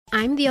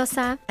I'm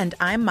Diosa. And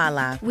I'm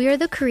Mala. We are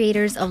the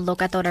creators of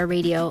Locatora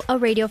Radio, a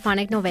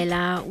radiophonic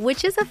novela,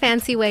 which is a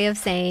fancy way of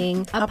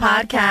saying a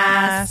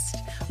podcast.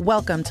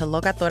 Welcome to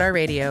Locatora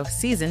Radio,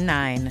 Season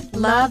 9.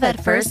 Love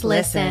at first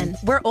listen.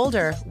 We're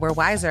older, we're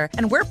wiser,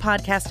 and we're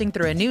podcasting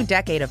through a new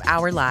decade of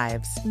our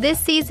lives. This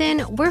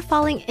season, we're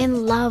falling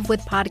in love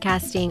with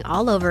podcasting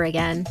all over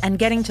again. And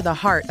getting to the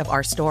heart of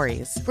our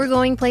stories. We're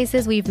going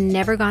places we've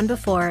never gone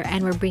before,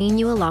 and we're bringing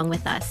you along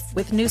with us.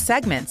 With new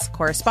segments,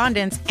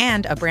 correspondence,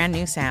 and a brand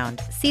new sound.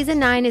 Season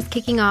 9 is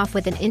kicking off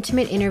with an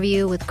intimate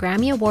interview with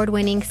Grammy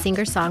Award-winning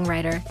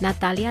singer-songwriter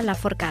Natalia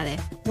Lafourcade.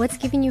 What's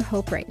giving you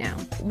hope right now?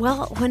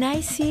 Well, when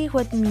I see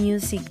what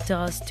music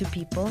does to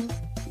people,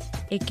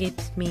 it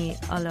gives me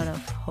a lot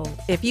of hope.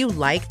 If you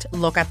liked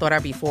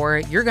Locatora before,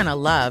 you're going to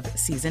love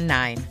Season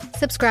 9.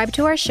 Subscribe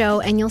to our show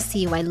and you'll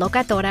see why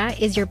Locatora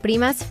is your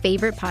prima's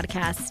favorite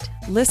podcast.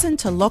 Listen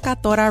to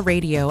Locatora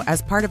Radio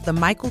as part of the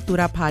My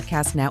Cultura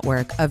Podcast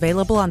Network,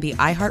 available on the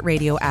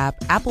iHeartRadio app,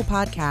 Apple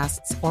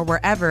Podcasts, or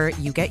wherever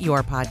you get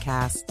your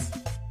podcasts.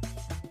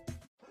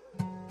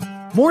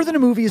 More Than a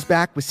Movie is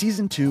back with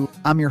Season 2.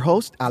 I'm your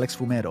host, Alex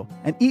Fumero,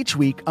 and each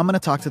week I'm going to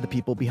talk to the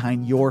people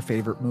behind your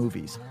favorite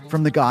movies.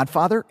 From The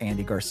Godfather,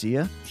 Andy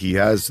Garcia. He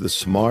has the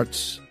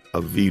smarts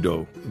of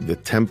Vito, the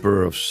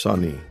temper of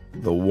Sonny,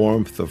 the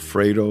warmth of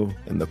Fredo,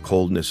 and the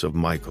coldness of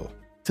Michael.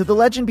 To the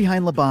legend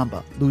behind La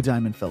Bamba, Lou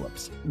Diamond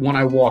Phillips. When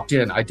I walked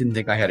in, I didn't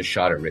think I had a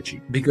shot at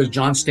Richie because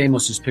John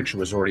Stamos' picture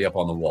was already up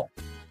on the wall.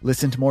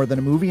 Listen to More Than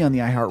a Movie on the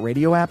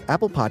iHeartRadio app,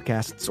 Apple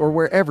Podcasts, or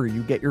wherever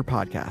you get your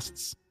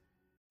podcasts.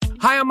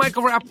 Hi, I'm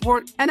Michael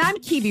Rappaport. And I'm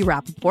Kibi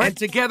Rappaport. And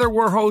together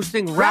we're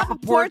hosting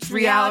Rappaport's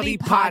Reality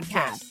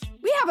Podcast.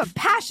 We have a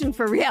passion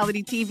for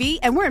reality TV,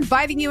 and we're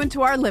inviting you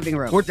into our living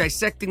room. We're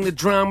dissecting the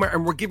drama,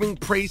 and we're giving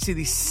praise to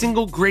the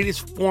single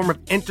greatest form of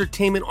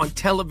entertainment on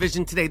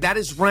television today. That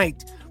is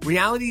right.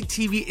 Reality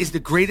TV is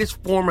the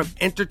greatest form of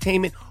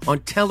entertainment on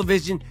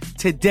television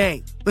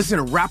today.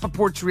 Listen to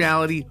Rappaport's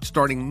Reality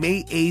starting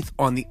May 8th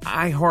on the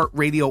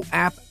iHeartRadio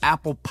app,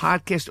 Apple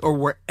Podcast, or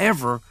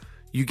wherever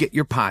you get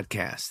your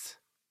podcasts.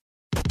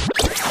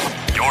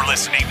 You're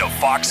listening to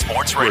Fox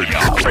Sports Radio.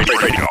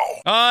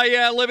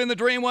 Yeah, living the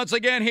dream once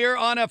again here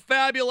on a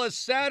fabulous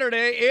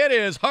Saturday. It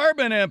is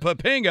Harbin and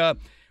Papinga.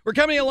 We're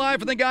coming in live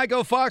from the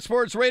Geico Fox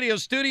Sports Radio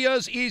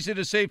studios. Easy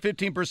to save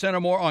 15%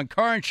 or more on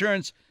car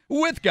insurance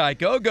with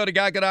Geico. Go to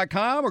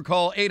geico.com or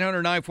call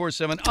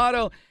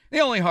 800-947-AUTO. The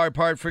only hard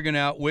part, figuring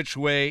out which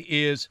way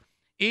is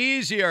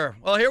easier.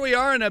 Well, here we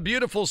are on a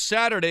beautiful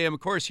Saturday, and of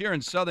course here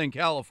in Southern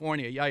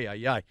California.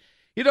 Yay.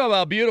 You know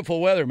about beautiful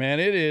weather, man.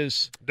 It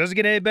is. Doesn't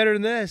get any better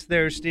than this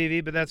there,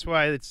 Stevie, but that's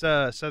why it's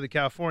Southern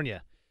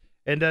California.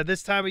 And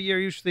this time of year,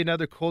 usually in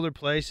other colder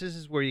places,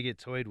 is where you get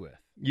toyed with.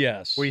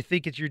 Yes. Where you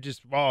think you're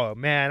just, oh,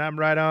 man, I'm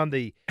right on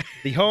the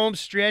home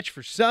stretch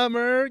for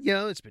summer. You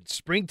know, it's been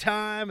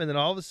springtime, and then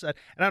all of a sudden,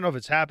 and I don't know if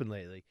it's happened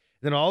lately,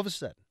 then all of a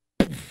sudden,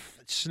 poof,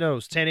 it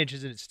snows 10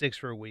 inches and it sticks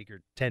for a week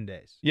or 10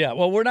 days. Yeah,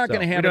 well, we're not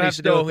going to have any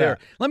snow here.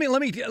 Let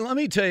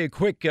me tell you a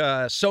quick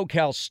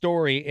SoCal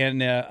story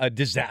and a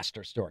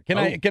disaster story.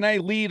 Can I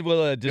lead with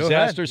a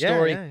disaster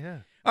story? Yeah.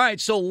 All right,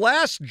 so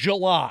last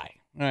July,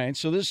 all right,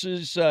 so this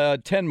is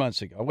 10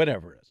 months ago,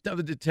 whatever it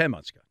is, 10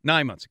 months ago,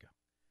 9 months ago.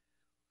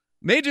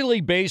 Major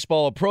League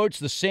Baseball approached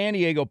the San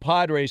Diego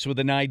Padres with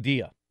an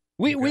idea.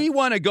 We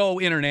want to go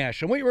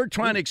international. We were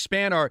trying to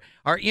expand our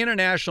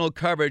international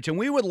coverage, and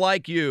we would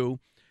like you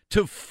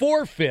to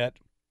forfeit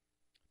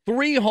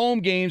 3 home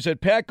games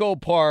at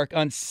Petco Park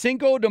on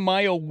Cinco de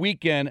Mayo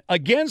weekend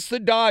against the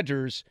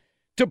Dodgers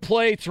to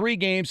play 3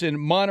 games in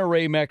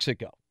Monterrey,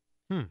 Mexico.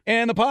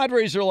 And the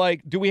Padres are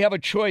like, do we have a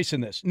choice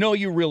in this? No,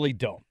 you really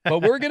don't.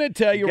 But we're going to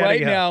tell you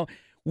right now,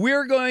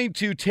 we're going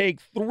to take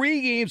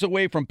 3 games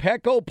away from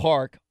Petco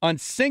Park on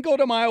Cinco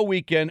de Mayo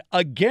weekend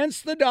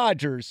against the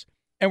Dodgers,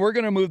 and we're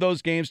going to move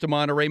those games to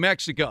Monterrey,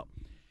 Mexico.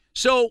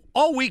 So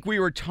all week we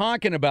were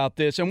talking about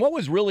this, and what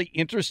was really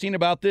interesting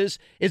about this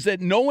is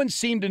that no one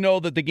seemed to know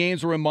that the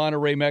games were in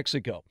Monterrey,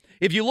 Mexico.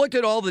 If you looked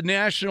at all the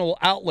national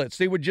outlets,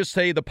 they would just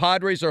say the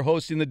Padres are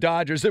hosting the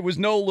Dodgers. There was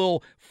no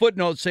little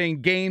footnote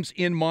saying games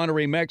in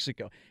Monterrey,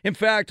 Mexico. In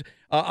fact,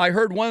 I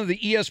heard one of the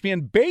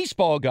ESPN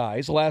baseball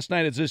guys last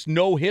night as this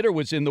no-hitter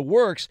was in the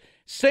works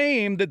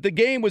saying that the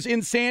game was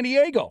in San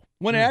Diego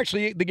when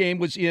actually the game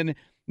was in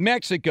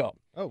Mexico.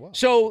 Oh, wow.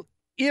 So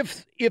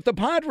if the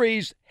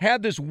Padres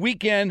had this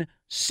weekend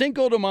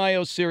Cinco de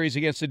Mayo series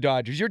against the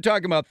Dodgers, you're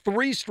talking about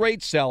 3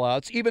 straight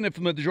sellouts, even if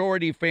the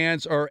majority of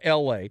fans are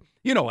L.A.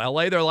 You know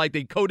L.A., they're like,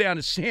 they go down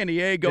to San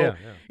Diego. Yeah.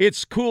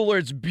 It's cooler.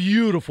 It's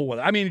beautiful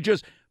weather. I mean,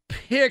 just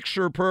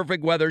picture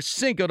perfect weather,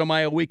 Cinco de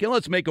Mayo weekend.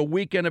 Let's make a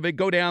weekend of it.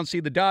 Go down, see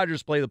the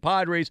Dodgers play the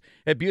Padres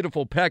at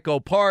beautiful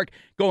Petco Park,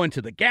 go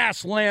into the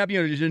gas lamp,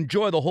 just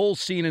enjoy the whole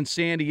scene in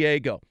San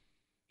Diego.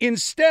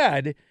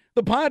 Instead,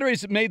 the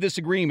Padres made this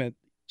agreement.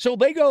 So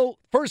they go,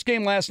 first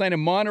game last night in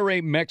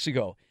Monterrey,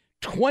 Mexico.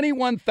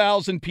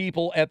 21,000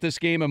 people at this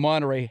game in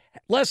Monterrey,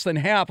 less than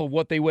half of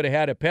what they would have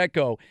had at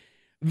Petco.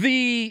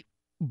 The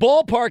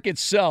ballpark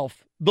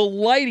itself, the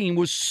lighting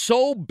was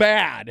so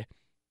bad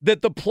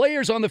that the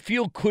players on the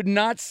field could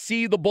not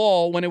see the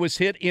ball when it was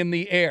hit in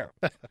the air.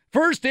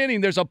 First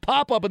inning, there's a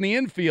pop-up in the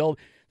infield.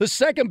 The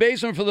second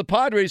baseman for the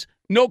Padres,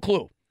 no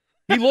clue.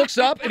 He looks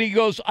up and he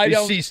goes,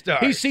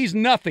 he sees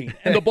nothing,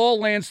 and the ball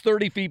lands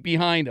 30 feet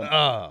behind him.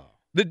 Oh.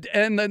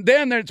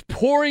 Then it's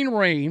pouring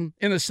rain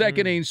in the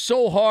second inning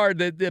so hard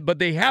but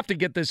they have to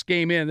get this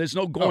game in. There's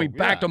no going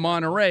back to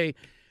Monterey.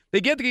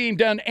 They get the game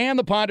done, and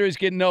the Padres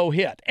get no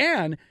hit.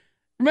 And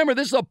remember,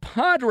 this is a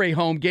Padre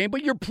home game,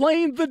 but you're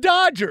playing the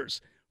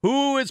Dodgers.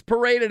 Who is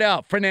paraded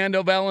out?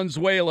 Fernando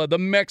Valenzuela, the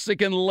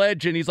Mexican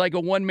legend. He's like a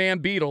one-man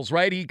Beatles,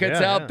 right? He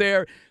gets out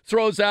there,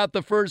 throws out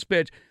the first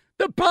pitch.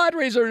 The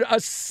Padres are a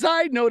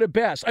side note at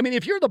best. I mean,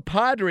 if you're the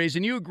Padres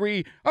and you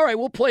agree, all right,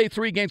 we'll play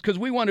 3 games because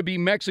we want to be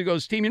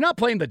Mexico's team, you're not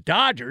playing the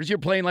Dodgers. You're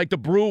playing like the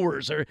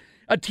Brewers or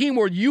a team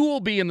where you will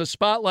be in the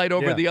spotlight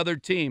over the other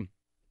team.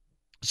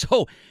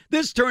 So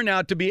this turned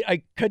out to be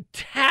a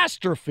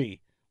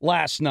catastrophe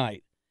last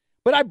night.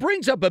 But it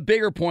brings up a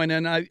bigger point,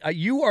 and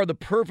you are the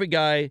perfect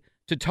guy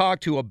to talk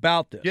to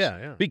about this.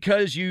 Yeah.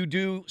 Because you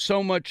do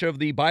so much of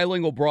the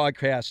bilingual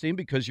broadcasting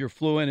because you're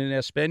fluent in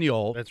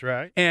Espanol. That's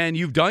right. And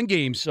you've done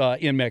games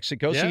in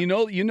Mexico, so you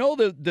know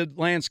the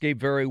landscape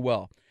very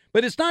well.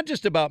 But it's not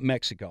just about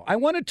Mexico. I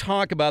want to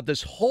talk about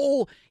this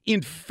whole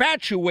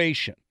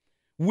infatuation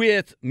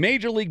with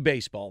Major League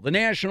Baseball, the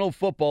National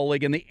Football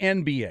League, and the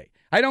NBA.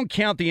 I don't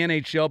count the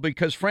NHL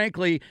because,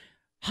 frankly,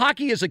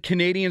 hockey is a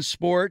Canadian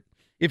sport.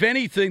 If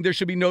anything, there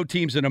should be no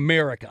teams in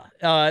America.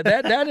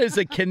 That is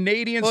a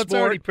Canadian sport. It's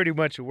already pretty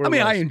much a worldwide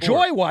sport. I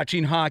enjoy sport.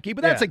 watching hockey,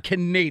 but that's a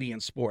Canadian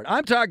sport.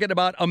 I'm talking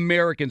about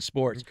American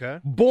sports.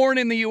 Okay. Born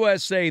in the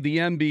USA, the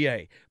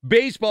NBA.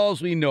 Baseball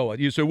as we know it.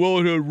 You say, well,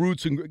 it had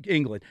roots in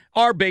England.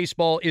 Our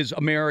baseball is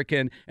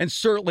American, and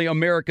certainly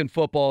American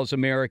football is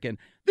American.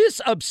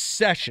 This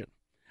obsession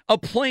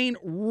of playing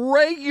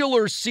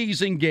regular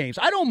season games.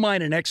 I don't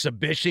mind an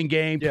exhibition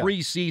game,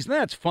 preseason.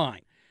 That's fine.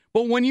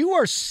 But when you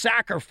are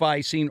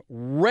sacrificing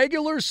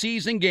regular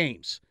season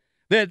games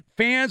that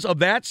fans of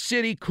that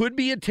city could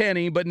be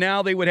attending, but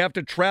now they would have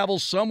to travel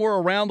somewhere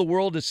around the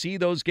world to see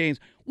those games,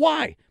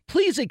 why?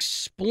 Please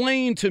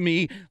explain to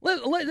me.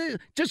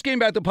 Just getting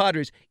back to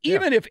Padres,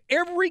 even if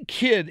every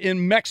kid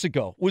in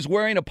Mexico was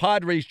wearing a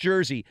Padres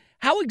jersey,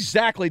 how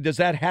exactly does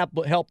that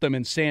help them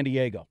in San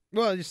Diego?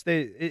 Well,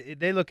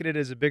 they look at it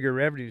as a bigger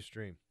revenue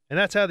stream. And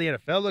that's how the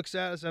NFL looks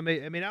at us. I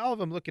mean, all of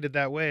them look at it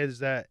that way, is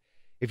that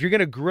if you're going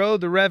to grow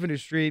the revenue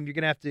stream, you're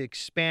going to have to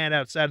expand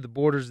outside of the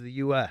borders of the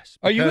U.S.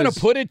 Are you going to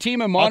put a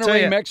team in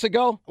Monterrey,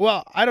 Mexico?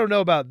 Well, I don't know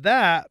about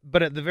that,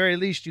 but at the very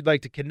least, you'd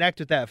like to connect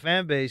with that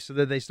fan base so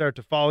that they start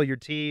to follow your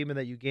team and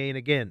that you gain,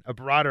 again, a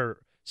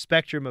broader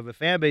spectrum of a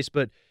fan base.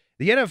 But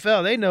the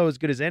NFL, they know as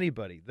good as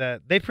anybody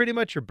that they pretty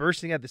much are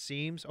bursting at the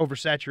seams over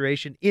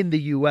saturation in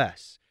the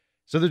U.S.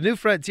 So the new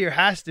frontier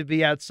has to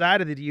be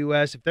outside of the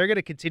U.S. if they're going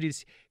to continue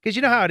to – because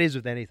you know how it is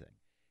with anything.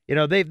 You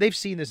know, they've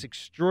seen this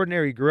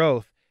extraordinary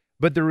growth.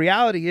 But the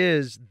reality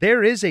is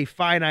there is a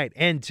finite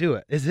end to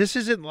it. This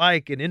isn't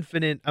like an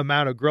infinite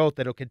amount of growth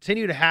that will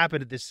continue to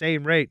happen at the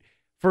same rate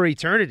for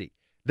eternity.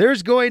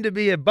 There's going to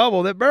be a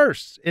bubble that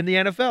bursts in the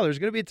NFL. There's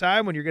going to be a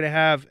time when you're going to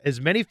have as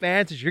many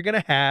fans as you're going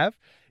to have.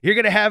 You're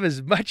going to have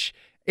as much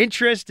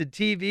interest in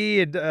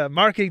TV and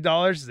marketing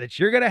dollars that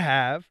you're going to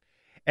have.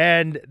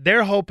 And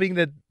they're hoping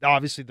that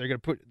obviously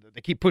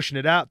they keep pushing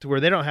it out to where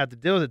they don't have to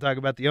deal with it. Talk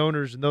about the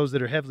owners and those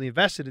that are heavily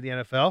invested in the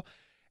NFL.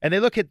 And they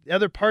look at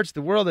other parts of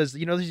the world as,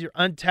 these are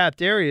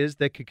untapped areas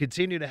that could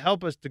continue to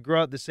help us to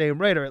grow at the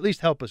same rate, or at least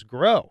help us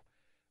grow.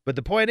 But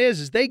the point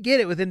is they get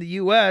it within the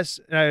U.S.,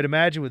 and I would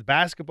imagine with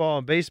basketball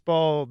and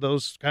baseball,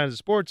 those kinds of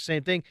sports,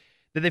 same thing,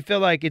 that they feel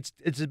like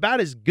it's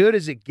about as good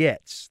as it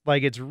gets.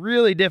 Like, it's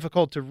really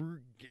difficult to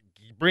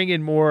bring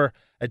in more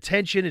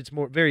attention. It's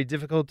very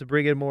difficult to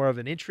bring in more of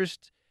an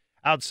interest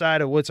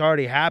outside of what's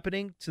already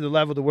happening to the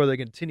level to where they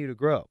continue to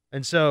grow.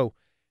 And so,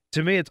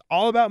 to me, it's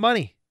all about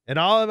money and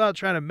all about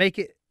trying to make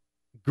it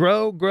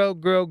grow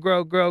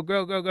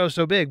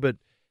so big. But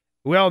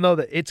we all know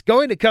that it's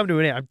going to come to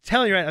an end. I'm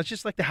telling you right now, it's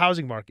just like the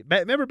housing market.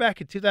 Remember back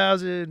in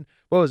 2000,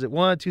 what was it,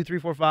 1, 2, 3,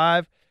 4,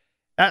 5?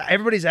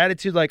 Everybody's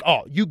attitude like,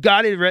 oh, you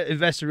got to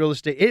invest in real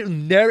estate. It'll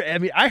never,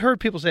 I heard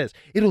people say this,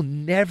 it'll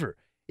never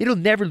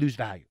lose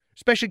value.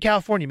 Especially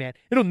California, man.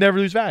 It'll never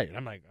lose value. And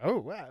I'm like, oh,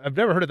 wow, I've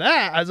never heard of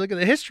that. I was looking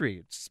at the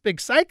history. It's a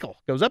big cycle.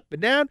 Goes up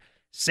and down.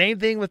 Same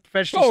thing with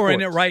professional sports. We're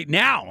in it right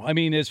now. I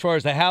mean, as far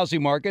as the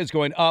housing market is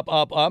going up,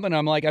 and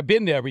I'm like, I've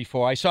been there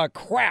before. I saw it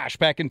crash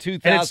back in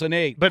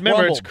 2008. But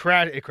remember, it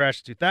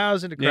crashed in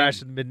 2000. It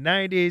crashed in the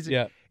mid-'90s.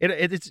 Yeah.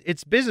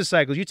 It's business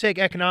cycles. You take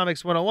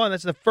Economics 101,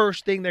 that's the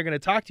first thing they're going to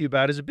talk to you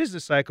about is a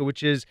business cycle,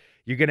 which is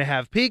you're going to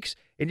have peaks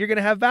and you're going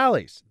to have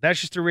valleys.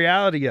 That's just the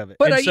reality of it.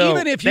 But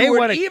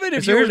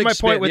here's my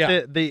point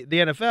with the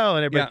NFL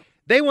and everybody.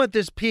 They want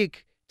this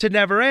peak to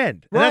never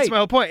end. And that's my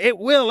whole point. It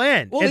will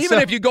end. Well,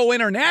 if you go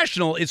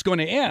international, it's going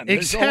to end.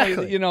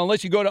 Exactly.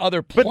 Unless you go to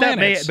other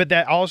planets. But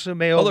that also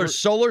may other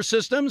solar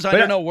systems. I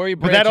don't know where you.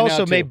 But that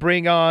also may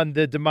bring on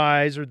the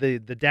demise or the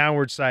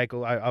downward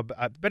cycle.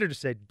 I better to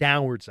say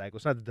downward cycle.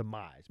 It's not the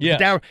demise.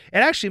 It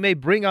actually may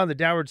bring on the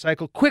downward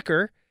cycle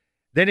quicker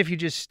than if you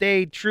just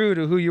stay true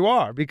to who you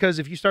are. Because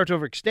if you start to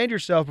overextend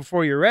yourself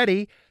before you're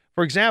ready,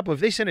 for example, if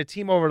they send a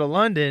team over to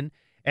London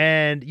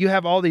and you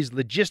have all these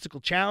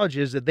logistical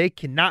challenges that they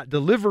cannot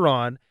deliver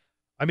on,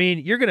 I mean,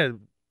 you're going to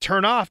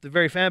turn off the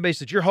very fan base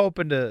that you're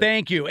hoping to.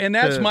 Thank you. And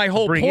that's my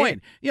whole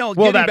point. Well,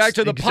 getting back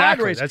to the exactly,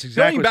 Padres. That's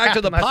exactly Going back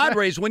to the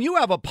Padres, when you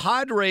have a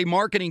Padre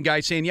marketing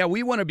guy saying, yeah,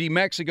 we want to be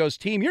Mexico's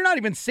team, you're not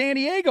even San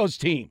Diego's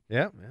team.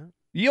 Yeah.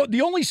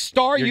 The only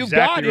star You're you've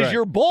exactly got is right.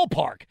 your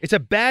ballpark. It's a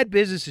bad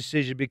business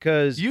decision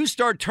because you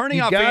start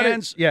turning off gotta,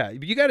 fans. Yeah,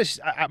 you got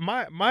to.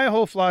 My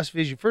whole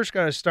philosophy is you first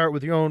got to start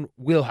with your own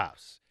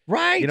wheelhouse.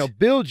 Right.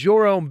 Build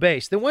your own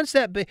base. Then once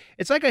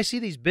it's like I see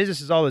these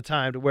businesses all the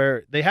time to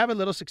where they have a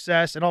little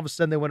success and all of a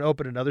sudden they want to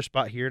open another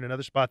spot here and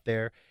another spot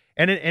there.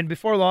 And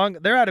before long,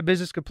 they're out of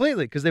business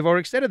completely because they've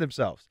already extended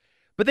themselves.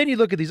 But then you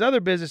look at these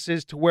other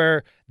businesses to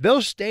where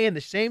they'll stay in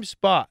the same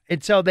spot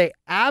until they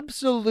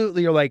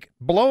absolutely are like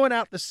blowing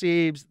out the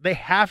seams. They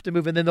have to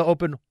move, and then they'll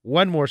open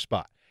one more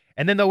spot.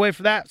 And then they'll wait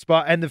for that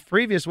spot and the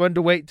previous one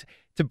to wait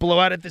to blow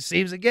out at the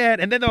seams again,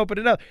 and then they'll open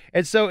it up.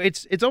 And so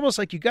it's almost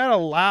like you got to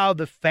allow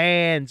the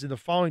fans and the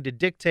following to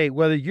dictate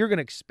whether you're going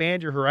to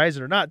expand your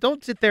horizon or not.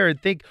 Don't sit there and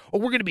think, oh,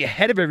 we're going to be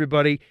ahead of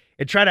everybody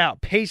and try to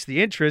outpace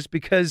the interest,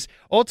 because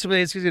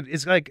ultimately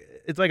it's like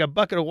a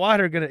bucket of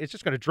water. It's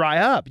just going to dry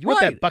up. You want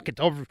that bucket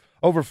to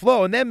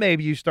overflow, and then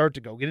maybe you start to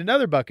go get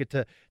another bucket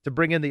to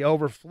bring in the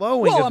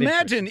overflowing. Well, of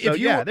imagine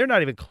interest. if they're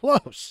not even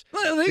close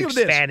think to of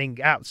this.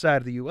 expanding outside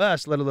of the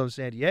U.S., let alone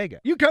San Diego.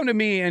 You come to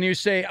me and you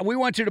say, we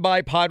want you to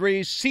buy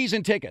Padres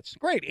season tickets.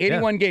 Great,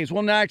 81 games.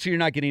 Well, no, actually, you're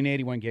not getting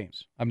 81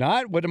 games. I'm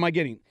not? What am I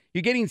getting?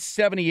 You're getting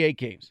 78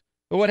 games.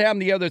 But what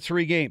happened to the other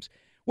 3 games?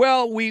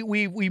 Well, we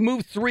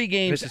moved 3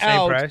 games it's the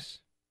out. Same price?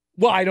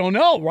 Well, I don't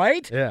know,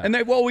 right? Yeah. And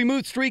we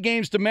moved 3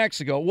 games to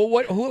Mexico. Well,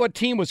 what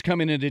team was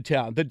coming into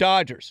town? The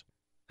Dodgers.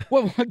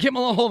 Well,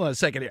 hold on a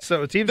second here.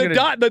 So a team's the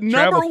going to number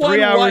travel one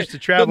 3 hours to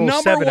travel the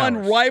number 7 one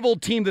hours. rival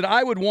team that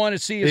I would want to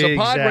see as a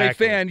Padre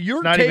Exactly. fan.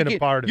 You're Not taking even a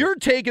part of you're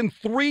taking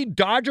 3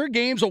 Dodger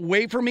games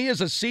away from me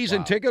as a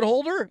season ticket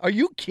holder? Are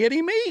you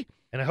kidding me?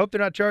 And I hope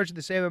they're not charging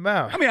the same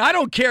amount. I mean, I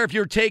don't care if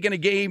you're taking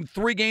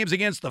 3 games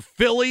against the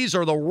Phillies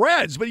or the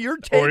Reds, but you're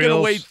taking Orioles.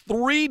 away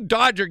 3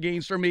 Dodger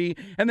games from me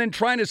and then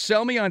trying to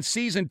sell me on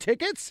season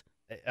tickets?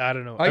 I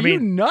don't know. Are you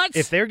nuts?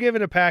 If they're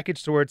giving a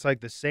package to where it's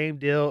like the same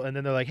deal, and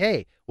then they're like,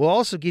 hey, we'll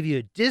also give you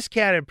a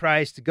discounted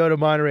price to go to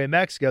Monterrey,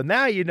 Mexico,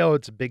 now you know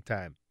it's a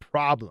big-time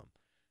problem.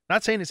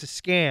 Not saying it's a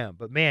scam,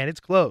 but, man, it's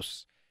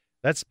close.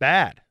 That's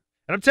bad.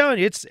 And I'm telling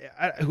you, it's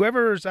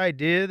whoever's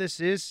idea this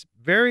is,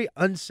 very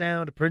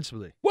unsound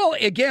principally. Well,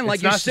 again, like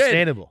It's you not said,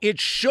 sustainable. it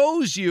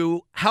shows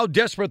you how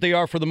desperate they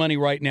are for the money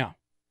right now.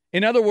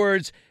 In other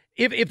words,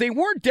 if they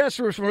weren't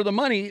desperate for the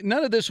money,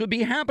 none of this would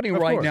be happening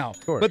right now.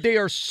 Of course. But they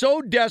are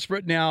so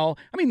desperate now.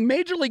 I mean,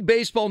 Major League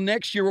Baseball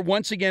next year,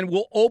 once again,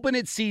 will open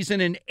its season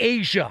in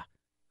Asia.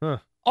 Huh.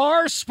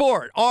 Our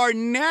sport, our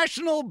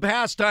national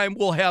pastime,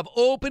 will have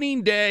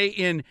opening day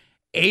in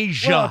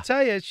Asia. Well, I'll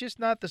tell you, it's just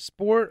not the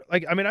sport.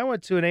 Like, I mean, I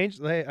went to an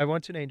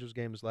Angels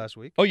game this last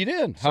week. Oh, you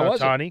did? How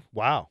was Ohtani. it?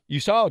 Wow. You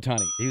saw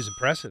Ohtani? He was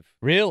impressive.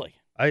 Really?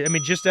 I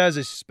mean, just as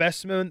a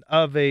specimen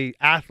of a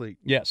athlete.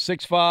 Yeah,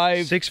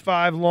 6'5".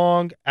 6'5",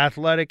 long,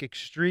 athletic,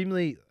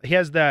 extremely. He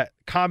has that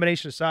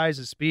combination of size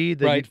and speed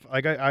that, Right.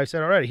 like I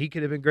said already, he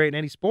could have been great in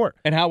any sport.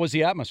 And how was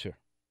the atmosphere?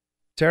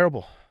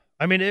 Terrible.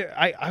 I mean,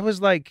 I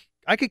was like,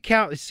 I could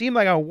count. It seemed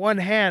like on one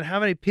hand how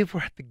many people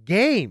were at the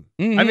game.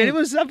 Mm-hmm. I mean, it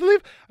was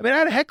unbelievable. I mean, I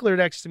had a heckler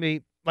next to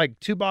me, like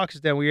 2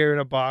 boxes down. We were in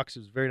a box. It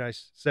was a very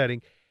nice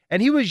setting.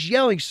 And he was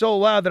yelling so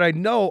loud that I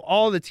know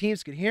all the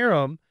teams could hear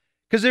him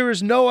because there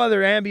was no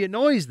other ambient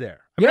noise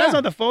there. I mean, I was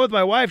on the phone with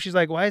my wife. She's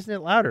like, why isn't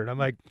it louder? And I'm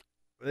like,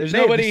 there's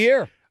nobody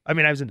here. I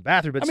mean, I was in the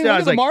bathroom, but I mean, still, look I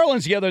at was the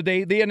like, Marlins the other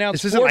day. They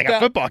announced this isn't like a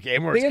football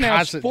game where they it's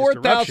announced constant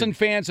 4,000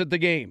 fans at the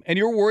game, and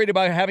you're worried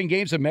about having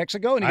games in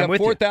Mexico, and you I'm got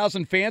with you.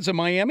 4,000 fans in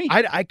Miami?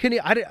 I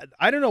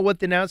don't know what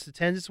the announced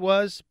attendance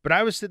was, but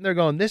I was sitting there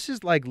going, this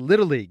is like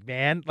Little League,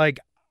 man. Like,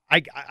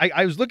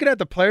 I was looking at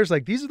the players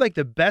like, these are like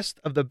the best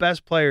of the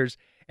best players,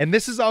 and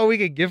this is all we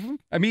could give them?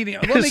 I mean,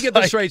 let me get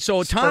this straight.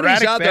 So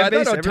Ohtani's out there.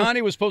 I thought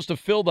Ohtani was supposed to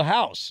fill the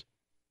house.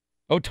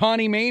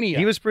 Ohtani mania.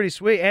 He was pretty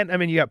sweet. And, I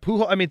mean, you got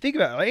Pujols. I mean, think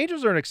about it.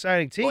 Angels are an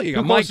exciting team. Well, you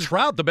got Mike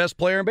Trout, the best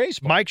player in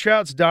baseball. Mike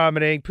Trout's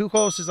dominating.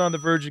 Pujols is on the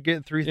verge of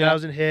getting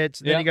 3,000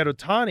 hits. And then you got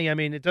Ohtani. I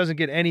mean, it doesn't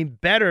get any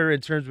better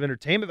in terms of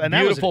entertainment. And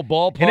beautiful that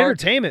was ballpark. And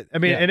entertainment. I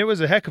mean, and it was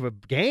a heck of a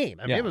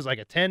game. I mean, it was like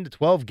a 10 to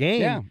 12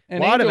 game. Yeah.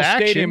 And a lot Angel of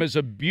action. Stadium is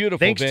a beautiful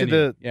Thanks venue. to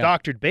the Yeah.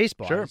 doctored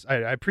baseball. Sure. I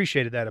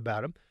appreciated that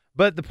about him.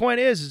 But the point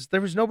is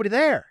there was nobody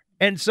there.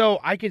 And so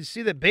I can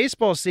see that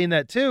baseball's seeing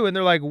that too. And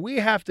they're like, we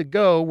have to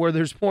go where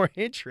there's more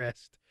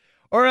interest.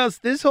 Or else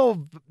this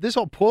whole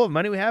pool of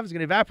money we have is going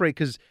to evaporate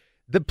because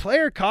the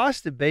player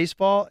cost of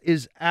baseball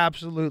is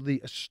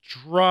absolutely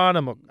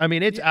astronomical. I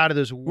mean, it's out of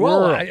this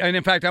world. Well, and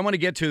in fact, I want to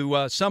get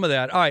to some of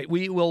that. All right,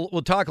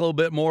 we'll talk a little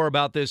bit more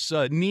about this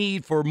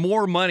need for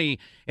more money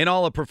in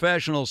all of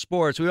professional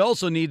sports. We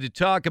also need to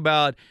talk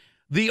about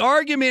the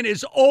argument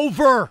is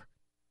over.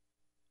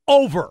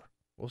 Over.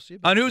 We'll see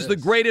about on who's the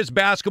this. greatest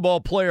basketball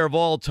player of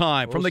all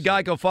time from the We'll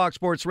see. Geico Fox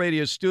Sports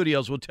Radio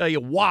studios. We'll tell you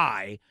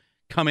why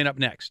coming up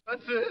next.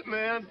 That's it,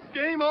 man.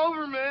 Game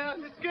over,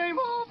 man. It's game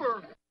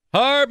over.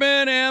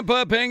 Harbin and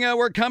Papinga,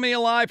 we're coming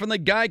live from the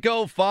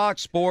Geico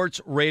Fox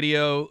Sports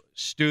Radio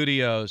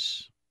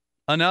studios.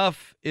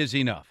 Enough is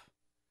enough.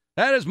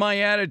 That is my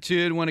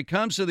attitude when it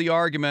comes to the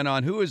argument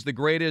on who is the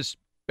greatest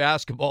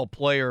basketball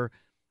player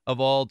of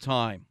all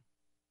time.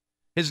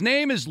 His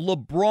name is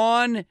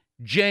LeBron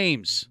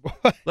James.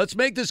 Let's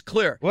make this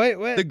clear.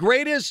 Wait. The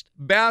greatest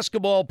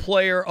basketball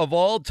player of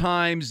all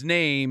time's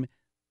name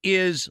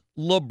is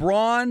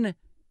LeBron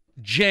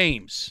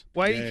James.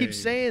 Why do you keep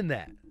saying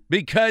that?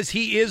 Because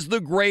he is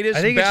the greatest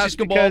I think it's just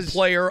basketball because-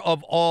 player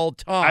of all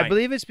time. I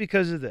believe it's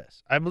because of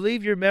this. I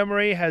believe your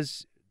memory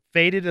has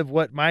faded of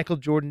what Michael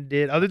Jordan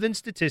did, other than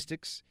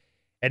statistics.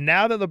 And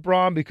now that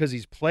LeBron, because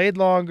he's played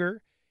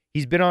longer,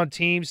 he's been on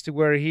teams to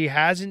where he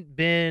hasn't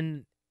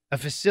been a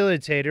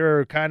facilitator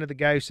or kind of the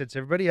guy who sets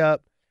everybody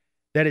up,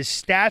 that his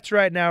stats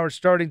right now are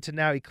starting to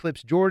now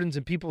eclipse Jordan's,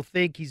 and people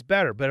think he's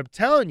better. But I'm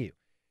telling you,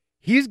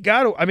 he's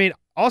got to – I mean,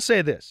 I'll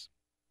say this.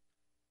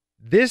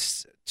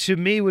 This, to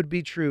me, would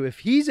be true. If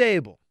he's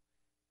able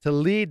to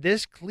lead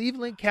this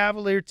Cleveland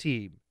Cavalier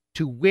team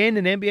to win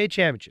an NBA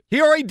championship.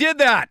 He already did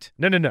that.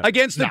 No.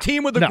 Against the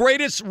team with the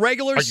greatest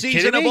regular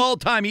season of all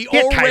time. He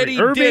had already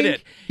Kyrie did Irving.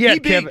 it. He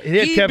had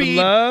Kevin beat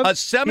Love. a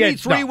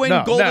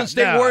 73-win Golden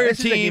State Warrior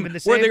team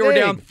where they were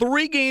down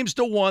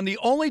 3-1, the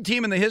only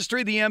team in the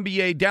history of the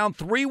NBA down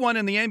 3-1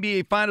 in the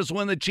NBA Finals to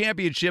win the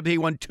championship. He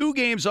won 2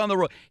 games on the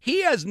road.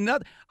 He has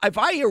nothing. If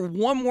I hear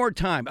one more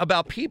time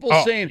about people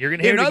saying, you're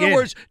gonna hear in it other again.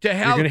 words, to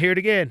have, you're going to hear it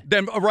again.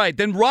 Then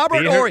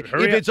Robert Horry. If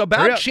it's hurry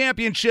about up.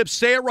 championships,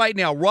 say it right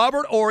now.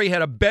 Robert Horry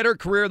had a better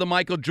career than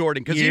Michael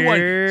Jordan because he won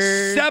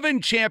 7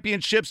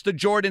 championships to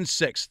Jordan's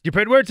 6. You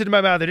put words into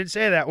my mouth. I didn't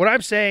say that. What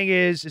I'm saying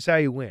is how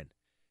you win.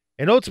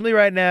 And ultimately,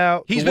 right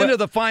now, He's been to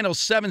the finals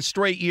 7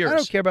 straight years. I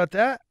don't care about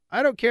that.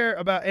 I don't care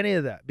about any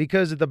of that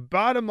because the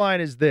bottom line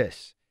is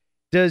this: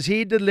 does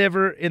he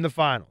deliver in the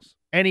finals?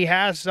 And he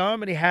has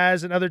some, and he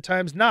has, and other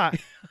times not.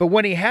 But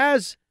when he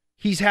has,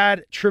 he's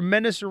had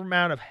tremendous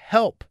amount of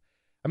help.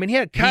 I mean, he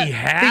had. He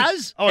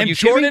has? Oh, and you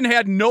Jordan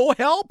had no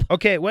help?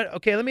 Okay,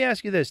 okay. Let me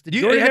ask you this: Did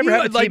Jordan ever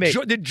have a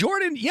teammate? Did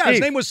Jordan? Yeah, Steve,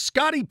 his name was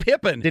Scottie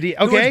Pippen. Did he?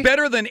 Who Okay, was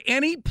better than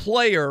any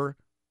player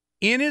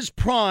in his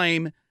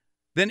prime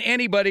than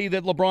anybody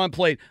that LeBron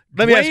played.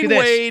 Let me ask you this.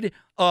 Wade,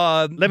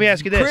 let me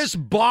ask you this: Chris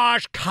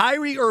Bosh,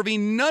 Kyrie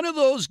Irving. None of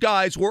those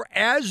guys were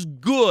as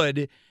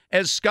good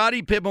as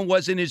Scottie Pippen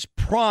was in his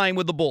prime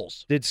with the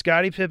Bulls. Did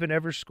Scottie Pippen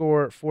ever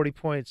score 40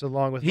 points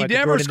along with He Michael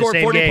never Jordan scored in the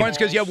same 40 game? points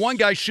because you have one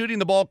guy shooting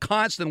the ball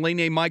constantly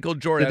named Michael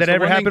Jordan. Did that That's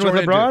ever the one happen thing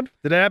with Jordan LeBron?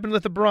 Did that happen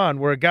with LeBron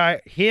where a guy,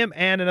 him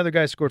and another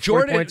guy scored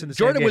 40 points in the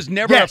same Jordan game? was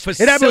never Yes, a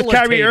it happened with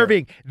Kyrie facilitator.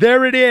 Irving.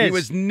 There it is. He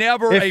was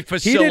never if a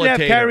facilitator. he didn't have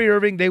Kyrie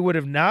Irving, they would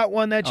have not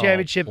won that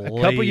championship a couple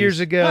please. years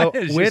ago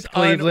That is with just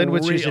Cleveland,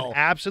 which is an unreal.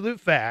 absolute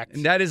fact.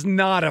 And that is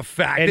not a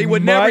fact. And They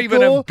would never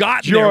even Michael have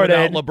gotten Jordan,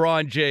 there without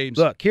LeBron James.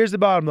 Look, here's the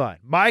bottom line.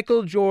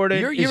 Michael Jordan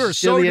You're is so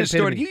still the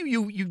distorted. epitome.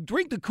 You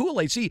drink the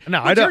Kool-Aid. See, No,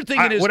 what I don't. you're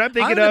thinking is, What I'm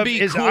thinking gonna of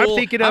be is cool. I'm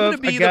thinking I'm of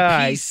gonna be a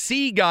guy. the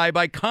PC guy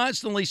by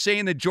constantly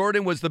saying that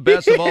Jordan was the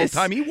best of all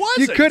time. He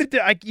wasn't. You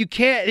couldn't. You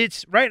can't.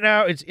 It's right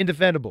now. It's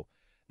indefendable.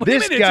 What do you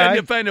This mean guy, it's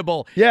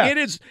indefendable. Yeah, It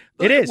is.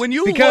 It is. When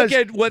you Because look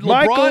at what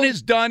Michael- LeBron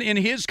has done in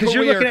his 'cause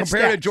you're career looking at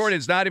compared to stats. Jordan,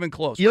 it's not even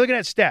close. You're looking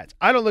at stats.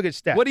 I don't look at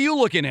stats. What are you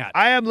looking at?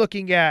 I am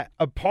looking at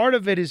a part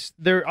of it is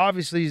there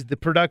obviously is the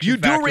production. You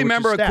do factor, which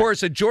remember, is of stats. course,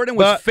 that Jordan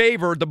was But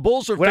favored. The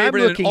Bulls were what I'm favored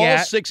in looking all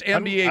at- 6 I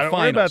NBA don't worry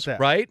finals. about that.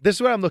 Right? This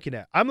is what I'm looking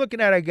at. I'm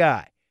looking at a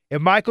guy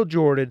in Michael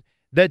Jordan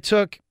that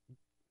took,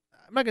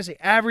 I'm not going to say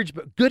average,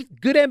 but good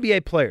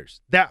NBA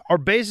players that are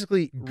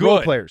basically role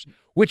Good. players.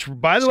 Which,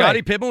 by the way,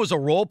 Scottie Pippen was a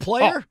role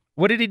player.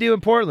 what did he do in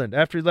Portland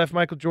after he left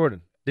Michael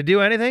Jordan? Did he do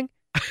anything?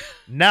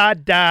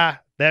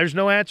 Nada. There's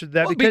no answer to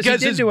that Well, because he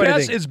didn't do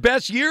anything. his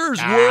best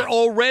years were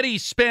already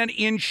spent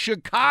in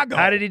Chicago.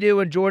 How did he do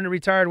when Jordan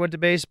retired and went to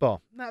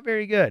baseball? Not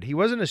very good. He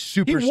wasn't a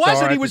superstar. He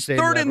wasn't. at He the was same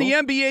third in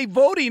level. the NBA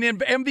voting in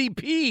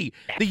MVP.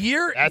 The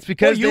year That's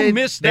because you they,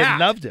 missed they that.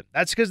 loved him.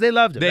 That's because they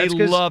loved him. They That's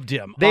 'cause loved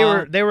him.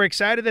 They were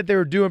excited that they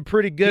were doing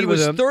pretty good He with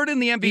was him. third in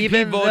the MVP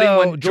even voting though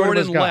when Jordan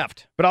was gone.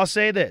 left. But I'll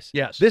say this.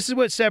 Yes. This is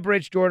what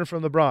separates Jordan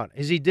from LeBron.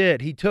 Is he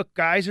took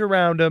guys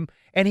around him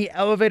and he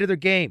elevated their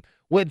game.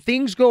 When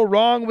things go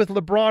wrong with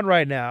LeBron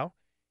right now,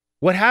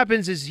 what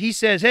happens is he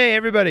says, "Hey,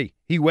 everybody."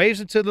 He waves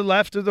them to the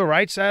left or the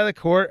right side of the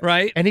court.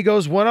 Right. And he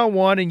goes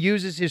one-on-one and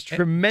uses his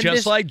tremendous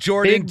Just like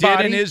Jordan big did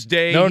body. in his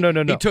day. No.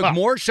 He took Ah,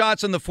 more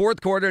shots in the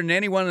fourth quarter than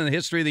anyone in the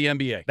history of the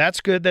NBA. That's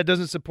good. That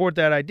doesn't support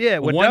that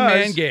idea. What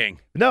One-man does- gang.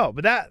 No,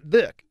 but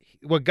look,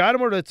 what got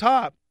him over the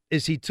top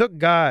is he took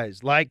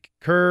guys like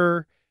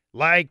Kerr,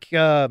 like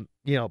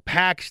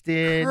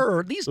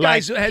Paxton. These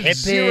guys had Pippen,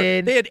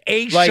 zero. They had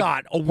a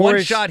shot,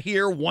 one shot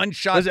here, one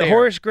shot was there. Was it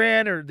Horace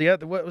Grant or the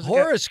other? What was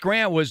Horace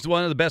Grant was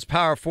one of the best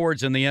power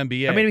forwards in the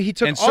NBA. I mean, he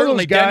took and all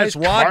certainly those guys. Dennis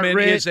Rodman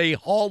Cartwright. is a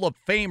Hall of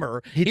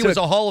Famer. He was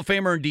a Hall of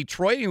Famer in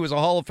Detroit. He was a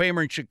Hall of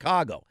Famer in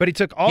Chicago. But he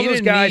took all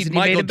those guys and he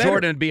Michael made them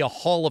Jordan to be a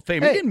Hall of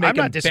Famer. Hey, he didn't make I'm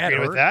not him disagreeing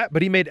better with that,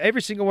 but he made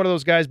every single one of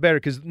those guys better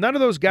because none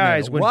of those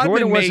guys, when Rodman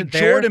Jordan wasn't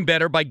made there, Jordan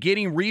better by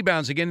getting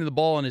rebounds and getting the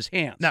ball in his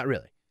hands. Not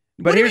really.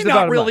 But here's the not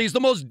bottom really. line. He's the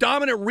most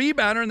dominant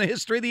rebounder in the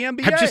history of the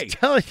NBA. I'm just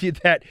telling you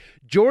that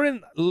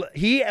Jordan,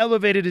 he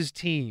elevated his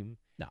team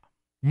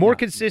more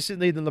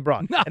consistently than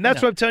LeBron. And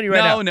that's what I'm telling you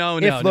right now.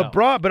 If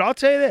LeBron, but I'll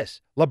tell you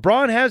this,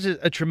 LeBron has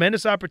a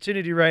tremendous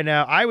opportunity right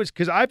now.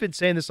 Because I've been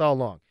saying this all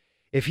along.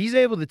 If he's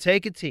able to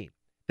take a team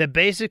that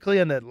basically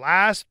on the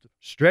last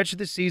stretch of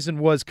the season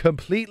was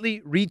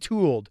completely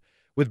retooled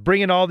with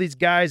bringing all these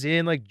guys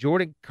in like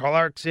Jordan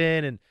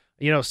Clarkson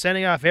and,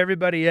 sending off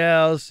everybody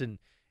else and,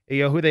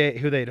 who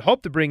they'd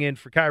hoped to bring in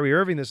for Kyrie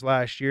Irving this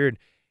last year,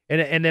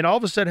 and then all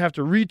of a sudden have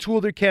to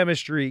retool their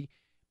chemistry,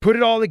 put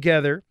it all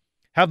together,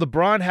 have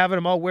LeBron having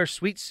them all wear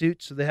sweet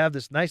suits so they have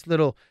this nice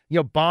little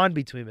bond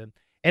between them.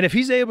 And if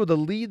he's able to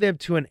lead them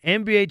to an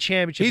NBA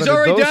championship, he's under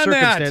already those done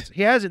circumstances, that.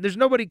 He hasn't. There's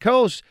nobody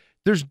close.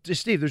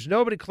 There's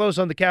nobody close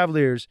on the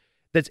Cavaliers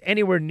that's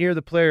anywhere near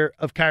the player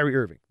of Kyrie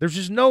Irving. There's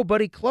just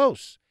nobody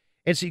close.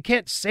 And so you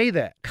can't say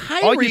that.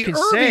 All you can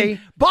say,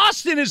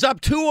 Boston is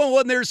up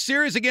 2-1 in their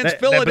series against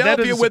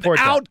Philadelphia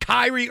without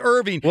Kyrie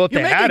Irving. Well, if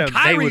You're they had making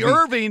him, Kyrie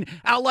Irving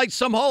out like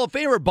some Hall of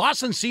Famer.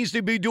 Boston seems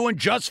to be doing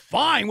just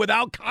fine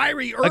without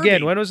Kyrie Irving.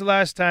 Again, when was the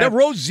last time the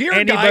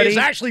Rozier guy is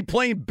actually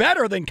playing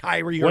better than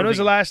Kyrie Irving? When was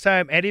the last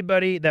time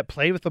anybody that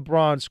played with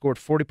LeBron scored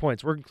 40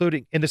 points? We're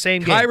including in the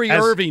same game. Kyrie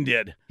Irving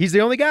did. He's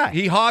the only guy.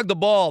 He hogged the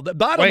ball. The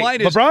bottom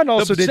line is LeBron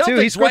also the did too.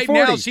 He Celtics scored right 40.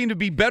 now seem to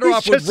be better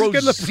off with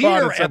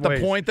Rozier at the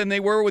point than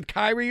they were with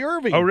Kyrie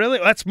Irving. Oh, really?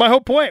 That's my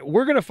whole point.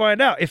 We're going to find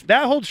out. If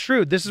that holds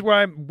true, this is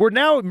where we're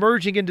now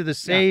merging into the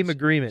same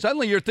agreement.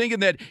 Suddenly you're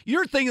thinking that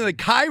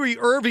Kyrie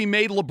Irving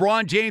made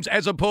LeBron James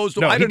as opposed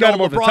to,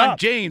 LeBron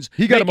James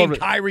making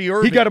Kyrie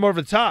Irving. He got him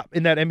over the top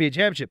in that NBA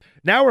championship.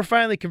 Now we're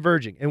finally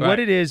converging. And what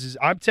it is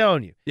I'm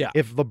telling you,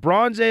 if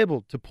LeBron's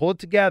able to pull it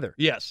together,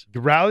 to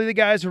rally the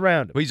guys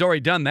around him. Well, he's already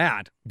done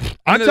that.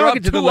 I'm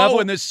talking to the level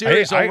in this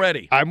series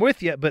already. I'm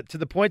with you, but to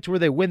the point to where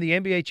they win the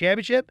NBA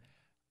championship,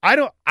 I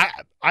can't.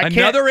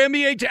 Another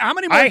NBA. How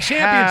many more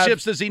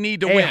championships does he need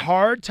to win? A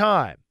hard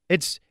time.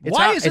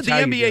 Why is it the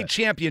NBA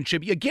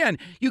championship? Again,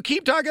 you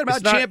keep talking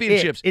about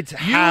championships. It's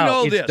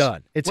how it's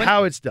done. It's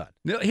how it's done.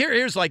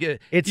 Here's like a.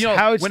 It's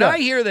how it's when done. I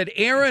hear that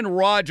Aaron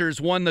Rodgers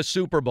won the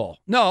Super Bowl.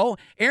 No,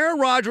 Aaron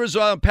Rodgers was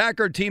on a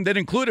Packard team that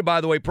included, by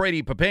the way,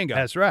 Brady Papinga.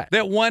 That's right.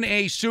 That won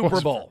a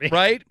Super Bowl,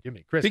 right?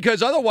 Chris.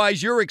 Because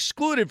otherwise you're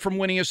excluded from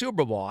winning a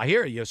Super Bowl. I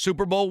hear you.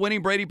 Super Bowl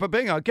winning Brady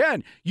Papinga.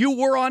 Again, you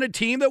were on a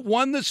team that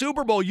won the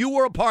Super Bowl. You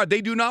were a part.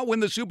 They do not win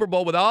the Super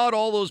Bowl without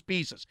all those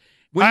pieces.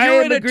 When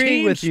you're in a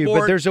team with you,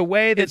 sport, but there's a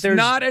way that it's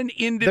not an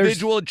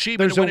individual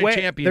achievement to win a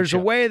championship. There's a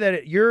way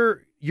that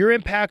your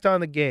impact on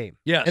the game.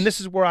 Yes. And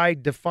this is where I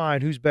define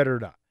who's better or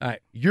not. All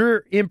right.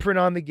 Your imprint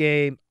on the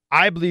game,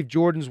 I believe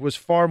Jordan's was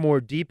far more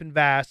deep and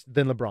vast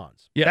than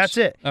LeBron's. Yes. That's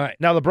it. All right.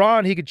 Now,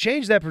 LeBron, he could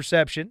change that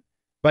perception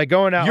by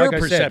going out. Your like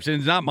perception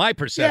is not my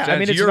perception. Yeah, I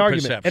mean, it's your an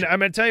argument. perception. And I'm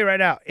going to tell you right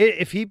now,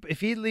 if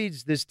he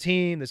leads this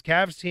team, this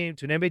Cavs team,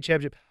 to an NBA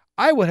championship,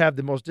 I would have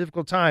the most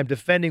difficult time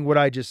defending what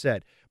I just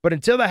said. But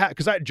until that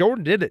because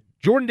Jordan did it.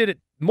 Jordan did it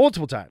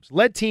multiple times.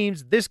 Led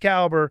teams this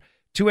caliber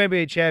to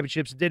NBA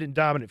championships and did it in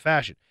dominant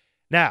fashion.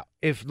 Now,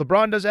 if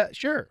LeBron does that,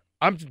 sure.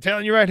 I'm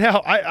telling you right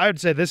now, I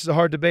would say this is a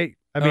hard debate.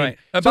 I mean,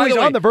 so he's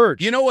on the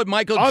verge. You know what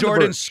Michael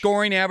Jordan's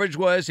scoring average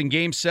was in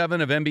Game 7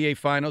 of NBA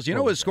Finals? You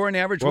know what his scoring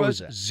average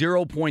was?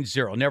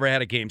 0.0. Never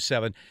had a Game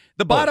 7.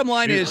 The bottom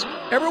line is,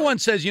 everyone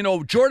says,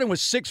 Jordan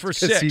was 6 for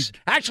 6.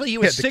 Actually, he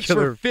was 6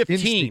 for 15.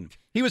 Instinct.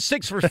 He was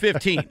 6 for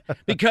 15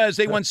 because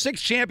they won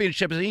 6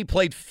 championships and he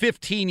played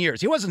 15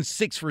 years. He wasn't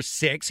 6 for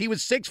 6. He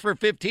was 6 for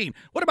 15.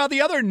 What about the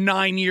other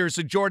 9 years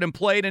that Jordan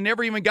played and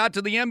never even got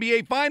to the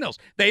NBA Finals?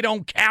 They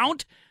don't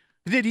count?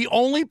 Did he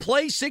only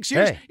play 6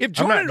 years? Hey, if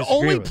Jordan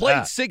only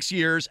played 6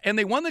 years and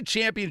they won the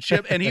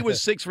championship and he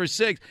was 6 for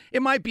 6,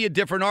 it might be a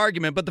different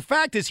argument. But the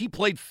fact is he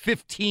played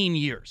 15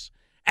 years.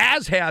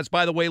 As has,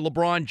 by the way,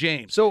 LeBron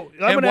James. So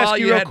I'm going to ask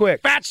you real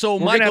quick. Fatso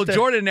Michael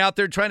Jordan out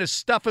there trying to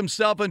stuff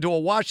himself into a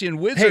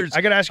Washington Wizards I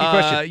got to ask you a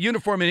question.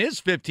 Uniform in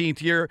his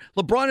 15th year.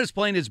 LeBron is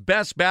playing his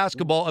best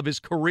basketball of his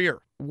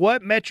career.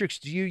 What metrics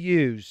do you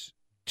use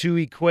to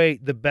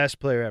equate the best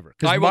player ever?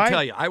 I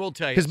will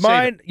tell you. Because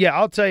mine,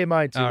 I'll tell you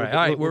mine too. All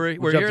right.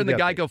 We're here in the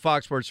Geico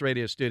Fox Sports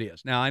Radio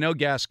studios. Now, I know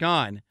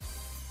Gascon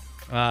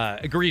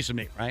agrees with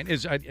me, right?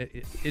 Is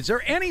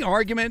there any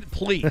argument,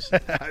 please?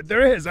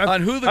 There is.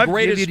 On who the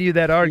greatest you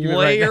that argument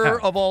player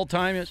right now. of all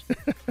time is?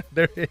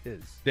 There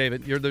is.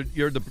 David, you're the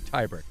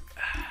tiebreaker.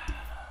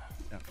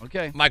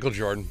 Okay. Michael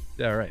Jordan.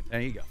 All right.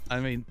 There you go. I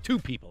mean, two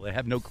people that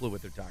have no clue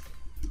what they're talking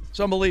about. It's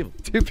unbelievable.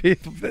 Two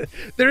people.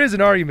 There is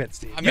an argument,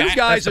 Steve. I mean, you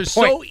guys are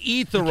so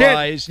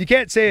etherized you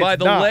can't say it's by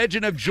the not.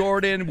 legend of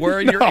Jordan,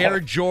 wearing your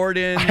Air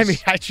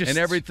Jordans and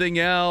everything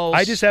else.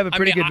 I just have a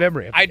pretty good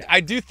memory of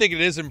I do think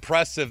it is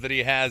impressive that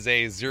he has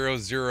a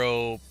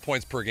 0.0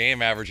 points per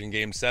game average in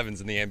Game 7s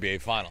in the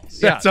NBA Finals.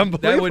 That's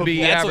unbelievable. That would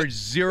be average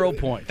 0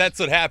 points. That's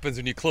what happens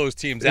when you close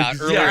teams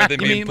out earlier than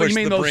being pushed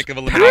to the brink of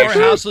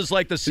elimination. Powerhouses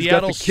like the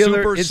Seattle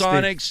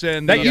Supersonics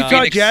and that the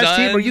Utah Jazz Suns.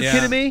 team. Are you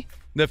kidding me?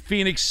 The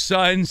Phoenix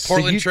Suns,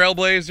 Portland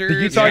Trailblazers, the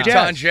Utah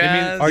Jazz.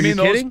 Are you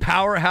those kidding?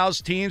 Powerhouse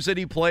teams that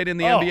he played in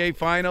the NBA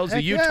Finals?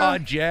 The Utah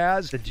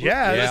Jazz, the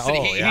Jazz.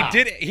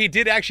 Listen, he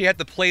did actually have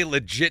to play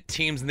legit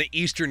teams in the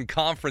Eastern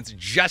Conference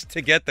just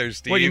to get there,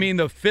 Steve. What do you mean,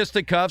 the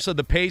fisticuffs of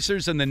the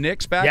Pacers and the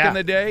Knicks back in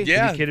the day?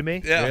 Yeah, are you kidding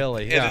me? Yeah.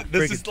 Really? Yeah.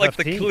 This is like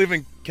the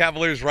Cleveland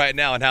Cavaliers right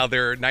now and how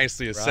they're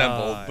nicely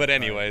assembled. But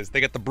anyways, they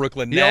got the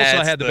Brooklyn Nets. He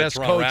also had the best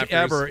Toronto coach Raptors.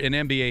 ever in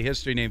NBA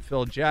history named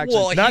Phil Jackson.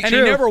 Well, he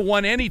never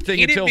won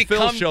anything until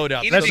Phil showed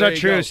up. That's not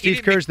true.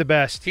 Steve Kerr's the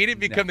best. He didn't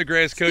become the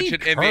greatest coach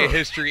in NBA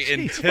history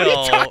until what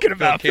are you talking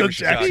about, Phil Phil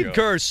Jackson? Steve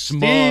Kerr's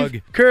smug.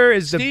 Steve Kerr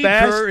is the Steve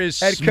best Kerr is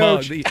head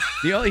smug. coach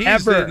He's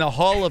ever. in the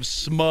Hall of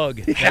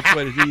Smug. That's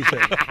what he's in.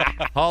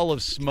 Hall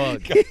of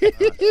Smug.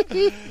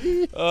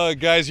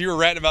 Guys, you were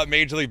ranting about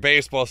Major League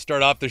Baseball.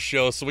 Start off the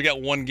show. So we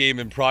got one game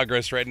in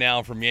progress right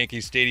now from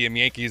Yankee Stadium.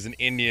 Yankees and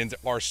Indians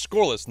are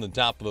scoreless in the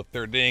top of the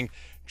third inning.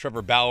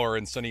 Trevor Bauer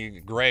and Sonny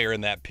Gray are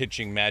in that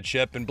pitching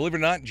matchup. And believe it or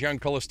not,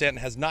 Giancarlo Stanton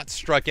has not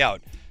struck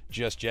out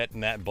just yet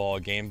in that ball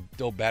game.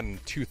 Still batting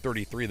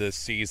 .233 this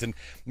season.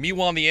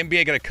 Meanwhile, in the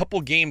NBA, got a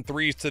couple game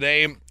threes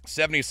today.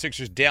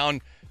 76ers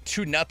down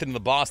 2-0 in the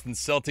Boston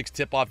Celtics.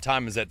 Tip-off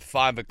time is at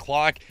 5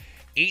 o'clock.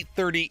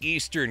 8:30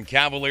 Eastern.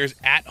 Cavaliers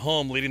at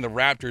home leading the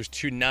Raptors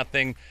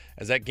 2-0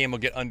 as that game will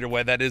get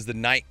underway. That is the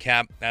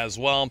nightcap as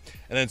well.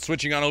 And then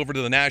switching on over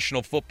to the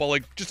National Football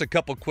League, just a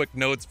couple quick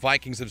notes.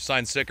 Vikings have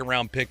signed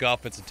second-round pick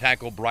offensive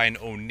tackle Brian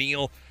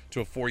O'Neill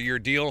to a 4-year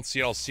deal.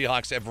 Seattle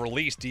Seahawks have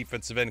released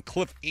defensive end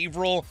Cliff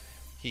Averill.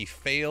 He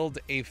failed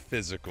a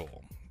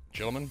physical.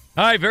 Gentlemen?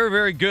 All right, very,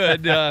 very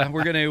good.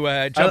 We're going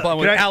to jump on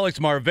with Alex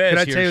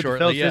Marvez here shortly. Can I tell you what the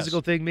failed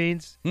physical thing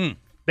means?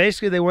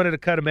 Basically, they wanted to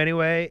cut him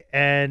anyway,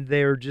 and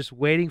they were just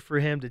waiting for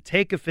him to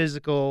take a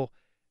physical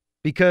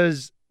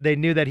because they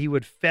knew that he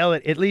would fail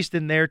it, at least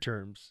in their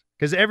terms.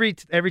 Because every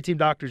team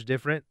doctor is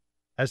different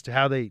as to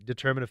how they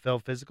determine a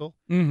failed physical.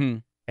 Mm-hmm.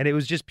 And it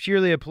was just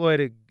purely a ploy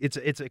to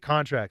it's a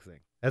contract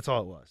thing. That's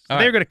all it was. So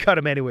they were going to cut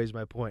him anyway, is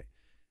my point.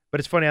 But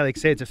it's funny how they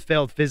say it's a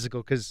failed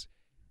physical because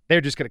they're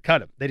just going to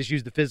cut him. They just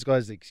use the physical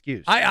as the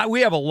excuse.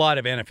 We have a lot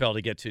of NFL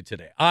to get to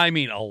today. I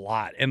mean, a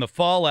lot. And the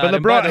fallout.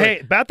 But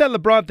LeBron, about that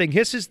LeBron thing,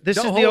 this is the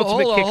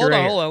ultimate kicker. Hold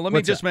on. Let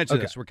me just mention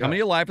Okay. this. We're coming to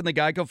you live from the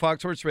Geico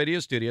Fox Sports Radio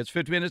studios.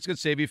 50 minutes could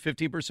save you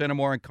 15% or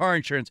more on car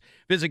insurance.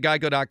 Visit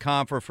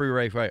geico.com for a free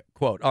rate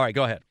quote. All right,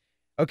 go ahead.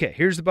 Okay,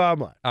 here's the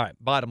bottom line. All right,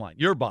 bottom line.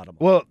 Your bottom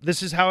line. Well,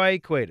 this is how I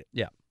equate it.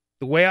 Yeah.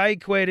 The way I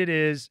equate it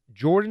is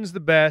Jordan's the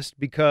best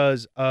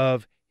because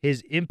of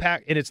his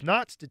impact, and it's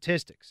not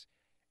statistics.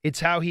 It's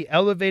how he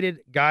elevated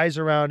guys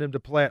around him to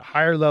play at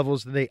higher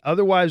levels than they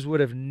otherwise would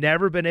have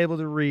never been able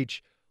to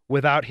reach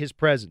without his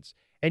presence.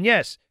 And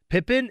yes,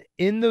 Pippen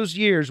in those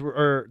years,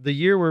 or the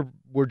year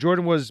where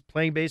Jordan was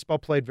playing baseball,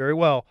 played very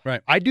well.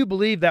 Right. I do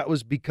believe that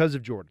was because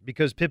of Jordan,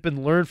 because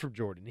Pippen learned from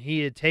Jordan.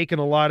 He had taken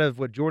a lot of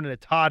what Jordan had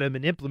taught him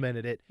and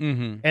implemented it,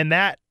 and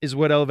that is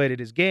what elevated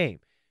his game.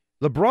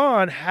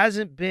 LeBron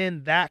hasn't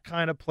been that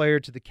kind of player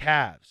to the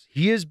Cavs.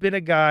 He has been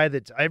a guy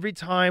that every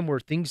time where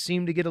things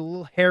seem to get a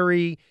little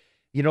hairy,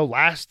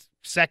 last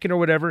second or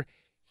whatever,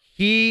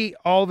 he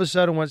all of a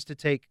sudden wants to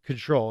take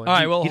control. And all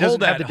right, well, he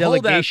doesn't hold have that, the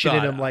delegation in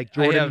hold that him like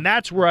Jordan, and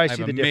that's where I see the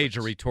difference. I have a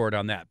major retort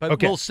on that, but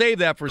Okay. we'll save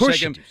that for a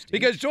second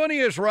because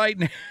joining us right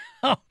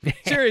now,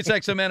 Sirius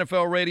XM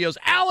NFL Radio's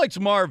Alex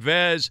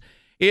Marvez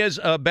is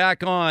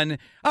back on.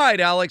 All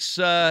right, Alex,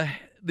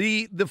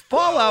 the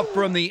fallout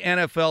from the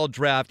NFL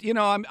draft.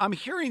 I'm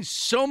hearing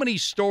so many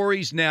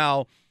stories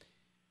now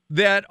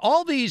that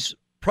all these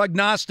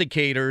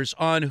prognosticators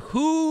on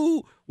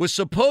who was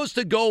supposed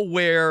to go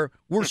where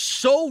were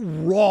so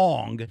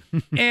wrong.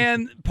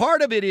 And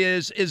part of it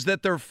is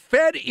that they're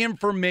fed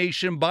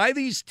information by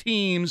these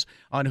teams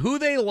on who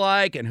they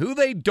like and who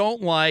they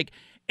don't like,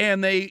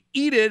 and they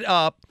eat it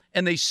up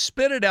and they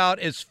spit it out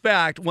as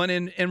fact when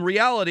in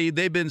reality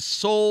they've been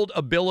sold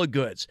a bill of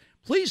goods.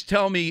 Please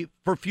tell me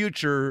for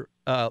future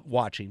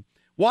watching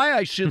why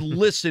I should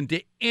listen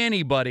to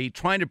anybody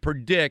trying to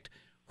predict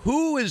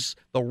who is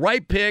the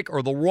right pick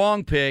or the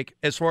wrong pick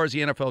as far as the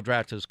NFL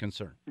draft is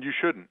concerned. You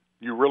shouldn't.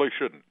 You really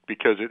shouldn't,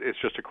 because it's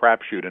just a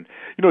crapshoot. And,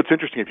 it's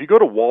interesting. If you go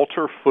to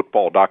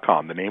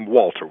WalterFootball.com, the name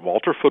Walter,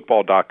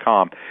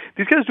 WalterFootball.com,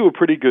 these guys do a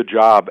pretty good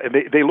job, and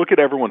they look at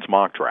everyone's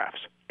mock drafts.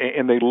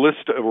 And they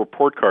list a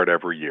report card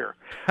every year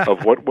of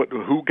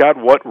who got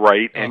what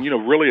right, and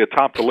really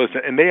atop the list.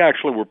 And they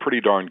actually were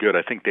pretty darn good.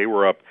 I think they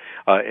were up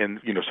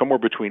in somewhere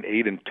between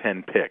 8 and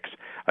 10 picks.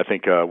 I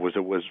think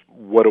was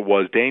what it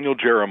was. Daniel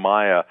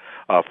Jeremiah,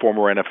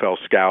 former NFL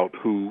scout,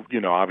 who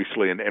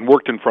obviously and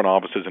worked in front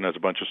offices and has a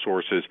bunch of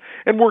sources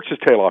and works his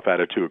tail off at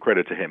it too. A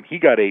credit to him. He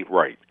got 8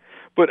 right.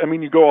 But, I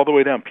mean, you go all the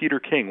way down. Peter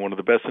King, one of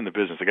the best in the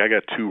business. The guy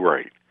got 2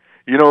 right.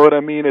 You know what I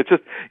mean? It's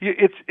just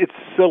it's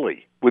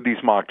silly with these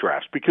mock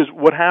drafts because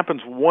what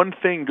happens, one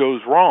thing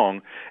goes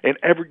wrong and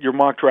your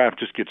mock draft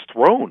just gets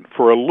thrown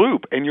for a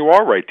loop. And you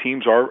are right,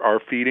 teams are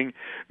feeding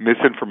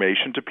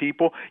misinformation to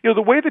people. You know,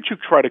 the way that you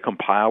try to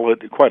compile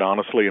it, quite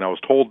honestly, and I was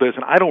told this,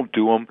 and I don't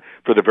do them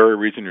for the very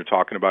reason you're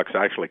talking about because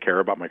I actually care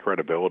about my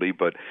credibility,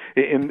 but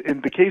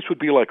in the case would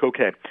be like,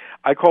 okay,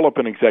 I call up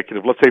an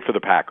executive, let's say for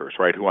the Packers,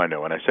 right, who I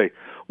know, and I say,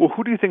 well,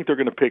 who do you think they're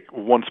going to pick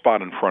one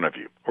spot in front of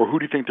you? Or who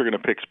do you think they're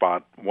going to pick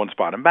one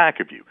spot in back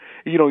of you?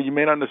 You know, you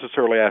may not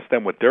necessarily ask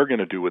them what they're going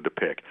to do with the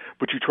pick,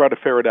 but you try to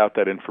ferret out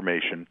that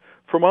information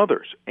from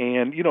others.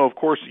 And, you know, of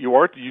course,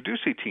 you do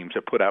see teams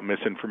that put out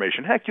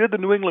misinformation. Heck, you had the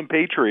New England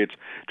Patriots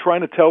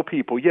trying to tell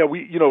people, yeah,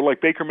 like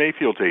Baker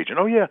Mayfield's agent,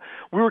 oh, yeah,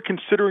 we were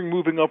considering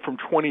moving up from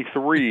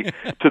 23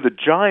 to the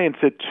Giants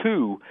at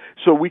 2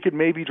 so we could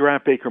maybe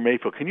draft Baker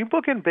Mayfield. Can you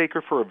book in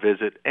Baker for a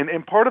visit?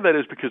 And part of that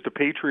is because the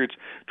Patriots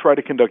try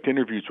to conduct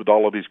interviews with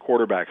all of these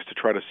quarterbacks to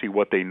try to see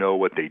what they know,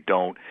 what they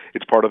don't.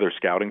 It's part of their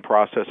scouting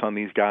process on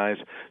these guys.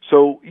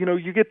 So, you know,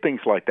 you get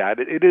things like that.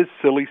 It is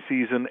silly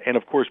season, and,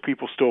 of course,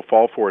 people still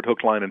fall for it, hook,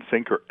 line, and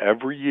sinker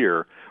every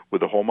year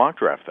with the whole mock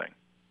draft thing.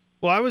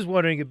 Well, I was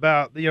wondering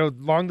about, you know,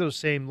 along those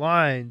same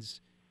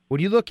lines, when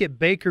you look at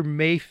Baker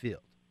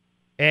Mayfield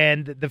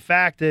and the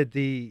fact that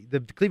the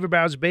Cleveland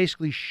Browns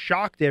basically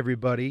shocked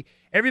everybody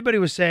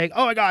was saying,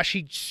 oh, my gosh,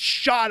 he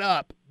shot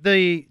up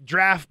the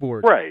draft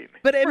board. Right.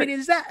 But, I mean,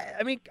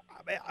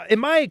 in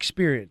my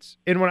experience,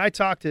 and when I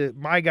talk to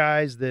my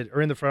guys that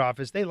are in the front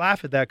office, they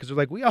laugh at that because they're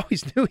like, we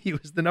always knew he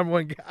was the number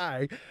one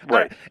guy.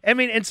 Right. I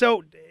mean, and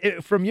so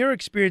from your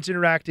experience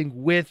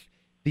interacting with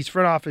these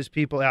front office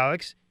people,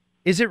 Alex,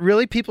 is it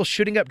really people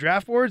shooting up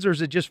draft boards, or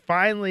is it just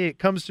finally it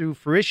comes to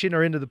fruition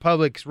or into the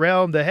public's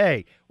realm that,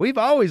 hey, we've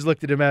always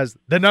looked at him as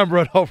the number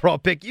one overall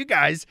pick. You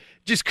guys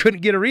just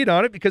couldn't get a read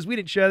on it because we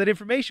didn't share that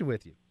information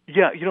with you.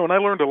 Yeah, you know, and I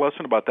learned a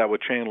lesson about that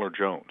with Chandler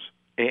Jones.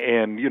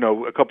 And, you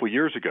know, a couple of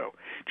years ago,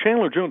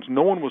 Chandler Jones,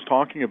 no one was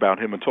talking about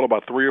him until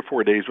about 3 or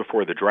 4 days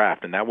before the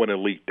draft. And that when it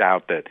leaked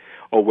out that,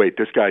 oh, wait,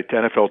 this guy,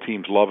 NFL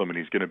teams love him and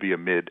he's going to be a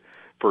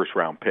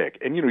mid-first-round pick.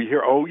 And, you know, you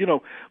hear, oh, you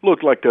know,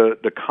 look, like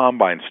the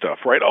combine stuff,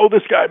 right? Oh,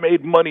 this guy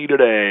made money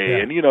today. Yeah.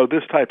 And, you know,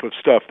 this type of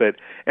stuff that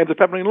ends up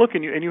happening. Look,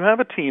 and you have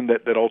a team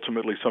that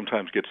ultimately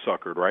sometimes gets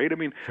suckered, right? I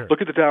mean, sure.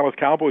 Look at the Dallas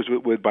Cowboys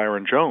with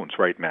Byron Jones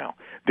right now.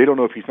 They don't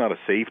know if he's not a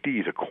safety,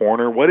 he's a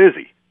corner. What is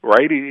he?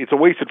 Right? It's a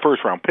wasted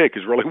first-round pick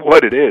is really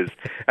what it is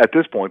at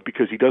this point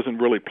because he doesn't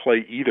really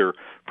play either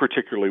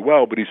particularly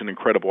well, but he's an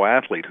incredible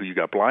athlete who you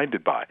got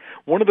blinded by.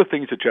 One of the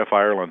things that Jeff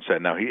Ireland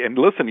said, now, and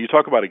listen, you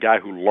talk about a guy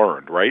who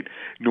learned, right?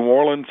 New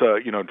Orleans,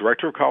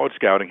 director of college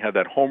scouting, had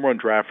that home run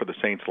draft for the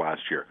Saints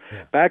last year.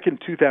 Yeah. Back in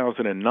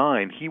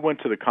 2009, he went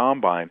to the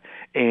Combine,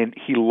 and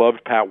he loved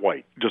Pat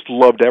White, just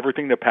loved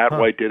everything that Pat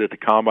White did at the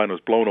Combine,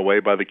 was blown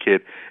away by the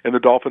kid, and the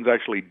Dolphins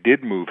actually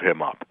did move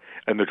him up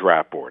in the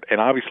draft board. And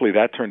obviously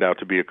that turned out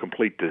to be a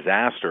complete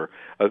disaster,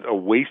 a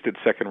wasted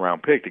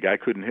second-round pick. The guy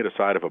couldn't hit a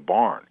side of a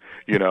barn,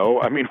 you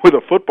know. I mean, with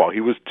a football, he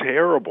was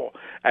terrible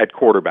at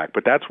quarterback,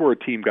 but that's where a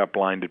team got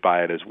blinded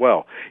by it as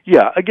well.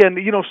 Yeah, again,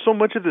 you know, so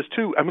much of this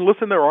too. I mean,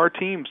 listen, there are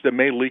teams that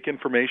may leak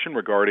information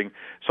regarding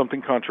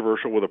something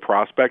controversial with a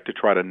prospect to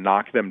try to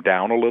knock them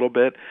down a little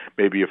bit,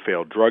 maybe a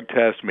failed drug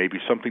test, maybe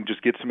something,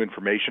 just get some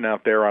information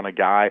out there on a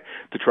guy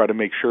to try to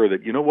make sure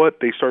that, you know what,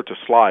 they start to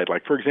slide.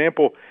 Like, for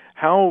example,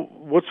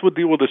 what's the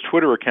deal with this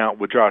Twitter account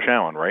with Josh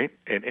Allen, right?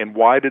 And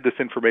why did this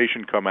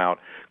information come out?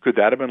 Could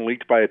that have been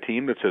leaked by a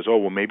team that says, oh,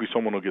 well, maybe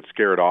someone will get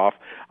scared off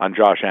on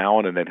Josh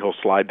Allen and then he'll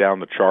slide down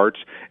the charts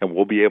and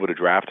we'll be able to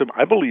draft him?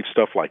 I believe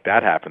stuff like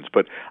that happens,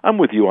 but I'm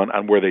with you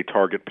on where they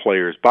target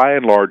players. By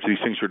and large, these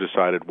things are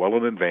decided well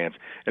in advance,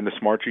 and the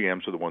smart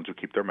GMs are the ones who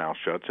keep their mouths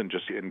shut and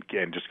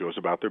just goes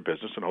about their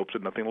business and hopes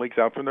that nothing leaks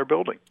out from their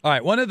building. All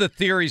right, one of the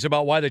theories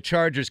about why the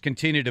Chargers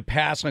continue to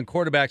pass on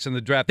quarterbacks in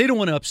the draft, they don't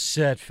want to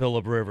upset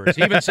Phillip Rivers.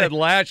 He even said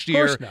last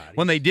year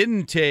when they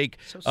didn't take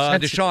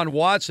Deshaun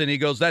Watson, he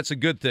goes, that's a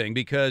good thing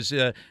because,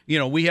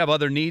 we have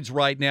other needs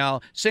right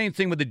now. Same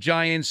thing with the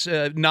Giants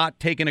not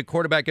taking a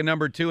quarterback at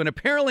number 2. And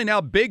apparently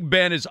now Big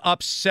Ben is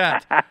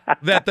upset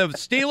that the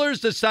Steelers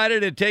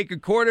decided to take a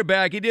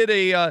quarterback. He did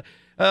a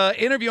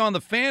interview on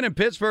The Fan in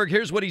Pittsburgh.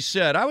 Here's what he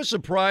said. I was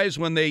surprised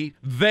when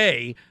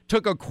they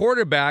took a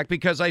quarterback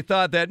because I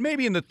thought that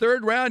maybe in the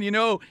 3rd round,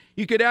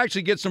 you could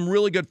actually get some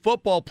really good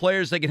football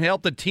players that can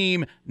help the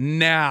team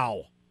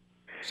now.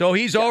 So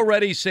he's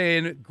already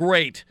saying,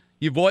 great,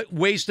 you've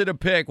wasted a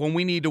pick when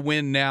we need to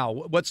win now.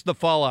 What's the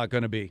fallout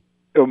going to be?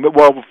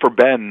 Well, for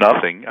Ben,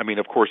 nothing. I mean,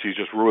 of course, he's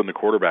just ruined the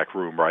quarterback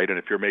room, right? And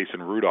if you're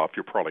Mason Rudolph,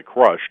 you're probably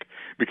crushed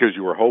because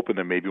you were hoping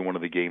that maybe one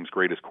of the game's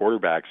greatest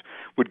quarterbacks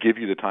would give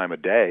you the time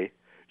of day.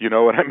 You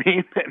know what I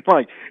mean? And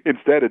like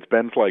instead, it's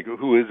Ben's like,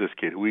 who is this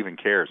kid? Who even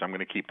cares? I'm going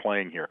to keep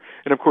playing here.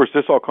 And of course,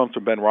 this all comes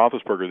from Ben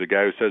Roethlisberger, the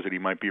guy who says that he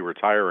might be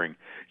retiring.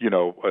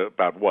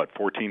 About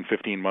 14,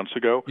 15 months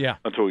ago. Yeah.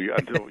 Until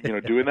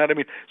doing that. I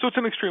mean, so it's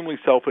an extremely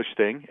selfish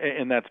thing,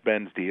 and that's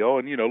Ben's deal.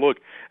 And look,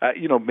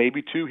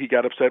 maybe too he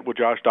got upset with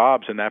Josh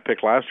Dobbs in that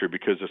pick last year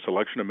because the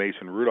selection of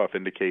Mason Rudolph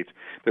indicates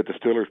that the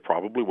Steelers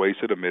probably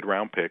wasted a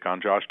mid-round pick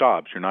on Josh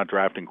Dobbs. You're not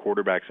drafting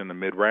quarterbacks in the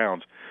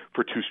mid-rounds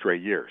for 2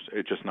 straight years.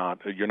 It's just not.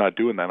 You're not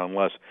doing that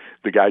unless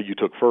the guy you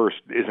took first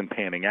isn't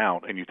panning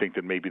out, and you think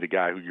that maybe the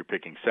guy who you're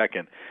picking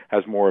second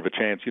has more of a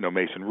chance.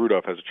 Mason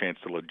Rudolph has a chance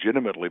to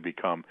legitimately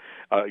become,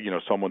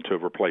 someone to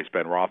replace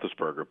Ben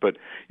Roethlisberger. But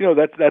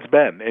that's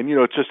Ben, and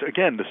it's just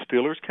again the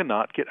Steelers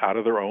cannot get out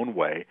of their own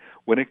way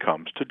when it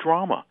comes to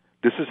drama.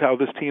 This is how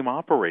this team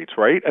operates,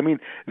 right? I mean,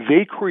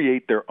 they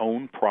create their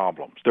own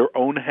problems, their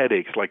own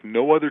headaches like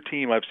no other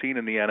team I've seen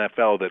in the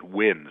NFL that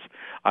wins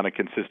on a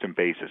consistent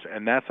basis.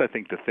 And that's, I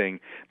think, the thing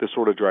that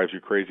sort of drives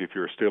you crazy if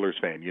you're a Steelers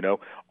fan.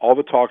 All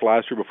the talk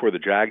last year before the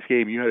Jags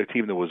game, you had a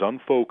team that was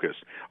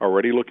unfocused,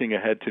 already looking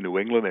ahead to New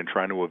England and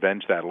trying to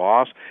avenge that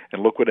loss.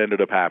 And look what ended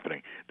up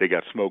happening. They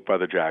got smoked by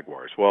the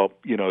Jaguars. Well,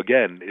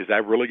 again, is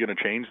that really going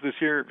to change this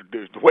year?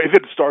 The way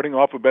that it's starting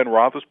off with Ben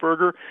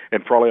Roethlisberger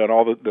and probably on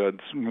all the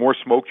more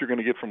smoke you're going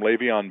to get from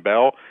Le'Veon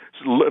Bell,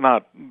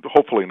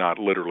 hopefully not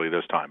literally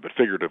this time, but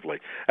figuratively.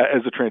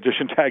 As the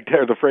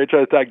the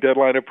franchise tag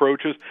deadline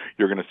approaches,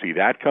 you're going to see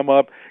that come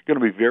up. Going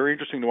to be very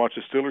interesting to watch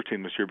the Steelers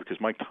team this year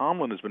because Mike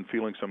Tomlin has been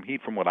feeling some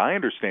heat from what I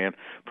understand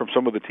from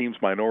some of the team's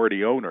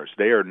minority owners.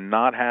 They are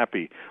not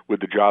happy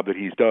with the job that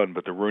he's done,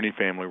 but the Rooney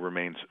family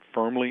remains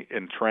firmly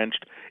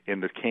entrenched in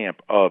the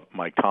camp of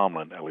Mike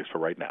Tomlin, at least for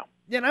right now.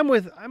 Yeah, and I'm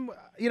with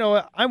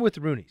the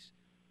Rooneys.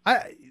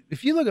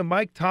 If you look at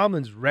Mike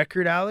Tomlin's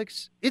record,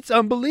 Alex, it's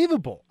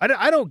unbelievable.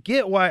 I don't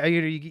get why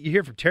you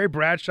hear from Terry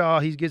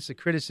Bradshaw. He gets the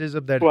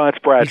criticism that it's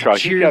Bradshaw.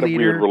 He's got a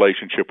weird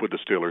relationship with the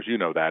Steelers. You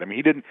know that. I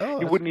mean,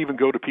 he wouldn't even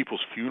go to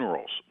people's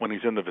funerals when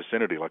he's in the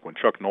vicinity, like when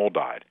Chuck Noll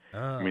died.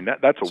 I mean,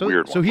 that's a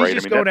weird one. So he's right?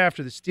 just going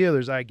after the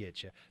Steelers. I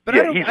get you, but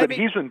yeah,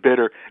 he's been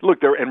bitter.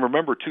 Look there, and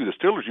remember too, the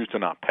Steelers used to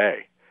not pay.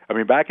 I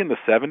mean, back in the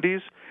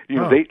 70s,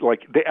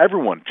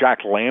 everyone, Jack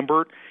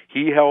Lambert,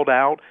 he held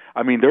out.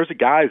 I mean, there's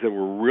guys that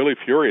were really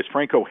furious.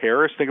 Franco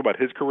Harris, think about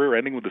his career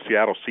ending with the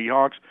Seattle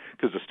Seahawks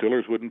because the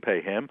Steelers wouldn't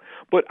pay him.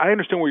 But I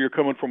understand where you're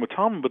coming from with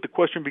Tomlin, but the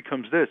question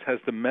becomes this: has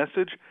the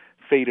message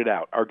faded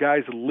out? Are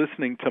guys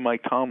listening to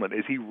Mike Tomlin?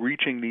 Is he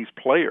reaching these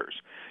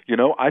players?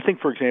 I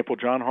think, for example,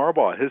 John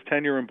Harbaugh, his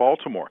tenure in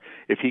Baltimore,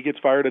 if he gets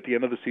fired at the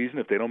end of the season,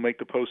 if they don't make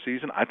the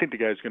postseason, I think the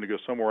guy's going to go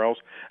somewhere else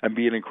and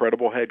be an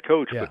incredible head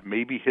coach. Yeah. But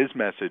maybe his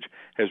message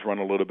has run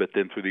a little bit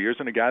thin through the years,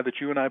 and a guy that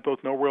you and I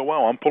both know real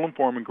well. I'm pulling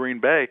for him in Green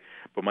Bay,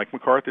 but Mike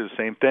McCarthy, the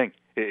same thing.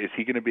 Is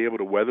he going to be able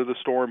to weather the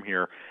storm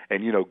here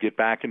and, get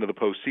back into the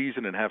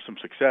postseason and have some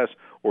success,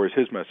 or is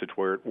his message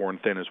worn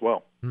thin as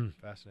well?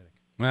 Fascinating.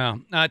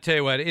 Well, I'll tell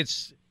you what,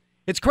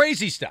 it's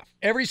crazy stuff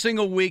every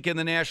single week in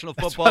the National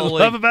Football League. That's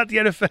what I love about the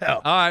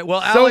NFL. All right,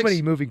 well, so Alex,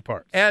 many moving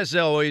parts. As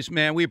always,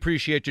 man, we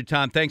appreciate your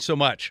time. Thanks so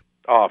much.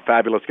 Oh,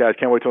 fabulous, guys.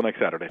 Can't wait till next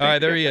Saturday. All right,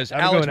 there he is.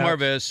 Alex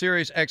Marvez,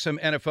 Sirius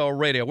XM NFL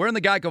Radio. We're in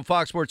the Geico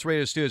Fox Sports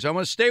Radio studios. I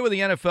want to stay with the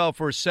NFL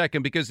for a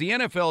second because the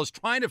NFL is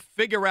trying to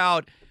figure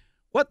out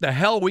what the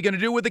hell are we going to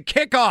do with the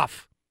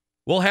kickoff.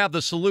 We'll have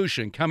the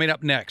solution coming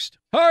up next.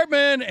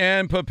 Hartman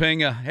and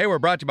Papinga. Hey, we're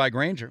brought to you by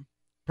Grainger.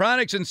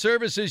 Products and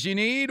services you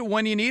need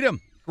when you need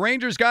them.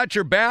 Grainger's got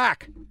your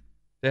back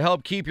to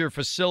help keep your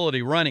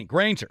facility running.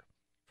 Grainger,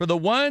 for the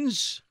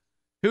ones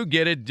who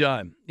get it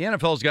done. The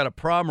NFL's got a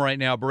problem right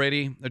now,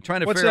 Brady. They're trying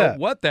to figure out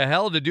what the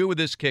hell to do with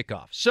this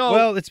kickoff.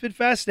 Well, it's been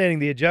fascinating,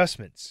 the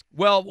adjustments.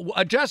 Well,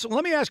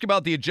 let me ask you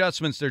about the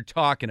adjustments they're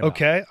talking about.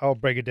 Okay, I'll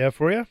break it down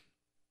for you.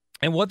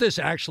 And what this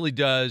actually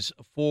does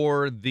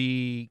for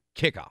the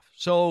kickoff.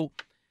 So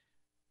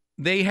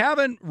they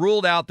haven't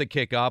ruled out the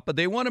kickoff, but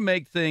they want to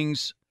make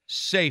things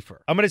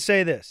safer. I'm going to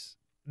say this.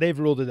 They've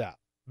ruled it out.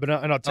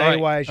 And I'll tell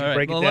you why I should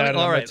break it down. And I'm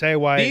going to tell you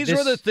why these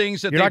are the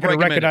things that you're not going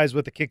to recognize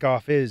what the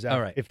kickoff is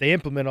if they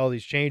implement all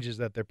these changes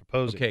that they're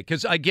proposing. Okay,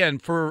 because, again,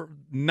 for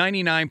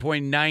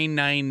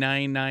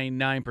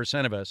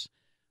 99.99999% of us,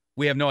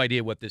 we have no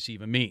idea what this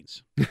even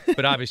means.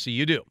 But obviously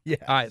you do. Yeah.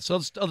 All right, so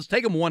let's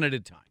take them one at a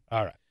time.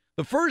 All right.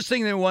 The first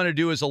thing they want to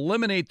do is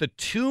eliminate the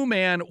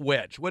two-man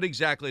wedge. What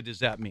exactly does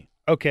that mean?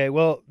 Okay,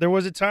 well, there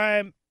was a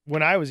time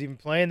when I was even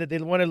playing that they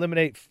want to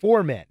eliminate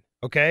 4 men,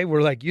 okay?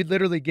 Where, you'd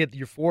literally get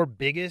your 4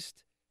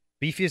 biggest,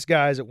 beefiest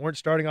guys that weren't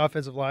starting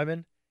offensive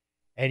linemen,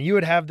 and you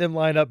would have them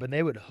line up, and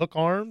they would hook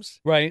arms.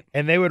 Right.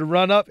 And they would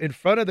run up in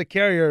front of the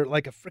carrier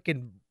like a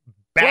freaking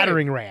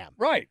battering ram.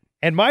 Right.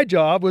 And my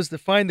job was to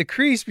find the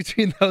crease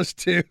between those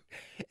two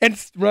and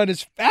run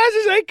as fast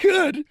as I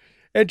could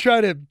and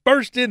try to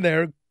burst in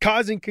there,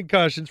 causing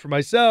concussions for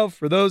myself,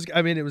 for those.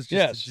 I mean, it was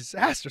just a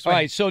disaster. So all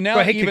right, so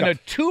now even a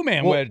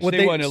two-man wedge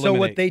they want to eliminate. So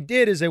what they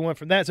did is they went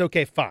from that. It's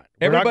okay, fine.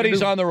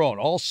 Everybody's on their own,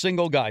 all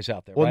single guys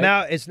out there. Well, right?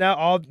 now it's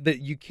all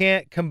that you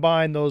can't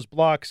combine those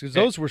blocks because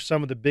those were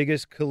some of the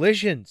biggest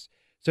collisions.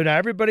 So now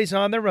everybody's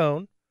on their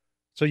own.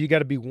 So you got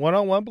to be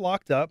one-on-one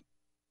blocked up.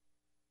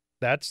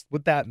 That's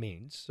what that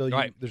means. So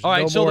Right. there's All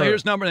right, no so more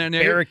here's number nine.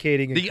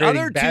 barricading and the creating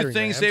other two battering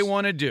things rams. they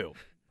want to do,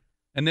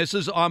 and this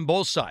is on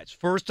both sides.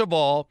 First of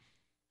all,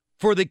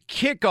 for the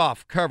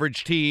kickoff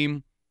coverage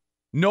team,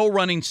 no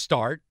running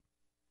start,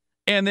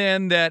 and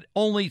then that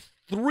only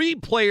 3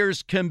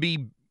 players can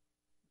be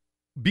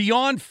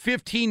beyond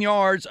 15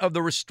 yards of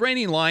the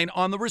restraining line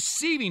on the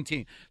receiving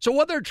team. So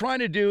what they're trying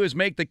to do is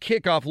make the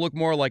kickoff look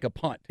more like a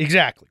punt.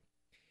 Exactly.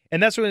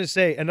 And that's what I'm going to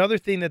say. Another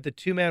thing that the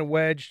two-man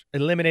wedge,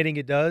 eliminating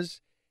it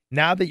does,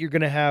 now that you're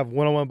going to have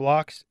one-on-one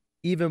blocks,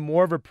 even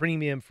more of a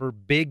premium for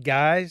big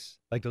guys,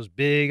 like those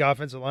big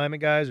offensive lineman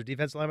guys or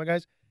defensive lineman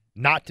guys,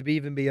 not to be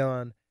even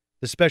beyond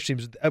the special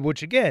teams,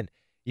 which, again,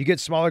 you get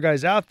smaller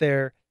guys out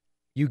there,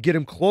 you get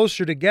them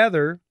closer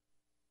together.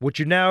 What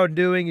you're now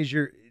doing is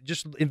you're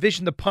just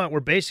envision the punt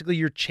where basically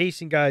you're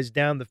chasing guys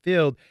down the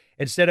field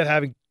instead of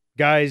having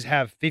guys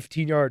have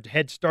 15-yard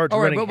head starts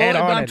running head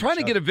on. I'm trying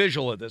to get a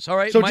visual of this. All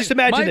right. So just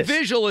imagine my this.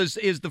 visual is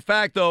the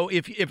fact, though,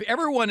 if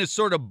everyone is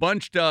sort of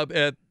bunched up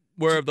at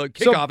where the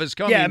kickoff is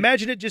coming. Yeah,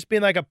 imagine it just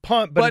being like a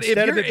punt, but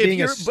instead of it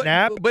being a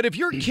snap. But if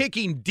you're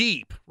kicking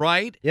deep,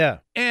 right? Yeah.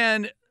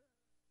 And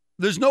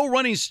there's no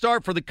running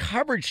start for the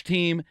coverage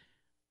team,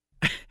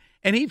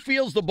 and he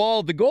feels the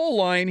ball at the goal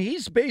line,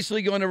 he's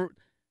basically going to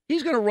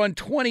run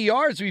 20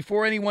 yards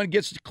before anyone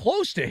gets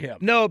close to him.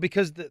 No,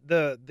 because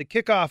the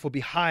kickoff will be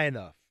high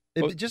enough.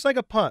 Just like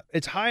a punt.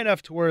 It's high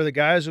enough to where the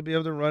guys will be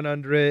able to run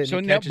under it.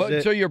 So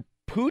so you're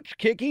pooch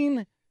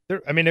kicking?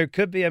 There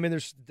could be. I mean,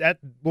 there's that.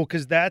 Well,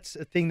 because that's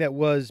a thing that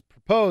was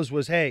proposed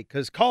was, hey,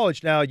 because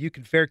college now you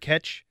can fair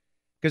catch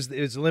because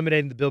it's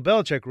eliminating the Bill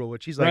Belichick rule,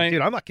 which he's like,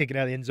 dude, I'm not kicking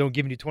out of the end zone,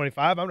 giving you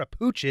 25. I'm going to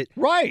pooch it.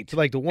 Right. To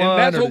like the 1 and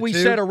that's or what the we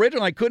 2. said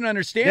originally. I couldn't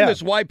understand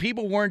this, why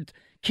people weren't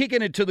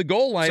kicking it to the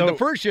goal line. So, the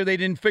first year they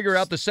didn't figure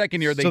out. The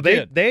second year they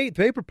did.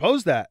 They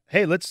proposed that.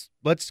 Hey, let's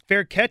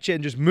fair catch it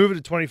and just move it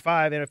to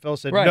 25. NFL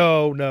said, Right.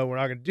 no, we're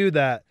not going to do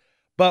that.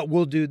 But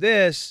we'll do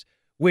this,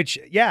 which,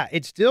 yeah,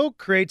 it still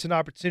creates an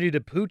opportunity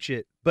to pooch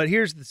it. But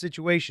here's the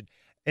situation,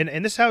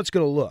 and this is how it's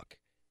going to look.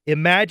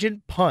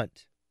 Imagine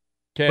punt.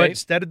 Okay. But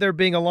instead of there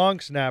being a long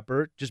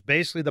snapper, just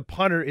basically the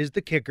punter is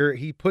the kicker.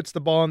 He puts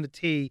the ball on the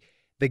tee.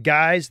 The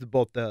guys,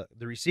 both the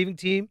receiving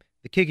team,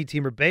 the kicking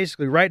team are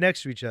basically right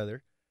next to each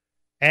other.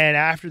 And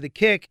after the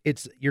kick,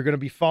 you're going to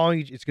be following.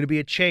 It's going to be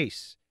a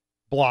chase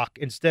block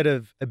instead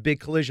of a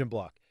big collision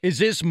block. Is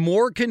this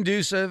more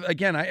conducive?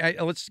 Again,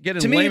 let's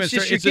get in layman's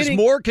terms. Is this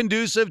more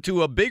conducive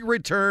to a big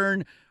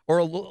return or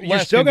a less? You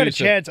still got a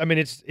conducive? chance. I mean,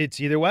 it's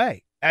either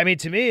way. I mean,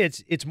 to me,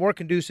 it's more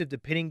conducive to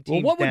pinning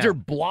teams. Well, what would down. your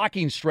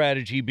blocking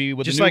strategy be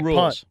with just the new like rules?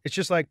 Punt. It's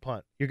just like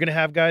punt. You're going to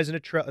have guys in a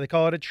trail. They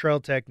call it a trail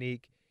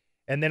technique.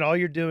 And then all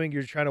you're doing,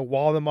 you're trying to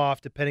wall them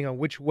off depending on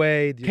which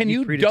way. Can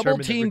you double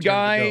team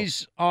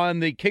guys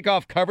on the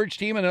kickoff coverage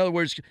team? In other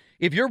words,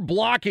 if you're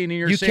blocking and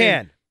you're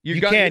saying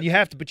you can. You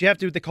have to, but you have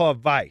to do what they call a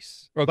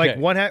vice. Okay. Like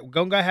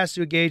one guy has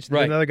to engage, and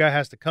Right. another guy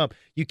has to come.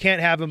 You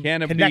can't have them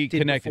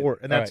connected before,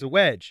 and that's All a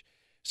wedge.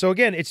 So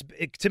again,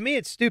 to me,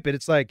 it's stupid.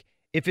 It's like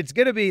if it's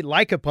going to be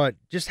like a punt,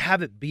 just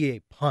have it be a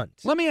punt.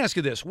 Let me ask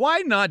you this: why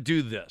not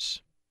do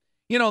this?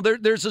 You know,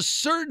 there's a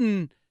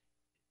certain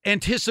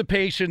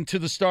anticipation to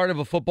the start of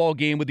a football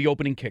game with the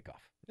opening kickoff.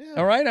 Yeah.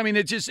 All right, I mean,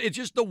 it's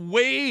just the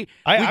way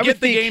we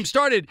get the game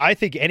started. I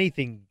think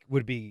anything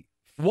would be.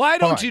 Why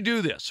don't you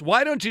do this?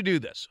 Why don't you do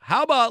this?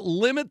 How about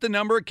limit the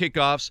number of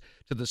kickoffs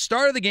to the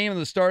start of the game and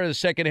the start of the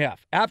second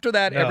half? After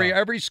that,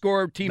 every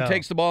score team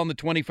takes the ball on the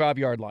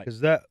 25-yard line.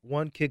 Because that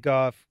one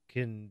kickoff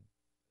can,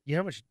 you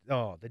know how much,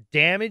 the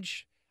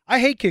damage. I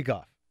hate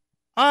kickoff.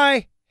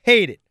 I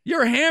hate it.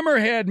 You're a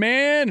hammerhead,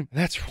 man.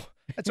 That's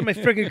my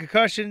freaking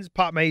concussions,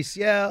 pop my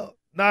ACL.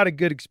 Not a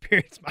good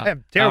experience. I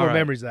have terrible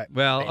memories of that.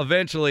 Well,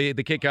 eventually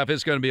the kickoff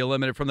is going to be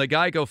eliminated from the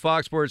Geico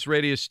Fox Sports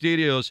Radio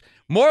studios.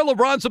 More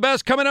LeBron's the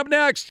best coming up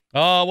next.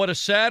 Oh, what a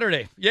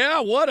Saturday. Yeah,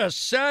 what a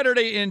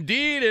Saturday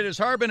indeed. It is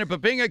Harbin and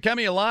Papinga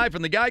coming live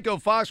from the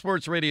Geico Fox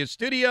Sports Radio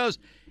studios.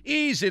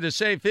 Easy to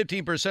save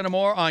 15% or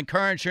more on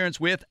car insurance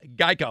with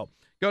Geico.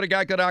 Go to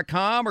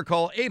geico.com or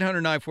call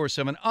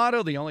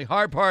 800-947-AUTO. The only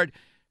hard part,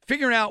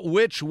 figuring out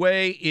which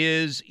way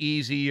is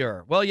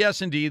easier. Well, yes,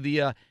 indeed.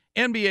 The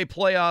NBA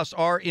playoffs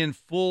are in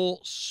full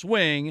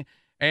swing.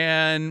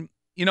 And,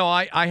 you know,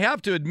 I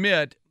have to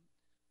admit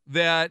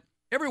that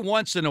every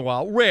once in a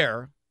while,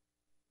 rare,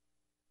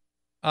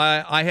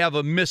 I have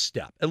a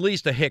misstep, at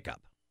least a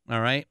hiccup.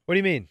 All right? What do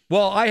you mean?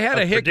 Well, I had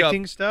a hiccup.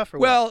 Predicting stuff? Or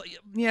well, what?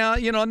 yeah,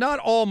 you know, not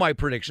all my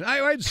predictions.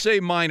 I'd say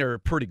mine are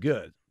pretty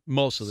good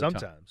most of the time.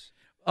 Sometimes.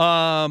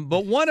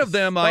 But one of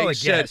them I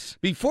said guess.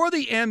 before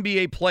the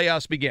NBA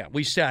playoffs began,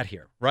 we sat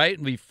here,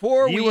 right?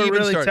 Before you we were even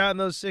really started, touting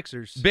those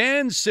Sixers.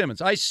 Ben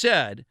Simmons, I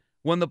said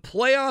when the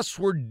playoffs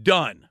were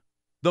done,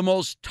 the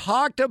most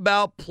talked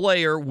about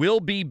player will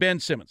be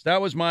Ben Simmons.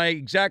 That was my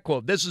exact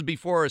quote. This is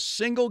before a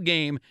single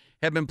game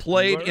had been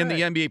played in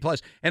the NBA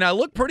playoffs, and I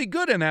looked pretty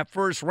good in that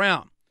first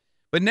round.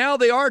 But now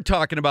they are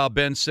talking about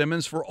Ben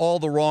Simmons for all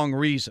the wrong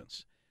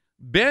reasons.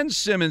 Ben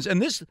Simmons, and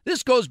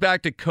this goes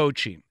back to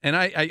coaching, and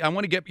I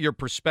want to get your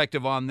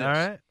perspective on this. All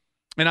right.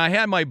 And I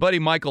had my buddy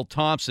Michael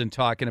Thompson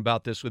talking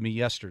about this with me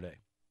yesterday.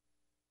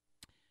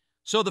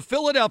 So the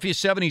Philadelphia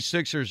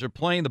 76ers are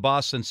playing the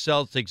Boston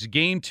Celtics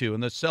game 2,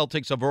 and the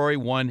Celtics have already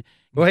won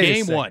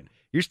game 1.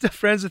 You're still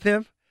friends with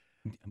him?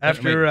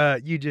 After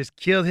you just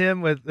killed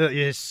him with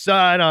his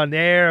son on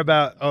air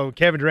about,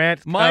 Kevin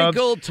Durant.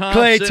 Michael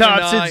Thompson. Klay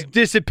Thompson's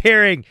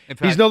disappearing.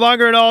 Fact, he's no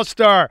longer an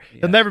all-star.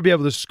 He'll never be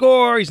able to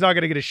score. He's not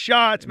going to get a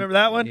shot. Remember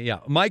that one? Yeah.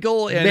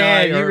 Michael and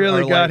Man, I you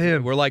really got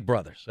him. We're like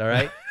brothers, all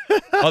right?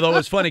 Although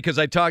it's funny because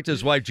I talked to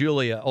his wife,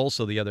 Julia,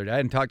 also the other day. I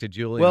hadn't talked to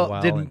Julia in a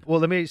while. Well,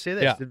 let me say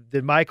this. Yeah.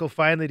 Did Michael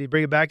finally, did he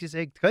bring it back to you and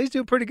say, Clay's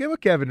doing pretty good with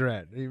Kevin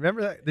Durant? Do you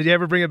remember that? Did he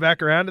ever bring it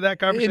back around to that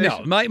conversation?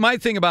 No. My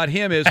thing about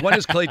him is, when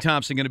is Klay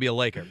Thompson going to be a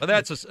Laker? But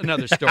that's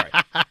another story.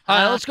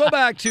 Let's go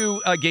back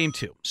to game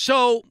 2.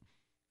 So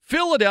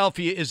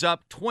Philadelphia is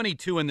up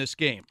 22 in this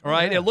game, all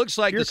right? Yeah. It looks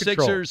like the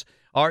Sixers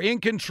are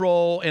in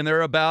control, and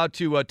they're about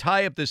to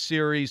tie up this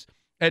series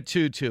at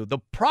 2-2. The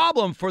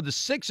problem for the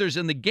Sixers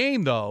in the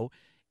game, though,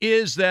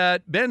 is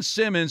that Ben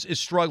Simmons is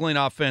struggling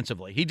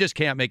offensively. He just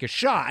can't make a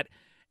shot.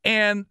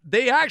 And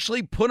they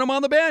actually put him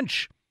on the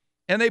bench.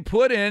 And they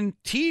put in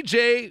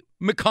T.J.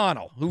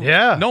 McConnell, who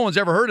no one's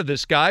ever heard of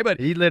this guy. But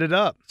he lit it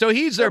up. So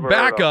he's their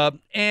backup.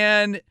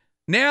 And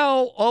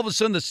now, all of a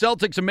sudden, the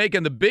Celtics are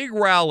making the big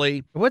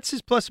rally. What's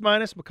his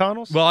plus-minus,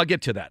 McConnell's? Well, I'll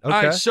get to that. Okay.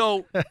 All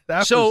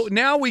right, so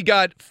now we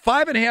got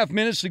 5.5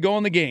 minutes to go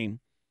in the game.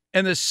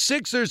 And the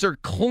Sixers are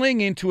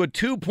clinging to a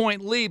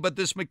 2-point lead. But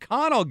this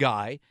McConnell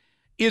guy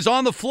is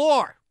on the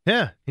floor.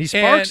 Yeah, he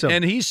sparks them.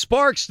 And he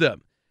sparks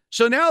them.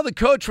 So now the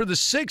coach for the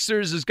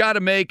Sixers has got to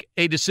make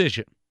a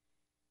decision.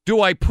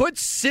 Do I put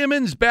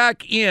Simmons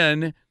back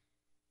in,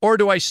 or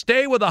do I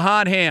stay with a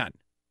hot hand?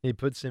 He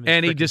puts Simmons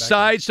and he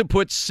decides to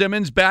put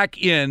Simmons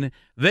back in.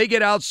 They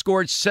get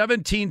outscored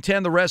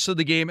 17-10 the rest of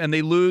the game, and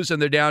they lose,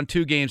 and they're down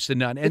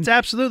 2-0. And it's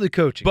absolutely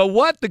coaching. But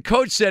what the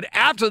coach said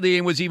after the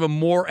game was even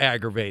more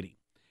aggravating,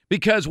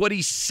 because what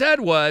he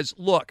said was,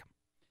 look,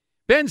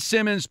 Ben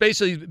Simmons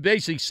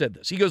basically said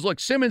this. He goes, look,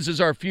 Simmons is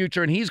our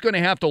future, and he's going to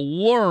have to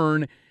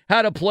learn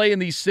how to play in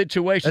these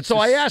situations. That's so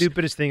the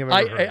stupidest thing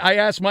I've ever heard. I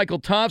asked Michael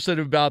Thompson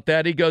about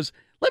that. He goes,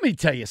 let me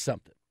tell you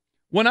something.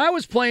 When I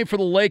was playing for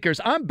the Lakers,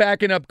 I'm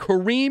backing up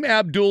Kareem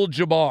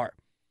Abdul-Jabbar,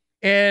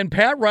 and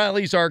Pat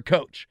Riley's our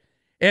coach.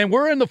 And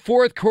we're in the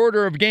fourth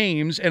quarter of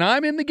games, and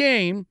I'm in the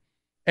game,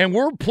 and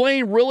we're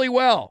playing really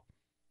well.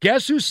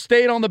 Guess who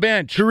stayed on the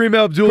bench? Kareem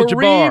Abdul-Jabbar.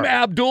 Kareem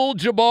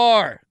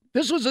Abdul-Jabbar.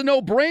 This was a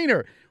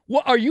no-brainer.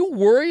 What, are you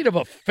worried of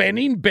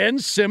offending Ben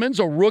Simmons,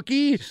 a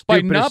rookie,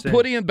 by not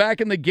putting him back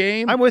in the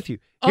game? I'm with you.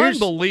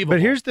 Unbelievable.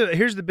 But here's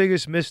the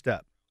biggest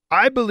misstep.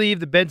 I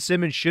believe that Ben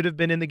Simmons should have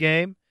been in the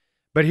game,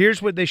 but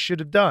here's what they should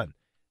have done.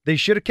 They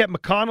should have kept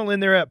McConnell in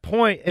there at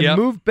point and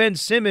moved Ben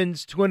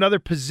Simmons to another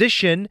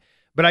position.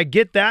 But I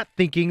get that,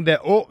 thinking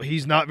that,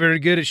 he's not very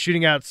good at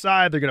shooting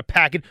outside. They're going to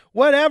pack it,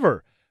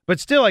 whatever.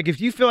 But still, like,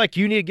 if you feel like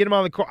you need to get him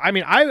on the court, I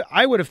mean,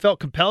 I would have felt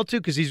compelled to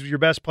because he's your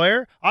best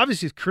player.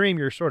 Obviously, with Kareem,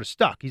 you're sort of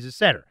stuck. He's a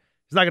center.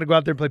 He's not going to go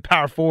out there and play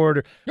power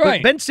forward.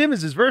 But Ben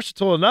Simmons is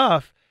versatile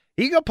enough.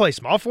 He can go play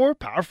small forward,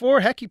 power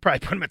forward. Heck, you probably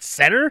put him at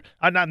center.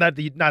 Not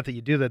that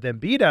you do that, then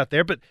beat out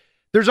there, but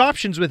there's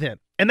options with him.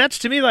 And that's,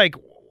 to me, like,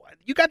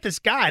 you got this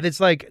guy that's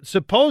like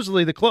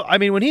supposedly I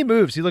mean, when he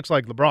moves, he looks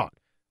like LeBron.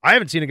 I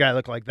haven't seen a guy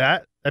look like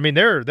that. I mean,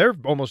 they're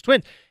almost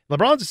twins.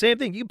 LeBron's the same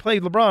thing. You can play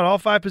LeBron all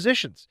 5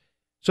 positions.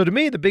 So to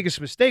me, the biggest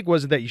mistake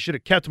wasn't that you should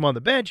have kept him on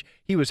the bench.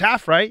 He was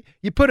half right.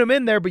 You put him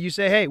in there, but you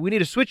say, hey, we need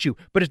to switch you.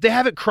 But if they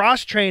haven't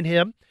cross-trained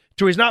him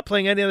to he's not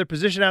playing any other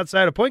position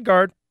outside of point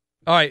guard,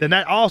 all right, then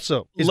that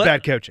also is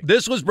bad coaching.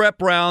 This was Brett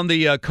Brown,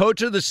 the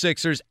coach of the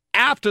Sixers,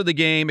 after the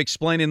game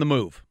explaining the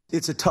move.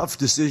 It's a tough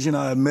decision,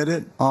 I admit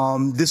it.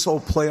 This whole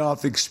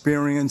playoff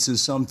experience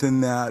is something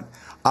that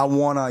I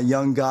want our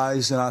young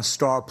guys and our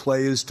star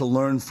players to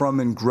learn from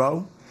and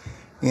grow.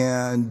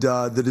 And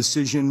the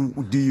decision,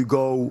 do you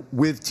go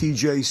with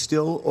TJ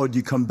still, or do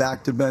you come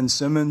back to Ben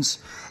Simmons?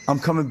 I'm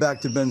coming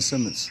back to Ben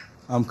Simmons.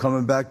 I'm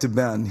coming back to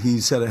Ben.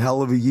 He's had a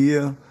hell of a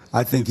year.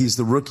 I think he's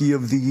the rookie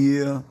of the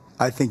year.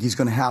 I think he's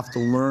going to have to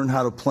learn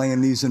how to play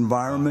in these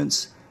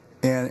environments.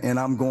 And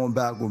I'm going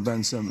back with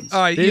Ben Simmons.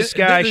 All right, this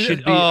guy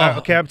should be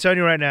okay. I'm telling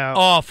you right now,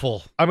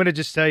 awful. I'm going to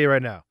just tell you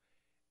right now.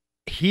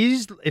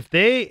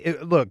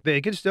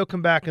 They can still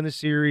come back in the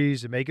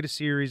series and make it a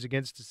series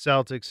against the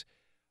Celtics.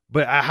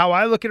 But how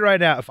I look at it right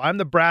now, if I'm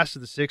the brass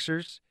of the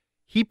Sixers,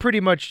 he pretty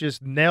much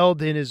just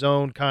nailed in his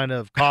own kind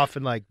of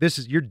coffin. Like,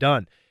 you're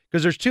done,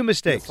 because there's 2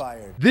 mistakes. You're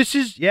fired. This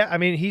is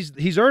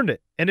he's earned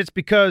it, and it's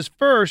because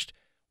first.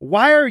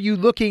 Why are you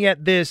looking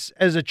at this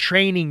as a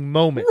training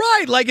moment?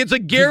 Right, like it's a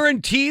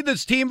guarantee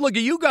this team. Look,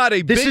 you got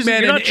a big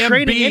man you're not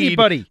training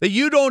anybody that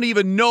you don't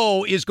even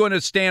know is going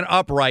to stand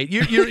upright.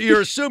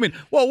 You're assuming,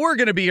 well, we're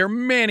going to be here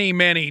many,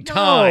 many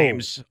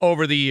times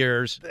over the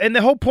years. And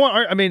the whole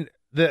point, I mean,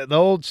 the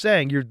old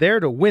saying, you're there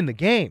to win the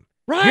game.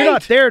 Right. You're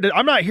not there to.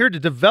 I'm not here to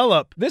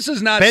develop. This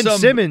is not Ben some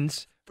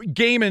Simmons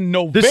game in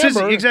November. This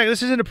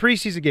isn't a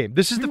preseason game.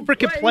 This is the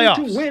freaking playoffs.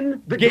 To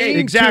win the game.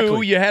 Exactly.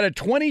 2, you had a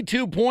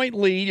 22-point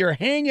lead. You're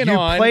hanging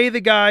on. You play the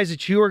guys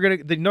that you are going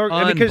to.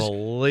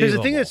 Unbelievable. Because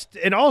the thing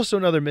and also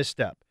another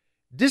misstep.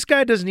 This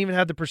guy doesn't even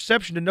have the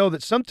perception to know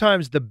that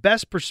sometimes the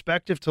best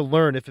perspective to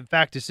learn, if in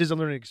fact this is a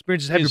learning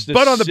experience, is have your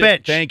butt on the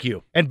bench. Thank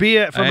you. And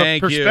be from a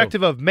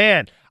perspective of,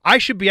 man, I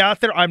should be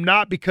out there. I'm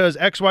not because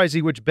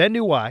XYZ, which Ben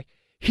knew why.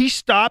 He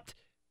stopped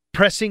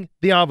pressing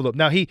the envelope.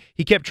 Now, he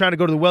kept trying to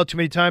go to the well too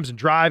many times and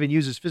drive and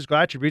use his physical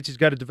attributes. He's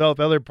got to develop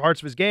other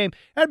parts of his game.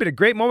 That would have been a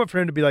great moment for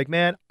him to be like,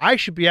 man, I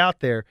should be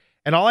out there,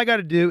 and all I got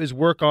to do is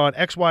work on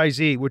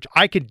XYZ, which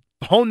I could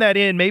hone that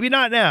in, maybe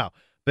not now,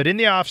 but in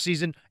the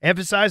offseason,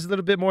 emphasize a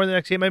little bit more in the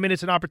next game. I mean,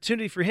 it's an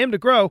opportunity for him to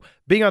grow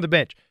being on the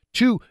bench.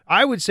 2,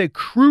 I would say,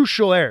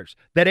 crucial errors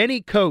that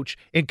any coach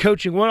in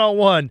coaching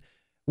one-on-one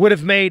would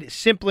have made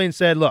simply and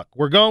said, look,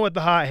 we're going with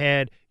the hot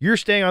hand. You're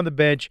staying on the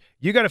bench.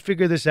 You got to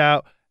figure this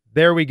out.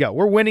 There we go.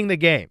 We're winning the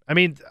game. I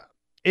mean,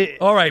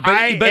 all right, but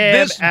I am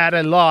this at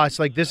a loss.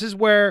 Like, this is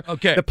where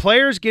the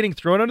player's getting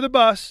thrown under the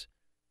bus,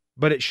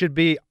 but it should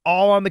be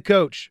all on the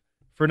coach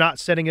for not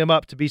setting him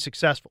up to be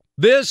successful.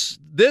 This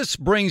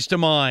brings to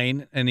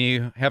mind, and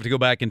you have to go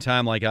back in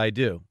time like I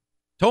do,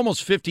 to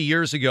almost 50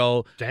 years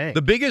ago,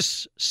 the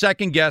biggest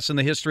second guess in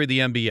the history of the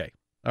NBA.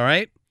 All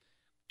right?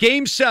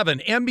 Game 7,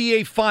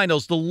 NBA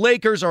Finals. The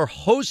Lakers are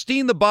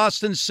hosting the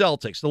Boston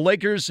Celtics. The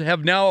Lakers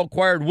have now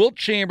acquired Wilt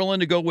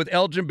Chamberlain to go with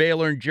Elgin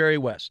Baylor and Jerry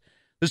West.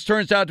 This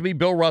turns out to be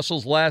Bill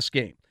Russell's last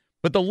game.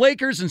 But the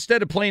Lakers,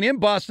 instead of playing in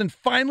Boston,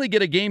 finally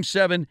get a Game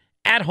 7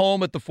 at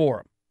home at the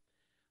Forum.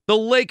 The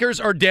Lakers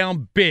are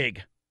down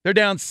big. They're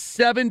down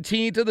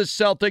 17 to the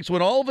Celtics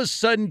when all of a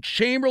sudden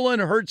Chamberlain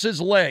hurts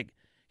his leg.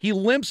 He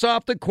limps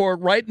off the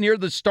court right near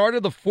the start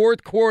of the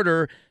fourth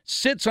quarter,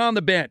 sits on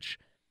the bench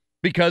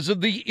because of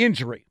the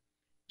injury.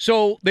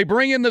 So they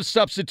bring in the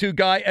substitute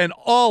guy, and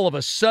all of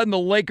a sudden the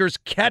Lakers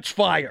catch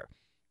fire,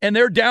 and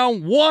they're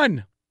down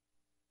 1.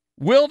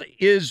 Wilt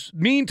is,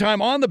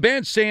 meantime, on the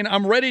bench saying,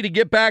 I'm ready to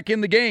get back in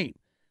the game.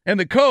 And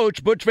the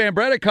coach, Butch Van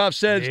Bredekov,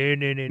 says,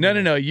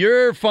 no,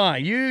 you're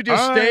fine. You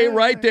just stay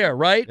right there,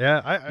 right?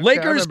 Yeah.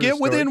 Lakers get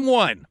within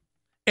 1.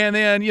 And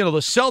then, the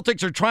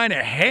Celtics are trying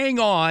to hang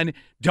on.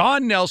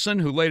 Don Nelson,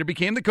 who later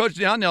became the coach,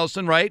 Don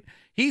Nelson, right?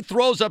 He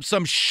throws up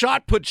some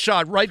shot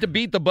right to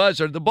beat the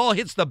buzzer. The ball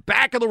hits the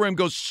back of the rim,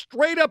 goes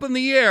straight up in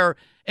the air,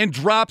 and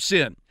drops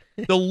in.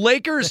 The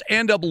Lakers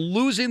end up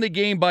losing the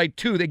game by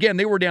 2. Again,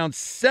 they were down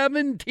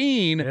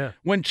 17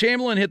 when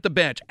Chamberlain hit the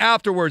bench.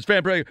 Afterwards,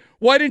 Van Bredekov,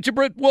 why didn't you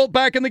put Wilt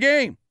back in the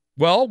game?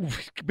 Well,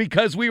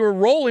 because we were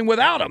rolling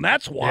without him.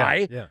 That's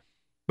why. Yeah.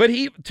 But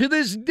he, to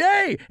this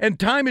day, and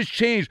time has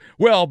changed,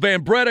 well,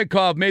 Van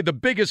Bredekov made the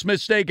biggest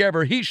mistake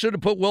ever. He should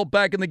have put Wilt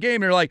back in the game.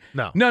 And they're like,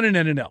 no.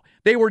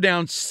 They were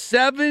down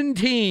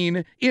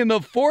 17 in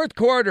the fourth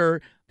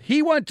quarter.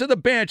 He went to the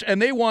bench,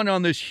 and they won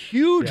on this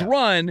huge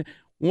run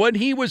when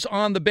he was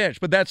on the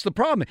bench. But that's the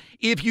problem.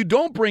 If you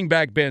don't bring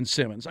back Ben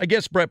Simmons, I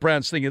guess Brett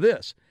Brown's thinking of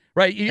this.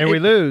 Right, we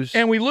lose.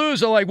 And we lose.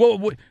 They're like,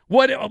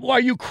 what? Are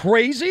you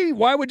crazy?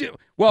 Why would you?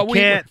 Well,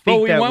 we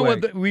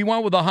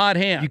went with the hot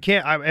hand. You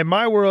can't. In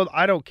my world,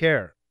 I don't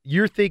care.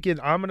 You're thinking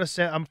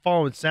I'm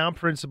following sound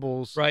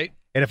principles, right?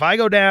 And if I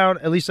go down,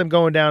 at least I'm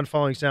going down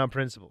following sound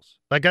principles.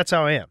 Like that's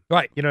how I am,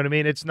 right? You know what I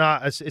mean? It's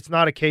not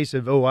a case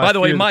of By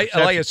the way, like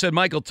I said,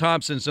 Michael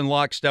Thompson's in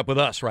lockstep with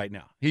us right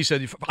now. He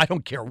said, I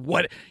don't care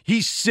what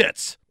he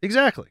sits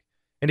exactly.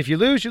 And if you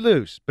lose, you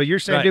lose. But you're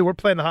saying, dude, we're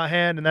playing the hot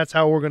hand, and that's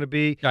how we're going to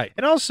be. Right.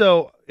 And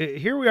also,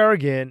 here we are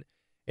again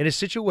in a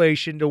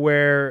situation to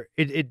where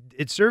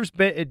it serves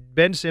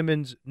Ben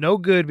Simmons no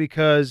good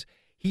because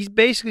he's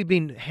basically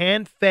being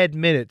hand-fed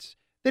minutes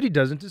that he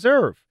doesn't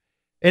deserve.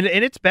 And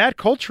it's bad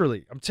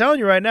culturally. I'm telling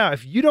you right now,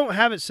 if you don't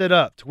have it set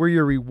up to where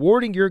you're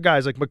rewarding your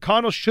guys, like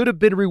McConnell should have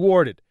been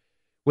rewarded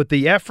with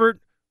the effort,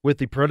 with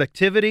the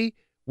productivity,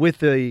 with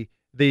the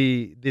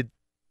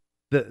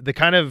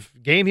kind of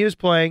game he was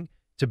playing,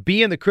 to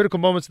be in the critical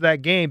moments of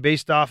that game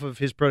based off of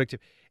his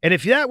productivity. And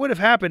if that would have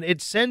happened,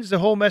 it sends the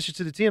whole message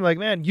to the team like,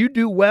 man, you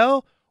do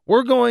well,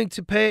 we're going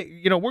to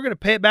pay, we're going to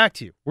pay it back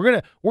to you. We're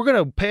going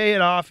to pay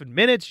it off in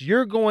minutes.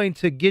 You're going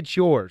to get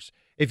yours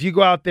if you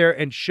go out there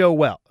and show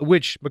well,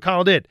 which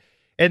McConnell did.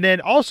 And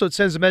then also it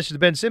sends a message to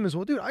Ben Simmons,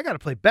 well, dude, I got to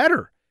play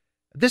better.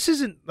 This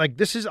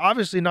is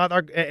obviously not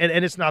our,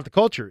 and it's not the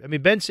culture. I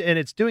mean, and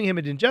it's doing him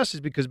an injustice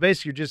because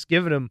basically you're just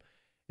giving him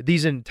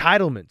these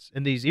entitlements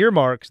and these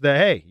earmarks that,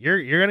 hey,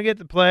 you're going to get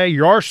to play.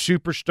 You're our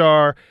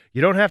superstar.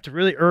 You don't have to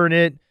really earn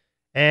it.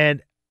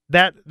 And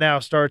that now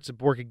starts to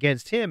work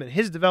against him and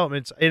his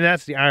developments. And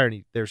that's the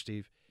irony there,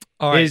 Steve.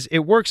 All right. Is it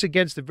works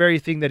against the very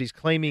thing that he's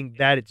claiming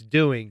that it's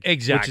doing.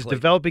 Exactly. Which is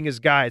developing his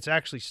guy. It's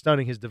actually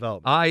stunning his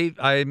development.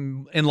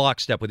 I'm in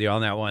lockstep with you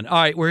on that one. All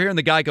right, we're here in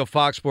the Geico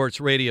Fox Sports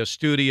Radio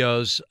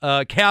studios.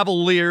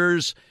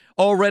 Cavaliers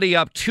already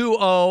up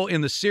 2-0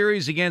 in the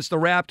series against the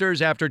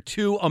Raptors after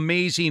 2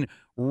 amazing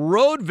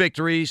road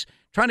victories,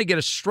 trying to get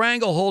a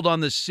stranglehold on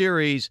this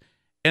series.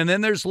 And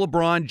then there's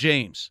LeBron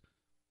James.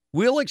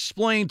 We'll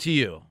explain to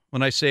you,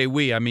 when I say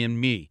we, I mean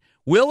me.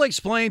 We'll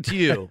explain to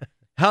you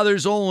how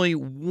there's only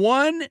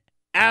one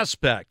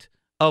aspect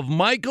of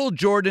Michael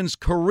Jordan's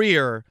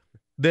career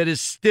that is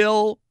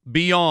still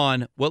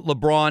beyond what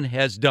LeBron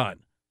has done.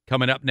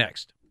 Coming up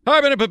next.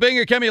 Harbin and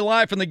Babinga coming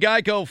live from the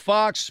Geico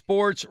Fox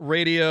Sports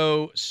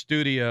Radio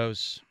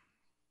studios.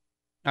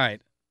 All right,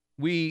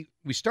 we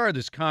started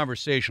this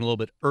conversation a little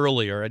bit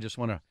earlier. I just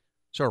want to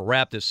sort of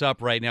wrap this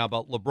up right now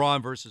about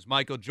LeBron versus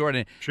Michael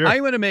Jordan. Sure. I'm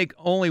going to make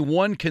only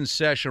one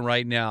concession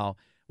right now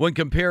when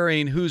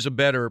comparing who's a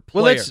better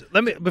player.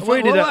 Well,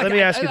 let me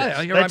ask you this.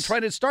 I'm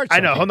trying to start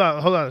something. I know.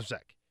 Hold on a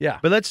sec. Yeah.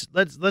 But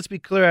let's be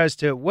clear as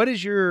to what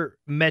is your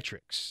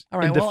metrics all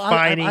right, in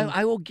defining.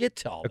 I will get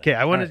to all that. Okay,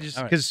 I want to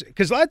just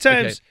because a lot of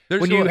times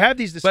when you have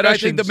these discussions, but I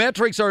think the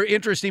metrics are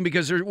interesting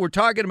because we're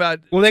talking about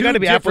they got to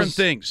be different apples,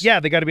 things.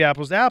 Yeah, they got to be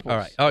apples to apples. All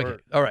right.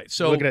 Okay. All right.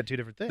 So looking at two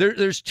different things.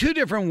 There's two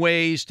different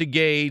ways to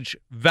gauge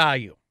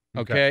value.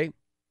 Okay.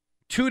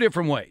 Two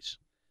different ways.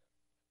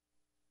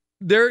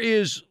 There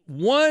is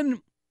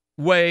one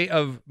way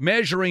of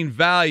measuring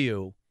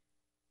value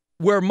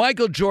where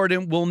Michael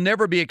Jordan will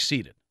never be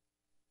exceeded.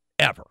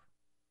 Ever.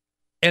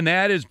 And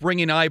that is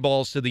bringing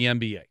eyeballs to the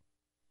NBA.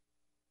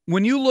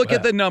 When you look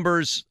at the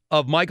numbers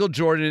of Michael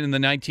Jordan in the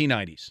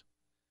 1990s,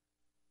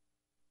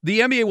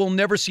 the NBA will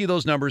never see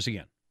those numbers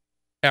again.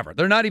 Ever.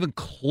 They're not even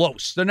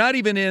close. They're not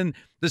even in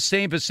the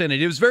same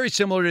vicinity. It was very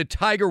similar to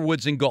Tiger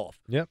Woods in golf.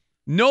 Yep.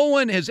 No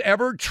one has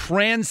ever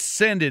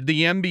transcended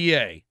the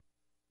NBA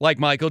like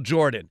Michael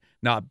Jordan.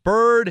 Not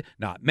Bird,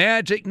 not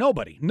Magic,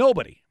 nobody.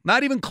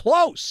 Not even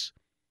close.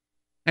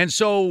 And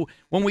so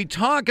when we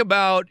talk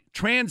about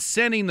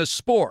transcending the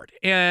sport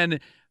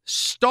and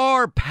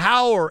star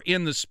power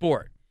in the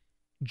sport,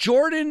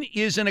 Jordan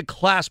is in a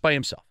class by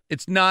himself.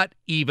 It's not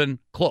even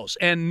close.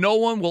 And no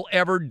one will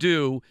ever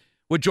do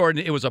what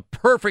Jordan. It was a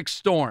perfect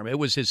storm. It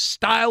was his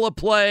style of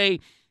play.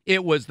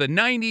 It was the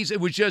 90s.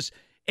 It was just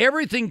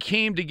everything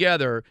came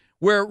together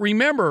where,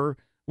 remember,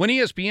 when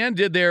ESPN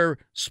did their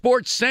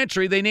Sports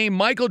Century, they named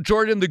Michael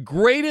Jordan the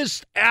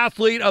greatest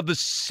athlete of the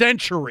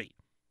century.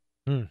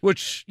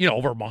 Which,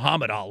 over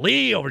Muhammad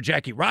Ali, over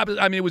Jackie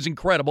Robinson. I mean, it was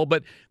incredible.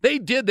 But they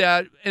did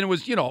that, and it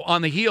was,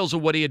 on the heels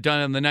of what he had done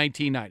in the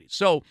 1990s.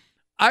 So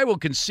I will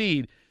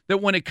concede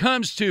that when it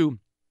comes to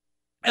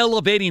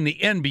elevating the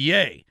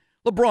NBA,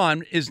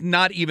 LeBron is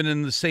not even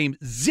in the same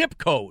zip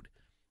code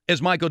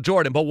as Michael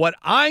Jordan. But what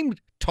I'm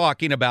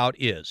talking about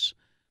is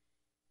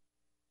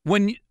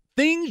when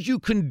things you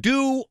can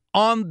do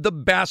on the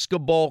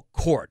basketball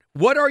court,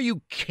 what are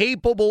you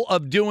capable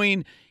of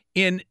doing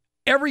in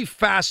every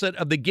facet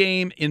of the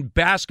game in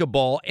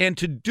basketball, and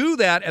to do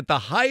that at the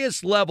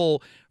highest level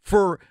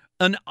for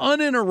an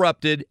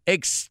uninterrupted,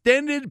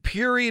 extended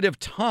period of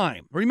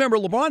time. Remember,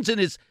 LeBron's in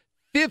his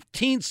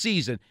 15th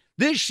season.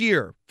 This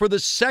year, for the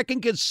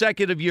second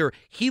consecutive year,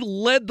 he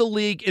led the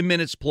league in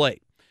minutes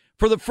played.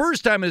 For the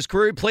first time in his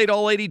career, he played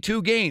all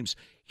 82 games.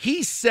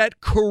 He set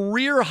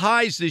career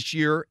highs this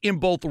year in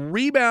both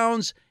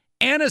rebounds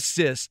and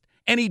assists,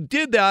 and he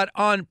did that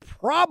on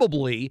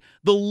probably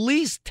the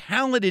least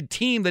talented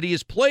team that he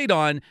has played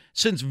on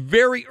since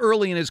very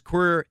early in his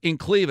career in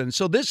Cleveland.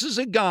 So this is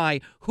a guy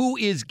who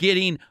is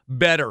getting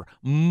better,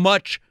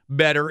 much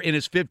better in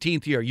his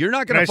 15th year. You're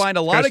not going to find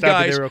a lot of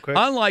guys,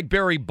 unlike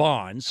Barry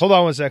Bonds. Hold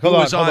on one sec. Hold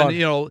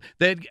on.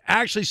 That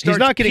actually starts He's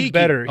not getting peaking.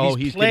 better. Oh,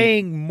 he's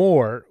playing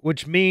more,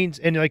 which means,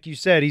 and like you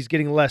said, he's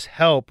getting less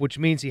help, which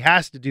means he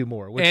has to do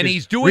more. And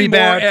he's doing more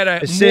at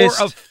a more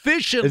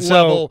efficient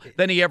level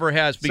than he ever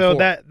has before.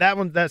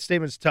 So that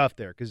statement's tough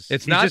there.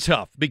 It's not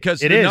tough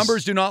because the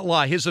numbers do not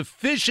lie. His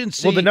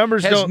efficiency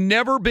has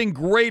never been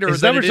greater than it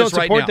is right now. His numbers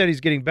don't support that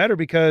he's getting better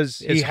because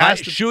he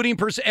has to. Shooting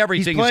percent,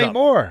 everything's He's playing up.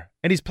 more,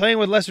 and he's playing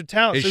with lesser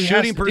talent. His so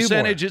shooting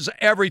percentages,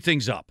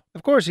 everything's up.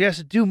 Of course, he has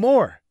to do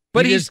more.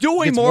 But he's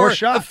doing more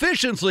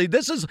efficiently.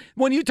 This is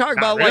when you talk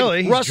about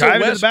really. Like Russell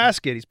driving Westbrook. to the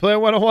basket. He's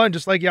playing 1-on-1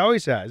 just like he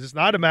always has. It's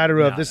not a matter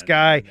of this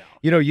guy,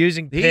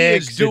 using picks.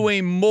 He is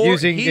doing more.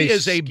 He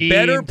is a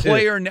better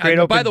player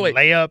now. By the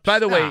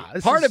way,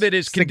 part of it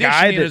is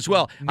conditioning as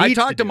well. I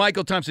talked to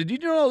Michael Thompson.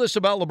 Did you know this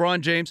about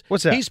LeBron James?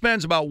 What's that? He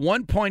spends about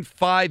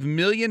 $1.5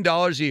 million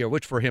a year,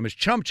 which for him is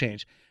chump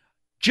change,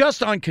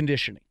 just on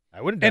conditioning. I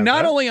wouldn't. And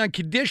not only on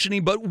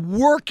conditioning, but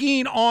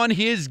working on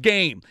his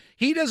game.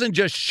 He doesn't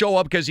just show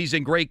up because he's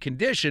in great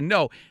condition.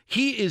 No,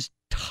 he is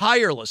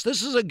tireless.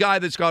 This is a guy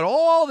that's got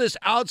all this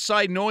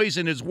outside noise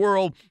in his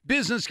world,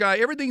 business guy,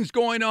 everything's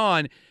going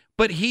on,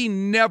 but he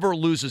never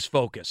loses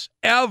focus,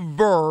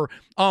 ever,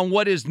 on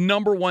what is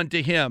number one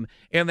to him,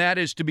 and that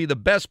is to be the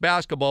best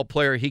basketball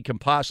player he can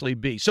possibly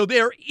be. So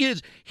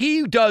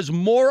he does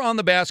more on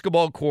the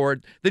basketball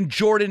court than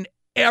Jordan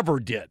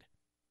ever did.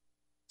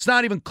 It's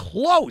not even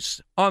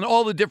close on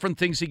all the different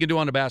things he can do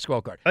on the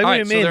basketball court. What do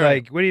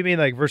you mean,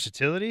 like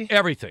versatility?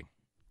 Everything.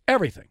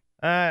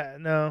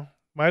 No.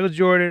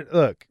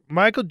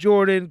 Michael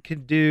Jordan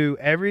can do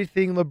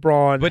everything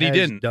LeBron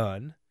has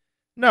done.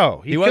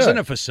 No, he wasn't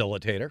a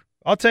facilitator.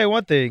 I'll tell you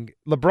one thing.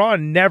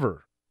 LeBron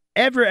never,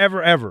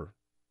 ever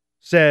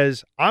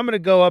says, I'm going to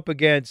go up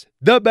against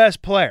the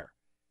best player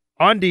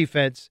on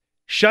defense,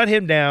 shut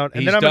him down,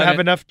 and then I'm going to have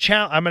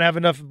I'm going to have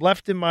enough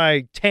left in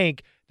my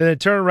tank then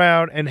turn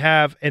around and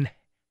have an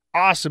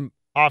awesome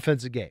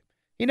offensive game.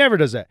 He never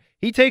does that.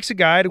 He takes a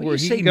guy to where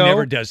he can go.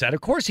 Never does that.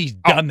 Of course, he's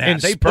done that. In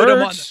they spurts, put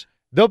him on.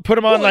 They'll put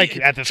him on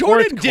at the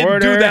Jordan fourth didn't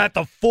quarter. do that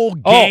the full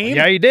game. Oh,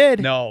 yeah, he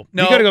did. No.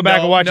 You got to go back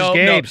and watch his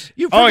games.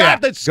 You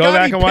forgot that Scottie Go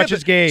back and Pippen, watch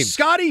his games.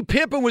 Scottie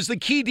Pippen was the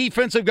key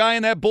defensive guy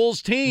in that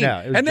Bulls team. No,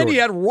 it was and then Jordan. he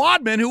had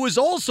Rodman, who was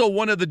also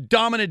one of the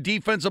dominant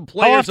defensive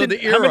players of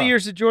the era. How many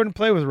years did Jordan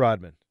play with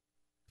Rodman?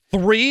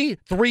 Three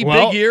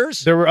big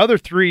years. There were other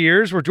 3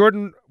 years where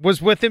Jordan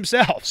was with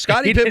himself.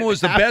 Scottie Pippen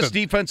was the best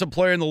defensive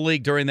player in the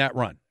league during that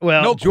run.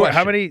 Well, no question.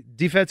 How many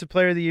defensive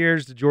player of the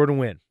years did Jordan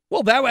win?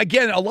 Well, that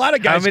again, a lot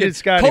of guys. How many did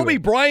Scottie Kobe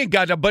win? Bryant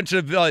got a bunch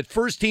of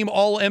first-team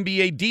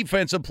All-NBA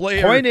defensive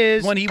players. Point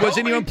is, when he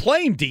wasn't even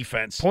playing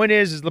defense. Point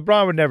is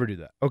LeBron would never do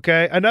that.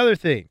 Okay, another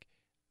thing,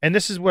 and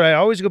this is what I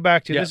always go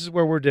back to. Yeah. This is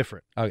where we're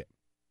different. Okay,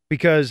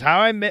 because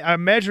how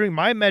I'm measuring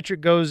my metric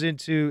goes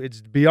into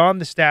it's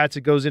beyond the stats.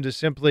 It goes into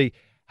simply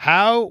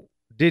how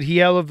did he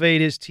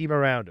elevate his team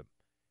around him,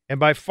 and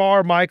by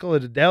far, Michael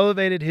had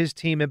elevated his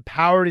team,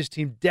 empowered his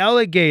team,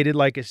 delegated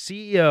like a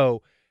CEO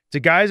to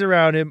guys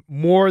around him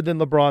more than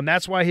LeBron.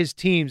 That's why his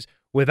teams,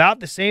 without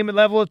the same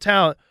level of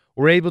talent,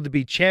 were able to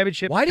be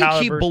championship. Why do you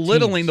keep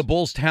belittling teams. the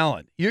Bulls'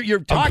 talent?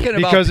 You're talking about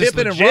Because it's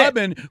Pippen and legit.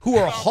 Rodman, who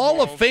are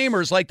Hall of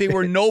Famers like they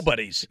were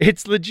nobodies.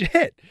 It's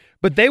legit.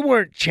 But they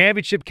weren't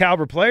championship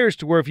caliber players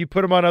to where if you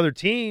put them on other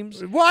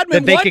teams,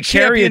 Rodman that they won could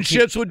carry a team.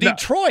 championships with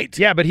Detroit.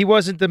 Yeah, but he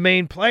wasn't the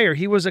main player.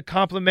 He was a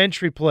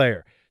complimentary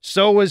player.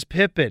 So was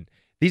Pippen.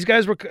 These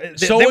guys were.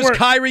 So was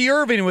Kyrie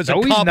Irving, who was a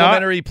No, he's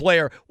complimentary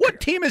player. What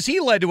team has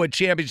he led to a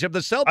championship? The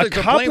Celtics A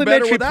are playing better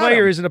complimentary without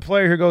player him. isn't a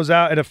player who goes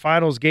out in a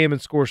finals game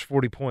and scores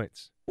 40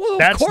 points. Well,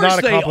 That's of course not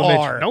a they complimentary.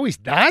 are. No, he's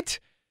not.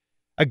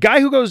 A guy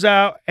who goes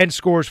out and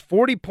scores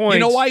 40 points. You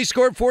know why he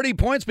scored 40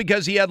 points?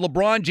 Because he had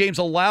LeBron James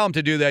allow him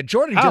to do that.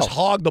 Jordan How? just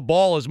hogged the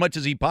ball as much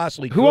as he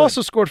possibly could. Who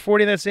also scored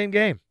 40 in that same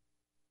game?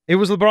 It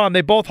was LeBron.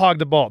 They both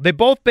hogged the ball. They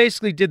both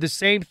basically did the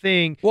same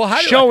thing,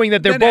 showing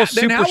that they're both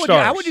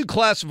superstars. How would you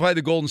classify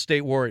the Golden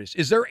State Warriors?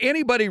 Is there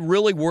anybody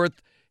really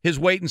worth his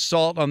weight in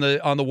salt on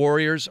the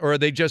Warriors, or are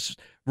they just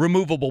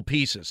removable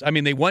pieces? I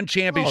mean, they won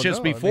championships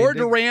before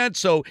Durant,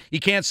 so you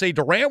can't say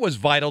Durant was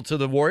vital to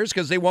the Warriors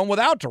because they won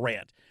without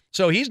Durant.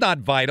 So he's not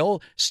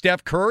vital.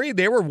 Steph Curry,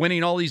 they were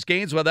winning all these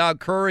games without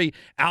Curry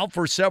out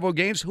for several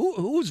games.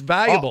 Who's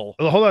valuable?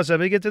 Oh, hold on a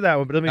second. Let me get to that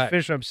one, but let me All right.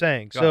 finish what I'm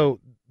saying. Go So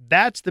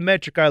that's the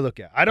metric I look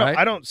at.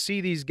 I don't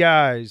see these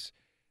guys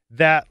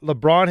that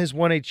LeBron has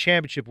won a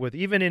championship with,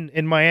 even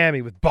in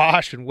Miami with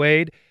Bosh and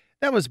Wade.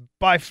 That was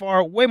by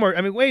far way more.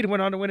 I mean, Wade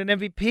went on to win an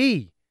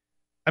MVP.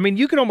 I mean,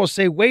 you could almost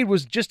say Wade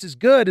was just as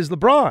good as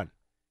LeBron.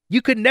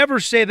 You could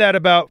never say that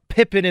about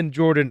Pippen and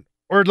Jordan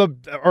or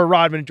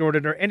Rodman and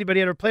Jordan or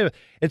anybody ever played with.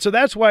 And so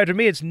that's why, to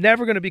me, it's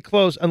never going to be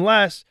close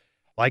unless,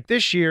 like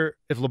this year,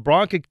 if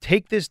LeBron could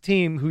take this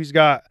team who's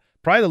got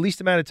probably the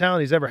least amount of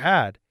talent he's ever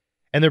had,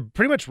 and they're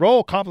pretty much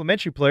role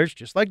complementary players,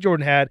 just like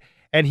Jordan had,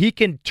 and he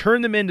can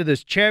turn them into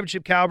this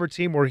championship caliber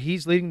team where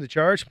he's leading the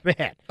charge,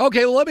 man.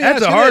 Okay, well, let me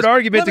That's ask a you hard this.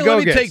 argument to go Let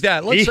me against. take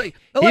that. Let's He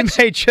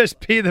may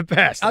just be the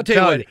best. I'll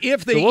tell you what,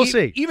 if they we'll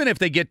see. even if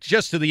they get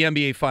just to the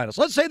NBA Finals,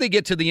 let's say they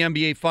get to the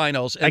NBA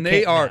Finals and I they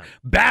can't are now.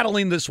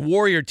 battling this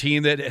Warrior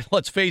team that,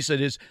 let's face it,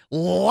 is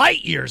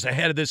light years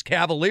ahead of this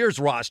Cavaliers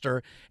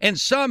roster, and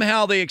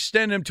somehow they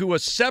extend them to a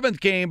seventh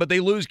game, but they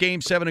lose Game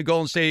 7 at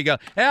Golden State. You go,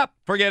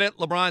 forget it.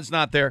 LeBron's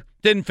not there.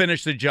 Didn't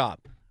finish the job.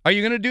 Are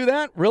you going to do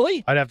that?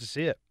 Really? I'd have to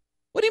see it.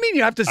 What do you mean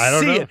you have to I don't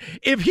see know. it?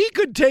 If he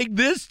could take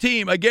this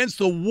team against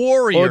the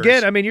Warriors. Well,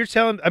 again, I mean,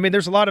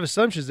 there's a lot of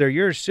assumptions there.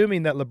 You're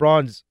assuming that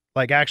LeBron's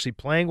like actually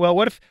playing well.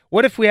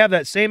 What if we have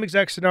that same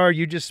exact scenario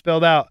you just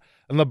spelled out,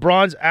 and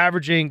LeBron's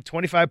averaging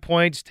 25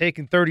 points,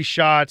 taking 30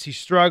 shots, he's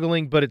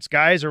struggling, but it's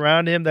guys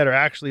around him that are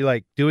actually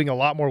like doing a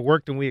lot more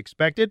work than we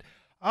expected?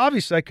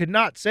 Obviously, I could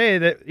not say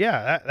that,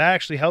 that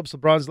actually helps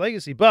LeBron's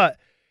legacy. But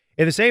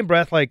in the same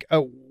breath, like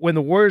when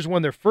the Warriors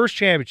won their first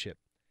championship,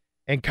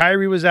 and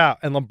Kyrie was out,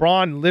 and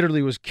LeBron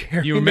literally was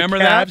carrying You remember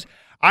the Cavs. that?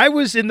 I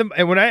was and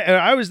when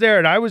I was there,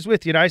 and I was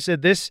with you, and I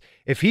said this: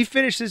 if he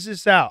finishes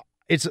this out,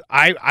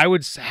 I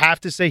would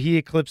have to say he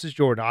eclipses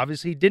Jordan.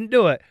 Obviously, he didn't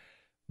do it,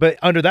 but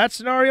under that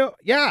scenario,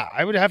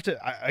 I would have to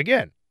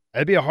again.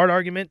 That'd be a hard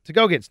argument to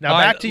go against. Now,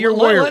 back to your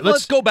Warrior.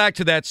 Let's go back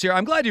to that series.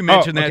 I'm glad you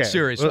mentioned that okay.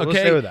 series. Let's Okay,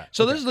 stay with that.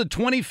 So this is the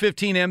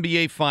 2015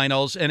 NBA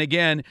Finals, and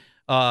again,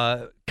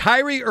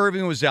 Kyrie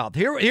Irving was out.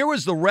 Here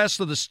was the rest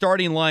of the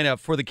starting lineup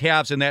for the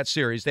Cavs in that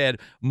series. They had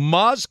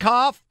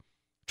Mozgov,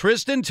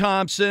 Tristan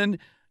Thompson,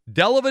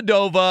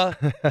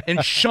 Dellavedova, and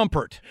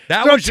Shumpert.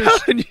 That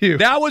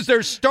was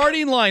their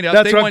starting lineup.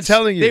 That's what I'm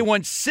telling you. They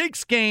won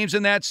 6 games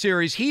in that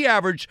series. He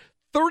averaged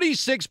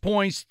 36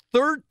 points,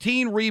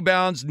 13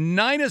 rebounds,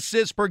 9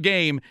 assists per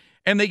game,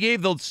 and they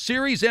gave the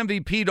series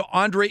MVP to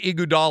Andre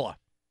Iguodala.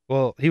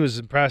 Well, he was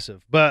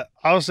impressive, but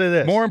I'll say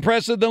this: more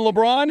impressive than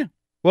LeBron?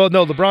 Well,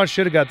 no, LeBron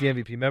should have got the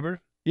MVP. Remember?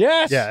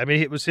 Yes. Yeah, I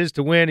mean, it was his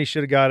to win. He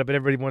should have got it, but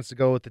everybody wants to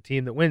go with the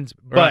team that wins.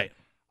 But Right.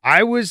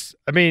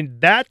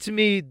 that to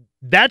me,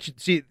 that's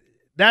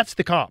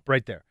the comp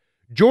right there.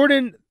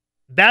 Jordan,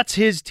 that's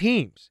his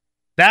teams.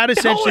 That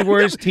essentially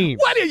were his teams.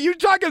 What are you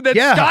talking about?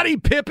 Yeah. Scottie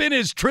Pippen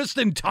is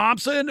Tristan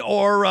Thompson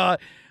or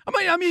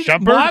I mean, Shumpert?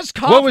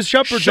 Mozgov. What was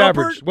Shumpert's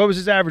average? What was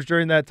his average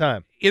during that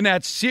time? In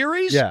that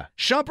series? Yeah.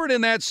 Shumpert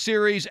in that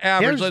series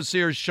averaged, let's see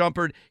here,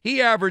 Shumpert,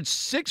 he averaged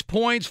 6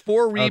 points,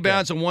 4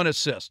 rebounds, and 1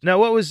 assist. Now,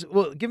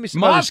 give me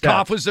some other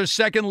Mozgov stats. was their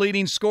second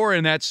leading scorer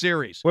in that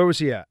series. Where was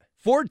he at?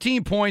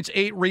 14 points,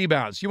 8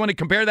 rebounds. You want to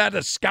compare that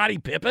to Scottie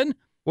Pippen?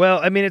 Well,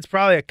 I mean, it's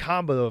probably a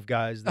combo of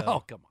guys, though.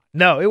 Oh, come on.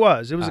 No, it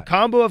was. It was a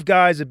combo of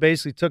guys that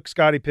basically took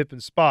Scottie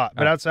Pippen's spot.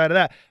 But outside of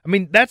that, I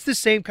mean, that's the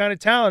same kind of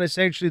talent,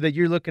 essentially, that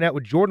you're looking at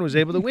what Jordan was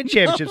able to win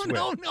championships with.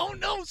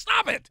 No,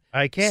 stop it.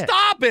 I can't.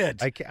 Stop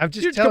it. I can't. I'm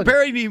just You're telling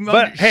comparing you.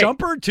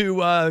 Shumpert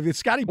to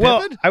Scottie Pippen?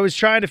 Well, I was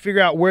trying to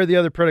figure out where the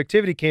other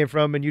productivity came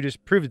from, and you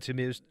just proved it to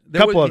me. There's a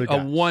couple other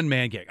guys. A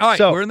one-man gig. All right,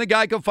 So- we're in the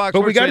Geico Fox.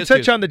 But we got to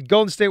touch on the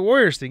Golden State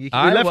Warriors thing. We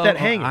left that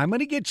hanging. I'm going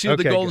to get you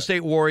the Golden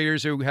State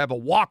Warriors who have a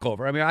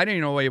walkover. I mean, I didn't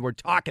even know why we're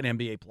talking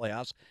NBA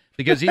playoffs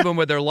because even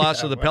with their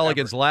loss to the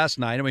Pelicans last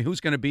night, I mean, who's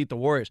going to beat the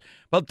Warriors?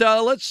 But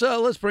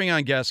let's bring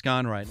on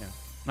Gascon right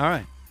now. All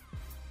right.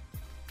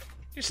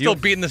 You're still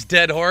beating this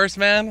dead horse,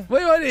 man.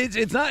 Wait,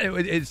 it's not.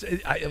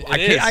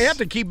 I have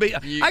to keep.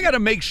 I got to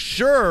make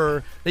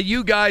sure that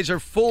you guys are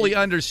fully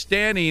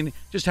understanding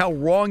just how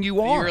wrong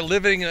you are. You're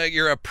living.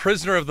 You're a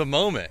prisoner of the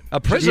moment. A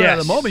prisoner of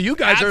the moment. You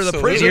guys are the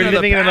prisoner You're of the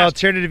living in an past.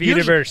 alternative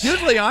universe.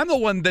 Usually, I'm the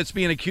one that's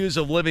being accused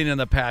of living in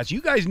the past.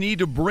 You guys need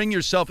to bring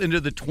yourself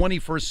into the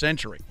 21st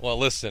century. Well,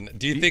 listen.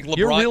 Do you think LeBron?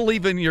 You're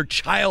reliving your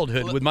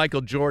childhood with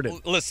Michael Jordan.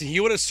 Listen, he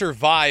would have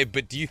survived,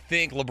 but do you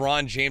think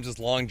LeBron James's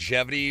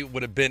longevity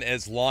would have been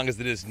as long as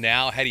it is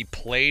now had he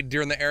played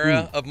during the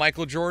era of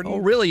Michael Jordan? Oh,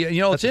 really?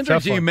 You know, That's it's a tough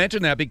interesting you one.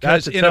 mention that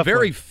because That's a in a tough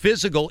very one.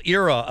 physical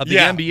era of the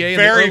NBA in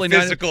the very early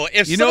physical. 90s.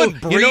 If someone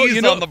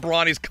breathes on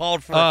LeBron, he's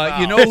called for a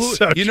foul.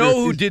 You know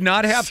who did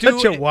not have to?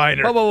 Such a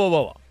whiner.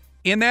 Whoa.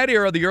 In that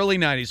era, the early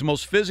 90s, the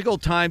most physical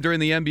time during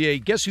the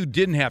NBA, guess who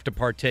didn't have to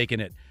partake in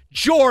it?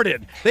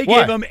 Jordan. They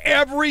gave him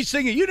every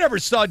single. You never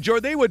saw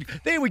Jordan.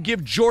 They would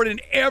give Jordan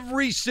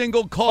every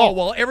single call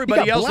while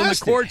everybody else on the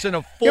court's in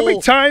a full. How many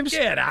times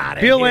Get out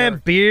of Bill here.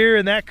 Laimbeer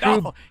and that crew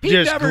No, he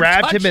just never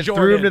grabbed touched him and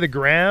Jordan. threw him to the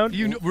ground?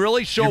 You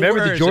really show. You remember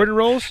where the is Jordan it?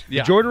 rules?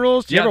 Yeah. The Jordan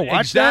rules? Did you ever watch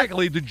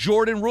exactly, the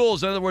Jordan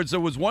rules. In other words, there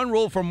was one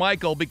rule for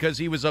Michael because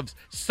he was of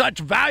such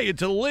value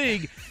to the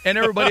league, and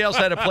everybody else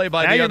had to play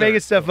by that? Now the you're other. making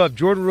stuff up.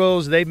 Jordan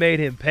rules, they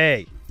made him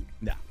pay.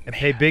 No. And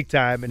pay big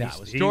time. And No, it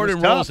was he Jordan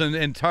was tough.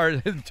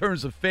 rules in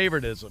terms of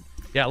favoritism.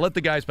 Yeah, let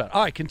the guys bet.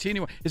 All right,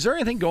 continue. Is there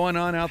anything going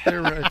on out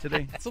there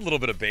today? It's a little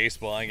bit of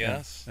baseball, I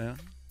guess. Yeah.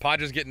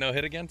 Padres get no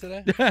hit again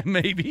today?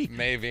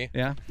 Maybe.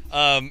 Yeah.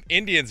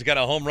 Indians got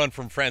a home run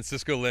from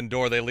Francisco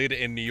Lindor. They lead it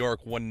in New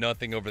York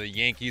 1-0 over the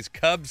Yankees.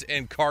 Cubs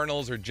and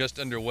Cardinals are just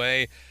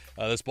underway.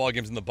 This ball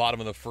game's in the bottom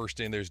of the first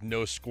inning. There's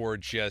no score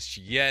just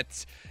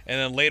yet. And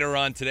then later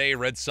on today,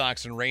 Red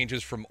Sox and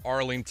Rangers from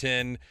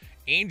Arlington.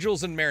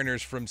 Angels and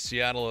Mariners from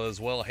Seattle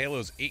as well.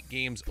 Halos 8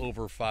 games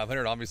over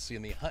 500, obviously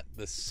in the hunt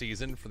this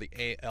season for the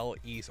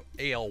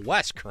AL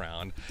West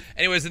crown.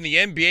 Anyways, in the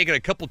NBA, got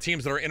a couple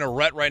teams that are in a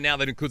rut right now.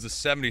 That includes the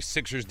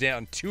 76ers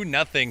down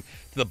 2-0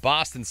 to the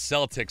Boston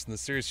Celtics, and the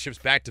series shifts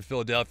back to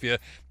Philadelphia.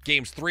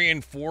 Games 3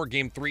 and 4.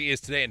 Game 3 is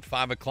today at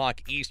 5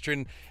 o'clock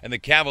Eastern. And the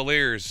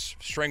Cavaliers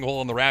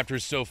stranglehold on the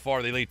Raptors so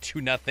far. They lead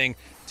 2-0.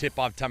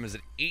 Tip-off time is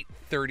at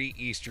 8:30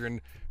 Eastern.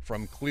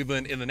 From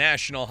Cleveland in the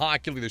National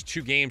Hockey League, there's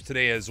 2 games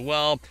today as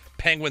well.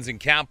 Penguins and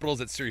Capitals,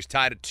 that series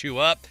tied at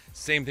 2-up.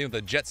 Same thing with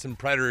the Jets and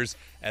Predators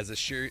as the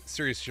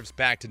series shifts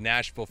back to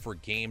Nashville for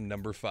game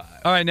number 5.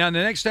 All right, now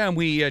the next time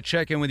we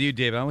check in with you,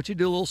 David, I want you to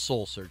do a little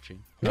soul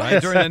searching.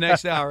 Right, during the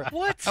next hour.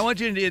 What? I want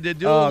you to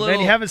do a little man,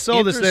 you haven't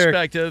sold us there.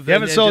 introspective. You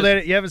haven't sold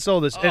it. You haven't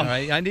sold us. All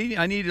right, I need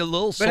a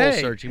little soul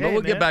searching, but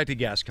we'll get back to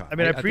Gascon. I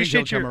mean, I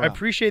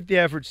appreciate the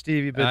effort,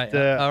 Stevie. But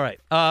all right,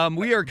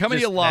 we are coming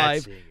to you just live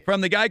not seeing it.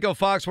 from the Geico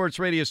Fox Sports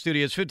Radio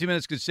studios. 15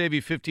 minutes could save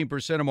you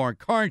 15% or more on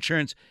car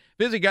insurance.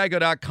 Visit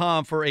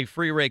geico.com for a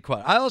free rate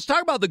quote. Let's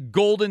talk about the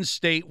Golden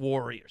State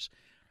Warriors.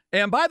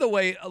 And by the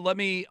way, let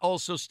me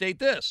also state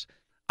this: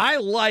 I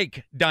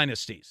like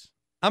dynasties.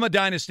 I'm a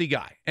dynasty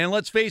guy. And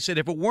let's face it,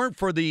 if it weren't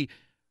for the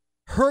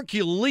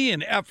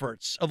Herculean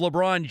efforts of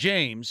LeBron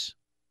James,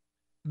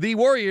 the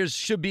Warriors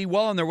should be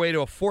well on their way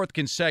to a 4th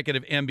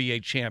consecutive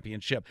NBA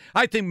championship.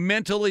 I think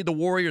mentally the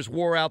Warriors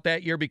wore out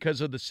that year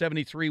because of the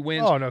 73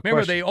 wins. Oh, no Remember,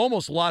 question. they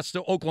almost lost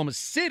to Oklahoma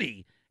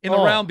City in the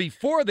round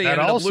before they that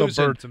ended up also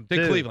losing burnt them, to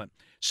too. Cleveland.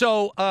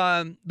 So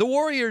the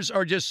Warriors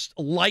are just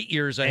light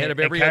years ahead of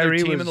And every other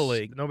Kyrie team in the was-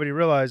 league. Nobody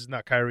realized,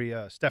 not Kyrie,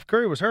 Steph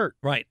Curry was hurt.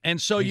 Right.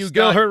 And so He's you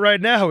still got hurt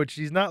right now, which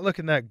he's not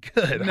looking that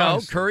good. No,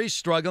 honestly. Curry's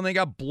struggling. They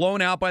got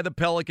blown out by the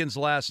Pelicans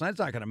last night. It's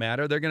not going to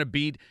matter. They're going to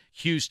beat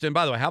Houston.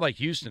 By the way, how about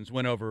Houston's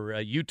win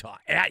over Utah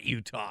at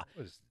Utah?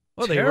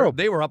 Well, terrible.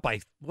 they were up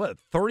by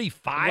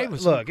 35. It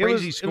was Look, some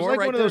crazy it was score like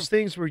right one of there. those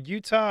things where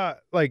Utah,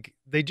 like,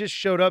 they just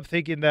showed up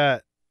thinking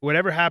that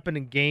whatever happened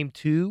in game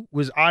 2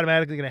 was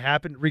automatically going to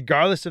happen,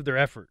 regardless of their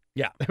effort.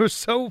 Yeah, it was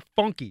so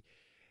funky,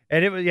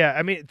 and it was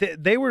I mean,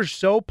 they were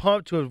so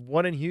pumped to have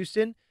won in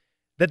Houston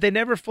that they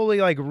never fully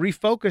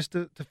refocused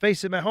to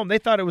face them at home. They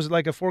thought it was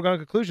like a foregone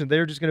conclusion. They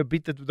were just going to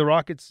beat the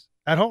Rockets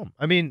at home.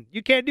 I mean,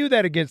 you can't do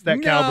that against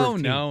that caliber of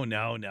team.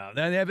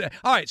 No.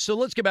 All right, so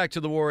let's get back to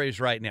the Warriors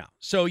right now.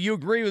 So you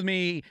agree with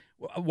me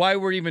why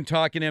we're even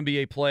talking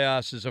NBA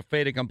playoffs is a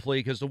fait accompli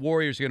because the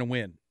Warriors are going to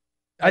win.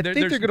 I think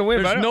they're going to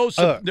win.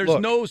 There's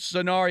no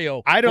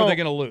scenario where they're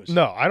going to lose.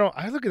 No, I don't.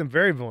 I look at them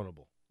very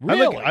vulnerable.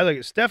 Really? I look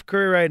at Steph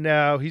Curry right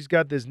now. He's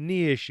got this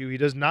knee issue. He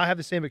does not have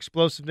the same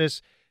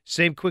explosiveness,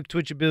 same quick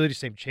twitch ability,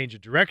 same change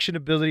of direction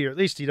ability, or at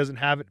least he doesn't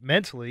have it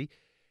mentally.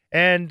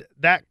 And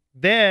that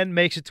then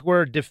makes it to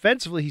where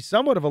defensively he's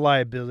somewhat of a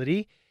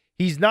liability.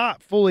 He's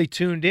not fully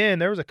tuned in.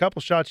 There was a couple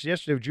shots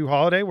yesterday with Jrue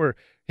Holiday where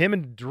him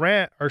and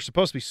Durant are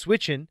supposed to be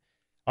switching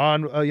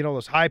on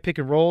those high pick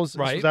and rolls.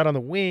 Right. This was out on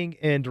the wing,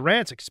 and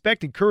Durant's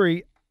expecting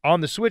Curry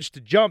on the switch to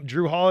jump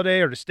Jrue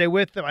Holiday or to stay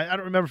with him. I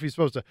don't remember if he's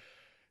supposed to,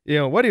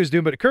 what he was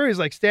doing, but Curry's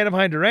like standing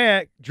behind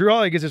Durant. Jrue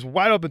Holiday gets this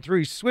wide open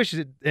three, swishes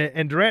it,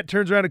 and Durant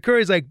turns around to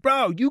Curry's like,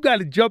 bro, you got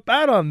to jump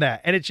out on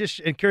that.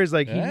 And Curry's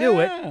like, he knew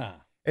it.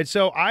 And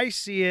so I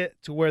see it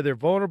to where they're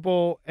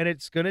vulnerable, and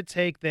it's going to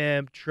take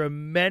them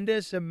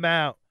tremendous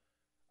amount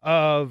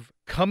of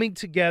coming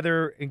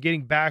together and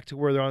getting back to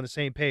where they're on the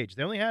same page.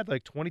 They only had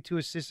like 22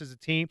 assists as a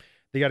team.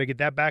 They got to get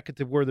that back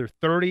to where they're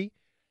 30.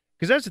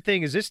 Because that's the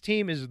thing is this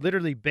team is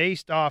literally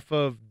based off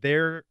of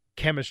their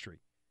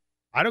chemistry.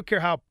 I don't care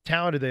how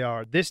talented they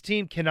are. This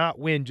team cannot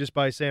win just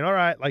by saying, all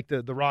right, like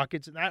the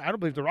Rockets. And I don't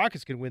believe the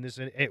Rockets can win this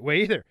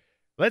way either.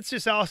 Let's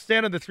just all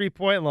stand on the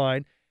three-point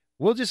line.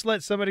 We'll just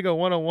let somebody go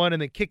one-on-one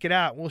and then kick it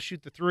out. We'll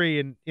shoot the three,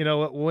 and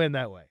we'll win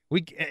that way.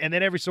 And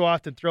then every so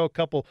often throw a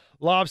couple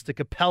lobs to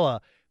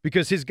Capella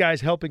because his guy's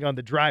helping on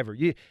the driver.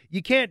 You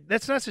can't.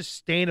 That's not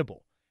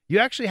sustainable. You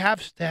actually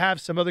have to have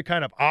some other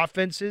kind of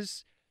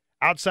offenses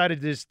outside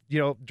of this,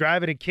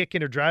 driving and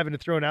kicking or driving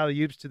and throwing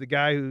alley-oops to the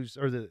guy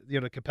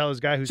Capella's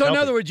guy who's. So helping.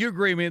 In other words, you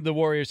agree with me? The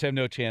Warriors have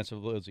no chance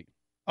of losing.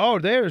 Oh,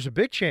 there's a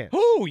big chance.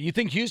 Who? You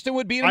think Houston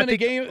would beat them in a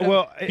game?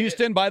 Well,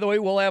 Houston, by the way,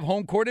 will have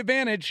home court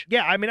advantage.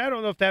 Yeah, I mean, I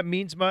don't know if that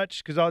means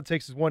much because all it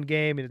takes is one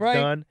game and it's right.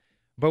 done.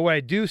 But what I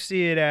do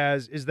see it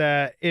as is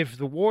that if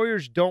the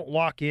Warriors don't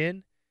lock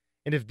in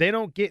and if they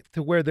don't get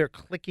to where they're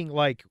clicking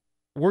like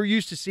we're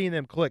used to seeing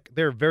them click,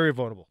 they're very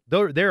vulnerable.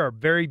 They are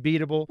very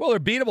beatable. Well, they're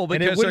beatable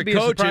because their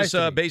coach is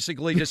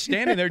basically just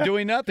standing there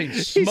doing nothing.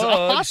 Smug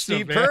awesome,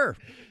 Steve man. Kerr.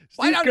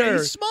 Why not? Kerr.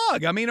 He's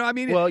smug. I mean,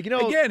 well,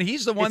 again,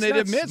 he's the one that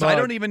admits smug. I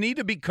don't even need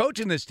to be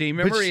coaching this team.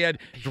 Remember, he had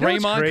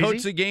Draymond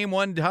coach the game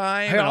one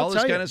time and all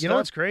this kind of stuff. You know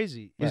what's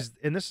crazy is,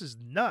 and this is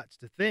nuts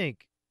to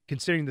think,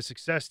 considering the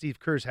success Steve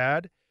Kerr's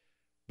had.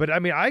 But I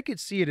mean, I could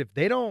see it if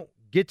they don't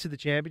get to the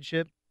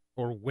championship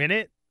or win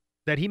it,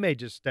 that he may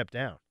just step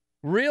down.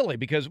 Really?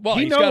 Because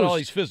he's got all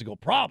these physical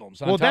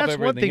problems. On top that's of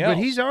one thing. else.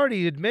 But he's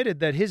already admitted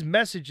that his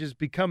message is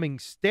becoming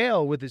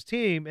stale with his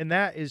team, and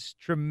that is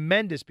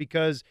tremendous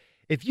because.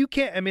 If you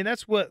can't, I mean,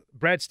 that's what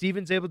Brad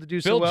Stevens able to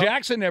do so well. Phil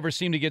Jackson never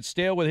seemed to get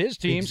stale with his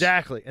teams.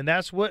 Exactly. And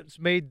that's what's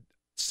made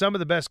some of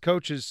the best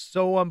coaches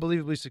so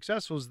unbelievably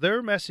successful is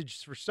their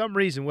message for some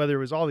reason, whether it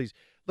was all these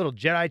little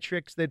Jedi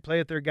tricks they'd play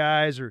with their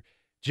guys or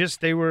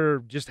just they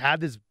had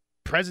this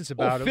presence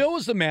about them. Phil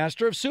was the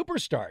master of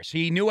superstars.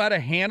 He knew how to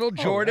handle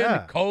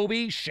Jordan,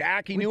 Kobe,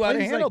 Shaq. He knew how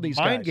to handle these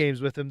mind guys.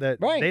 games with him that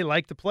they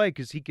like to play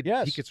because he could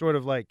sort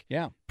of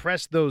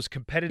press those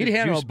competitive He'd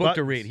hand him a book buttons.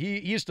 to read. He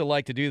used to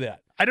like to do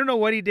that. I don't know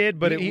what he did,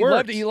 but he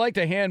worked. He liked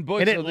to hand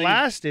books. And it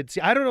lasted. See,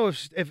 I don't know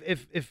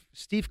if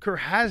Steve Kerr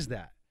has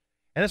that.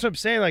 And that's what I'm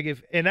saying. Like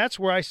and that's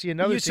where I see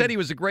another. You said he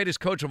was the greatest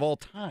coach of all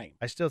time.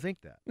 I still think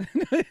that.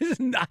 It's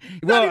not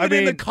even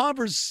in the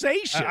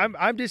conversation.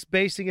 I'm just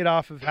basing it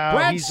off of how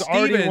Brad he's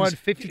Stevens, already won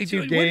 52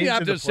 games. What do you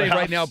have to say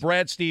right playoffs? now?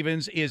 Brad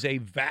Stevens is a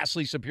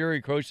vastly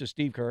superior coach to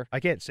Steve Kerr. I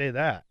can't say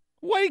that.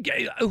 Wait,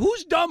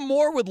 who's done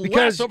more with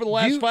less over the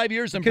last 5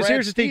 years than Brad Stevens? Because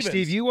here's the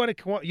thing, Steve. You want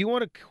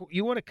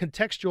to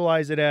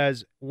contextualize it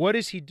as what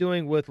is he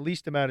doing with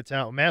least amount of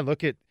talent? Man,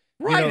 look at.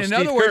 Right. In Steve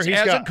other words, Kerr,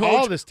 as a coach,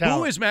 all this talent.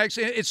 who is Max?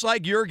 It's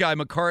like your guy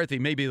McCarthy,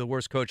 maybe the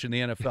worst coach in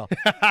the NFL.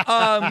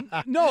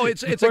 No,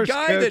 it's a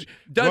guy that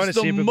does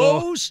the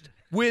most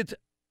with.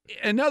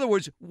 In other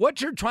words,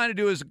 what you're trying to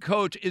do as a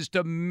coach is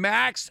to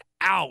max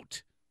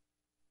out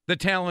the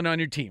talent on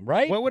your team,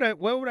 right? What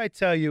would I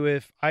tell you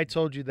if I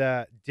told you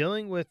that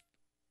dealing with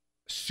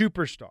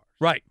superstars,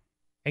 right,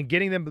 and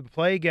getting them to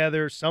play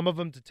together, some of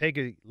them to take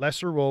a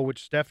lesser role,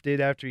 which Steph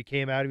did after he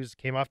came out,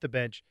 came off the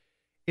bench,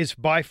 is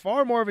by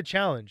far more of a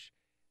challenge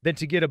than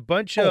to get a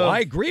bunch of. I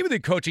agree with you.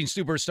 Coaching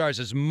superstars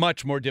is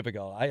much more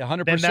difficult.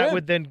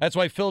 100%. That's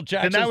why Phil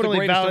Jackson is the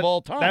greatest of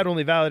all time. That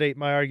only validate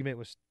my argument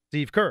with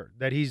Steve Kerr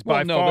that he's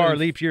by far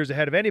leap years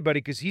ahead of anybody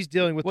because he's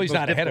dealing with. Well, the he's most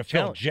not ahead of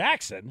Phil challenge.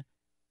 Jackson.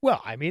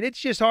 Well, I mean, it's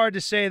just hard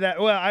to say that.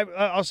 Well,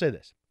 I'll say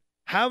this: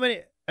 how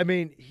many? I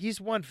mean,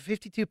 he's won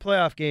 52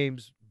 playoff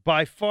games.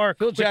 By far,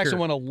 Phil quicker. Jackson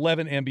won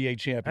 11 NBA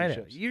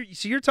championships. I know.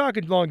 You're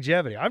talking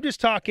longevity. I'm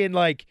just talking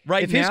like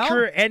right if now? His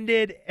career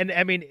ended, and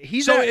I mean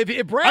he's. So not,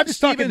 if Brad I'm just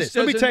Stevens talking this.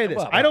 Let me tell you this.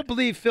 Well, I don't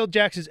believe Phil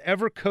Jackson's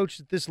ever coached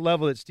at this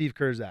level that Steve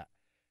Kerr's at,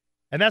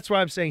 and that's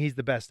why I'm saying he's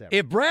the best ever.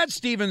 If Brad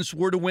Stevens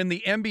were to win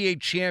the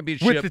NBA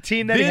championship with the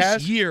team that this he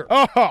has year,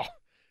 oh,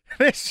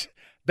 this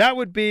that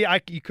would be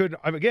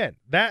again,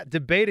 that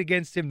debate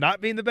against him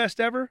not being the best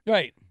ever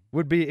right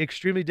would be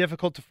extremely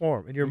difficult to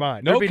form in your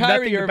mind. No There'd be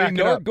Kyrie nothing to back Irving,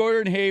 it no up.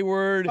 Gordon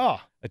Hayward,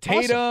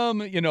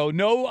 Tatum,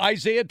 no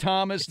Isaiah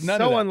Thomas, It's none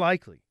so of that.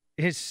 unlikely.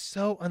 It's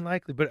so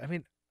unlikely. But I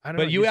mean, I don't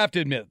know. But you have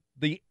to admit,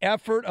 the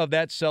effort of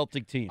that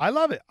Celtic team. I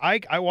love it.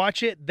 I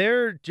watch it.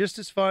 They're just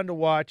as fun to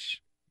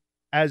watch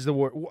as the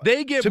Warriors.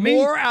 They get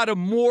more out of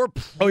more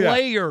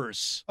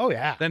players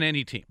than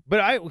any team.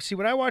 But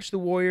when I watch the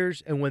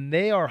Warriors and when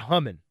they are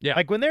humming,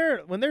 like when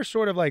they're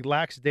sort of like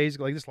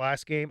lackadaisical, like this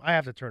last game, I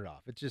have to turn it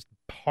off. It's just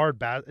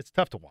hard. It's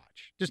tough to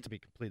watch, just to be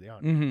completely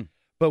honest. Mm-hmm.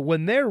 But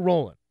when they're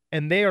rolling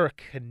and they are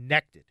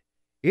connected,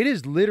 it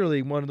is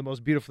literally one of the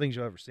most beautiful things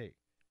you'll ever see.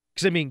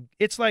 Because, I mean,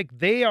 it's like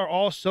they are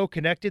all so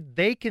connected,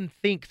 they can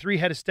think 3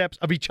 head of steps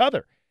of each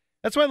other.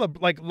 That's why,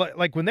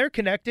 like when they're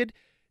connected,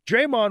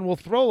 Draymond will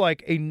throw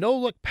like a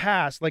no-look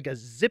pass, like a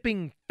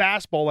zipping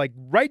fastball, like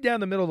right down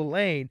the middle of the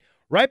lane,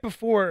 right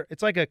before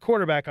it's like a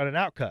quarterback on an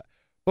out cut,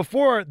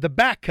 before the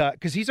back cut,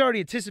 because he's already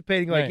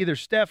anticipating like either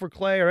Steph or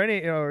Clay or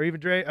or even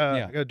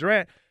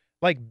Durant,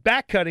 like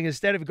back cutting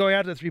instead of going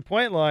out to the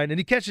 3-point line, and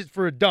he catches it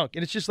for a dunk,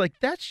 and it's just like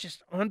that's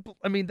just that's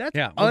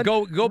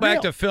go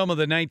back to film of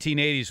the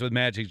 1980s with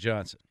Magic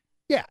Johnson.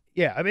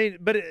 Yeah. I mean,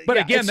 but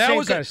again, that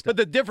was but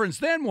the difference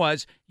then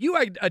was you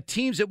had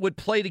teams that would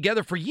play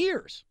together for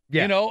years.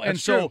 Yeah, and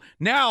so true.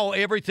 Now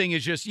everything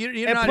is just you're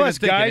and not plus,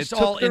 even thinking. Guys It's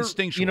all their,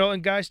 instinctual.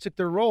 And guys took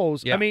their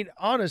roles. Yeah. I mean,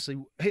 honestly,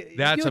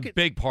 that's a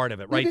big part of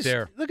it right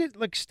there. Look at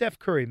like Steph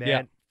Curry, man.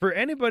 Yeah. For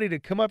anybody to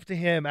come up to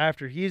him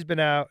after he's been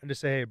out and to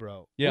say, "Hey,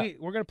 bro, we're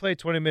going to play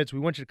 20 minutes. We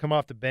want you to come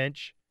off the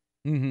bench,"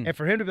 and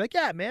for him to be like,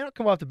 "Yeah, man, I'll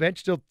come off the bench."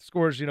 Still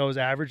scores, his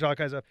average, all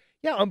kinds of stuff.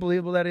 Yeah,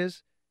 unbelievable that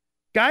is.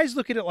 Guys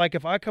look at it like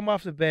if I come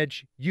off the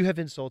bench, you have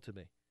insulted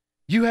me.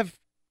 You have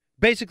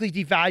basically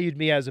devalued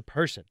me as a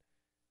person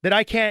that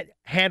I can't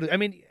handle. I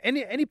mean,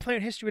 any player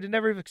in history would have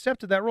never have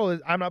accepted that role.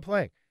 I'm not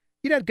playing.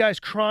 You'd have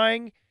guys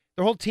crying.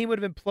 Their whole team would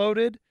have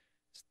imploded.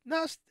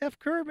 No, Steph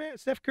Curry, man.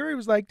 Steph Curry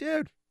was like,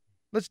 dude,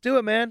 let's do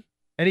it, man.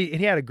 And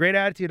he had a great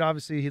attitude.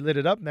 Obviously, he lit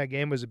it up in that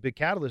game. Was a big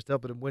catalyst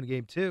helping him win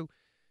game 2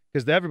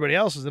 because everybody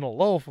else is in a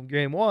lull from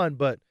game 1.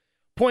 But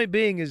point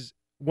being is,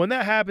 when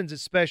that happens,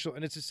 it's special,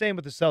 and it's the same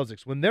with the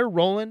Celtics. When they're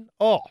rolling,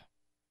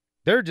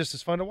 they're just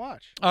as fun to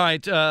watch. All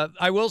right,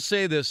 I will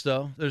say this,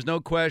 though. There's no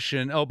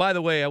question. Oh, by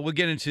the way, we'll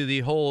get into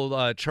the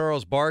whole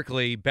Charles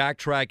Barkley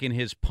backtracking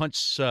his punch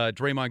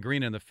Draymond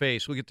Green in the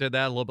face. We'll get to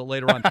that a little bit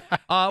later on.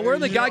 We're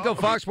in the Geico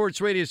Fox Sports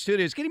Radio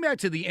studios. Getting back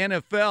to the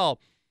NFL,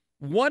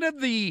 one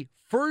of the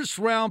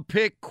first-round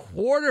pick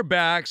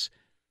quarterbacks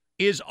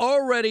is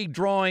already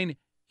drawing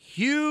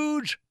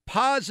huge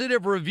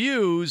positive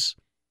reviews,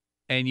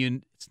 and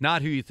it's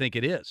not who you think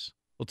it is.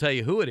 We'll tell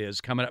you who it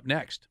is coming up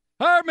next.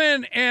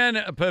 Hartman and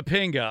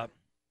Papinga.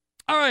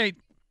 All right,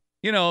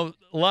 a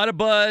lot of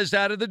buzz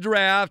out of the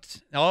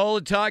draft. All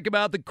the talk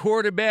about the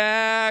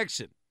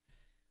quarterbacks.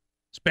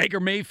 Is Baker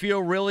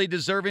Mayfield really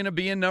deserving of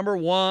being number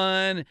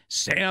 1?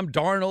 Sam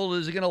Darnold,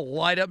 is going to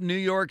light up New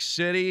York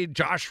City?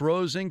 Josh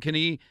Rosen, can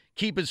he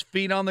keep his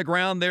feet on the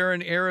ground there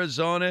in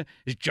Arizona?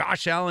 Is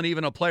Josh Allen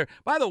even a player?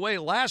 By the way,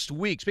 last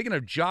week, speaking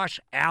of Josh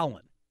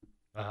Allen,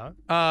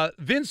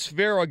 Vince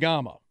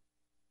Ferragamo.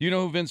 You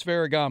know who Vince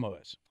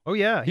Ferragamo is? Oh,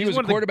 yeah. He was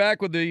a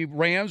quarterback with the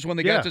Rams when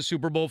they got to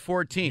Super Bowl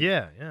 14.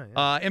 Yeah.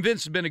 And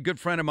Vince has been a good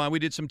friend of mine. We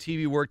did some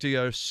TV work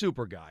together,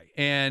 super guy.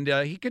 And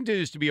he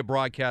continues to be a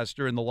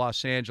broadcaster in the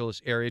Los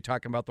Angeles area,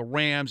 talking about the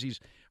Rams. He's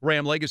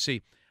Ram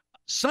legacy.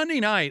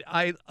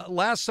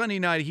 Last Sunday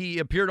night, he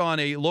appeared on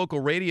a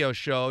local radio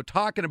show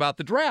talking about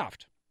the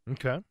draft.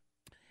 Okay.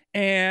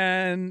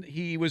 And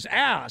he was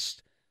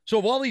asked, so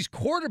of all these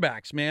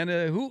quarterbacks, man,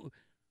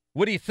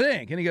 what do you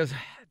think? And he goes,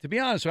 to be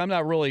honest, I'm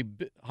not really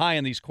high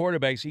on these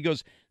quarterbacks. He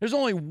goes, there's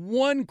only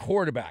one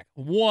quarterback,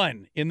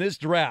 in this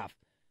draft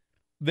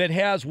that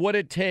has what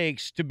it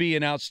takes to be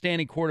an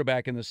outstanding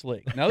quarterback in this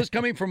league. Now, this is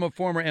coming from a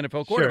former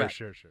NFL quarterback.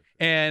 Sure.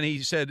 And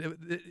he said,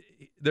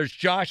 there's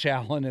Josh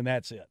Allen, and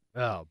that's it.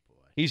 Oh,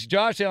 boy.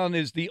 Josh Allen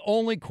is the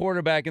only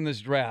quarterback in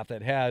this draft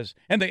that has,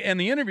 and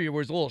the interviewer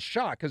was a little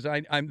shocked because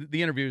I'm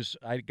the interviews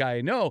guy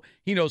I know,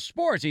 he knows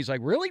sports. He's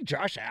like, really,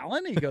 Josh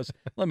Allen? He goes,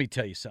 let me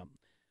tell you something.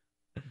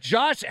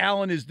 Josh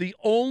Allen is the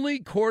only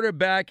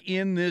quarterback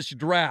in this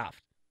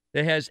draft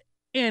that has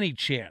any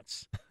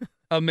chance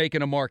of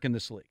making a mark in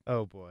this league.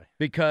 Oh, boy.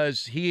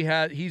 Because he's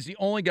the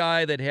only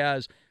guy that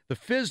has the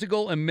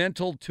physical and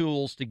mental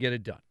tools to get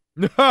it done.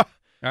 All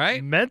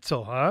right?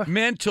 Mental, huh?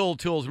 Mental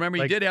tools.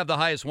 Remember, he did have the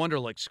highest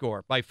Wonderlic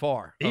score by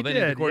far of any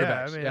of the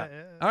quarterbacks. Yeah.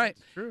 All right.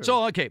 True.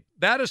 So, okay,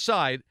 that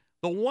aside,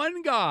 the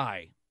one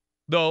guy,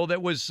 though,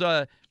 that was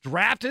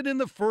drafted in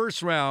the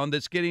first round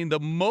that's getting the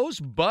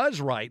most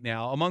buzz right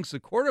now amongst the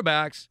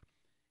quarterbacks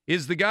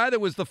is the guy that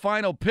was the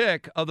final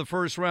pick of the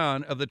first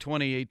round of the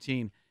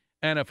 2018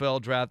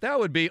 NFL draft. That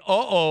would be,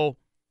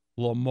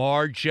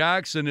 Lamar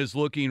Jackson is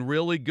looking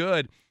really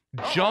good.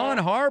 John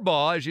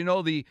Harbaugh, as you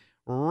know, the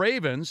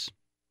Ravens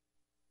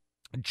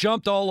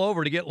jumped all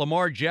over to get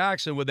Lamar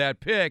Jackson with that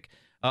pick,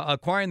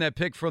 acquiring that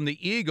pick from the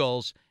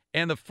Eagles.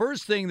 And the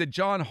first thing that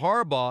John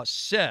Harbaugh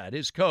said,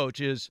 his coach,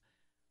 is,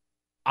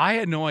 I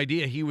had no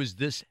idea he was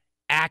this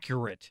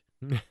accurate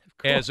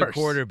as a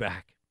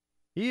quarterback.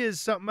 He is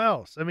something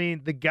else. I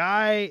mean, the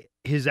guy,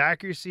 his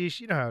accuracy,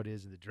 you know how it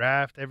is in the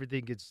draft.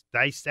 Everything gets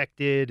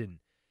dissected, and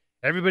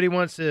everybody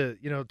wants to,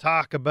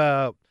 talk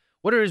about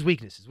what are his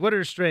weaknesses, what are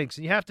his strengths,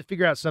 and you have to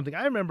figure out something.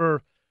 I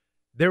remember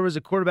there was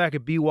a quarterback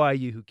at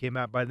BYU who came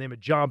out by the name of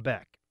John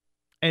Beck,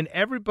 and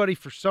everybody,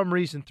 for some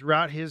reason,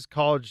 throughout his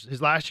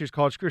last year's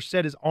college career,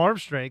 said his arm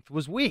strength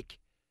was weak.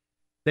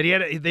 That he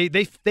had,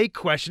 they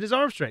questioned his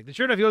arm strength, and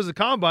sure enough, he goes to the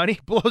combine, he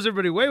blows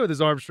everybody away with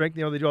his arm strength.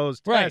 They do all those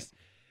tests.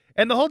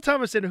 And the whole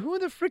time I said, who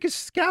in the frick is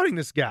scouting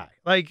this guy?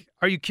 Like,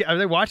 are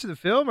they watching the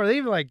film? Are they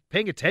even,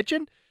 paying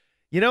attention?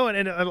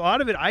 And a lot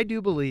of it, I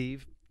do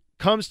believe,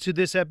 comes to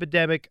this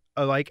epidemic,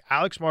 like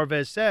Alex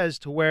Marvez says,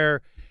 to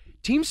where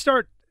teams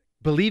start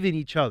believing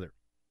each other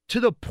to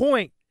the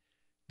point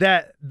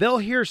that they'll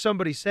hear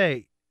somebody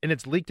say, and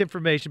it's leaked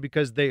information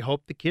because they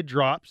hope the kid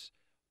drops,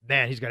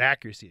 man, he's got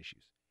accuracy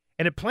issues.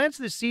 And it plants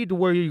the seed to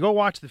where you go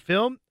watch the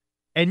film,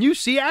 and you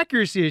see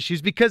accuracy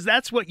issues because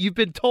that's what you've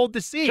been told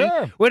to see.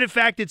 Sure. When in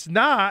fact it's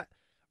not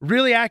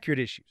really accurate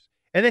issues.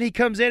 And then he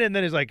comes in and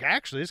then he's like,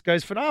 actually, this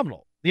guy's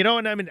phenomenal.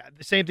 And I mean,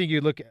 the same thing,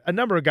 you look at a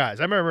number of guys.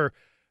 I remember,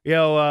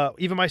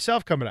 even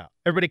myself coming out.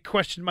 Everybody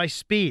questioned my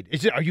speed.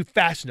 Are you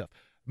fast enough?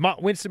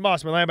 Winston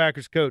Moss, my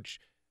linebackers coach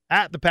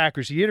at the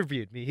Packers, he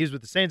interviewed me. He was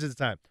with the Saints at the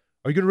time.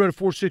 Are you going to run a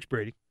 4.6,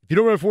 Brady? If you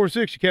don't run a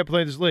 4.6, you can't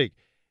play in this league.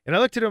 And I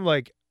looked at him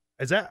like,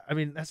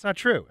 that's not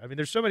true. I mean,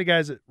 there's so many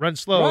guys that run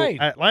slow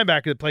at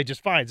linebacker that play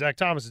just fine. Zach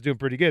Thomas is doing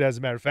pretty good, as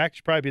a matter of fact. He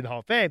should probably be in the Hall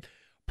of Fame.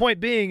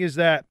 Point being is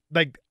that,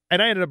 and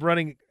I ended up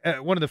running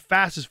one of the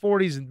fastest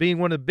 40s and being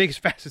one of the biggest,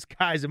 fastest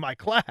guys in my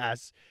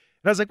class.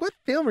 And I was like, what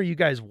film are you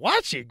guys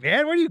watching,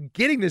 man? Where are you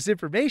getting this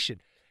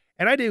information?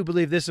 And I do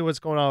believe this is what's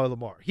going on with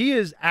Lamar. He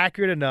is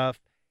accurate enough.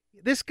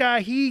 This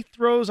guy, he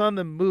throws on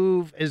the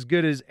move as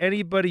good as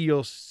anybody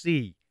you'll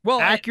see.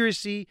 Well,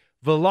 accuracy,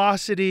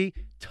 velocity,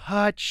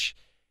 touch.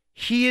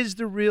 He is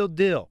the real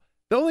deal.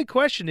 The only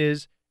question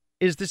is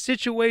the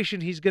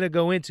situation he's going to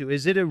go into,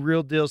 is it a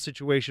real deal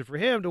situation for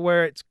him to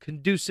where it's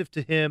conducive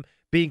to him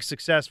being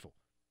successful?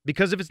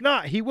 Because if it's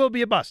not, he will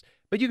be a bust.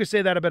 But you can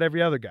say that about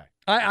every other guy.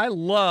 I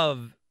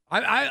love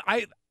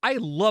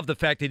the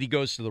fact that he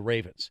goes to the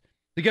Ravens,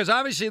 because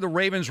obviously the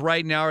Ravens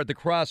right now are at the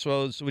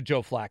crossroads with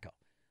Joe Flacco.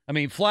 I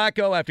mean,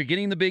 Flacco, after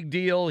getting the big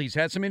deal, he's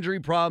had some injury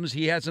problems.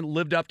 He hasn't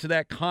lived up to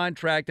that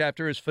contract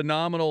after his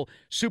phenomenal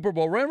Super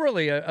Bowl run,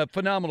 really a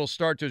phenomenal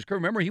start to his career.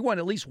 Remember, he won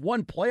at least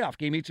one playoff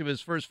game each of his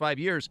first 5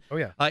 years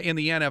in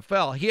the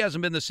NFL. He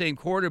hasn't been the same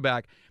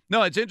quarterback.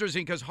 No, it's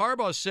interesting because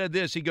Harbaugh said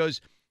this. He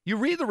goes, you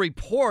read the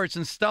reports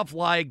and stuff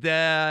like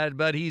that,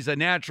 but he's not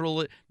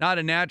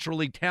a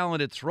naturally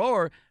talented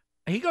thrower.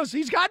 He goes,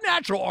 he's got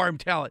natural arm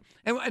talent.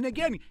 And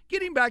again,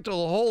 getting back to the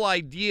whole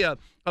idea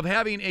of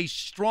having a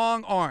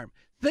strong arm.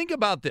 Think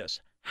about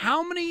this.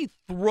 How many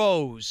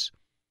throws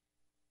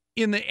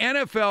in the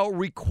NFL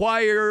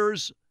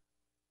requires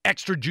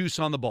extra juice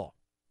on the ball?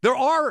 There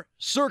are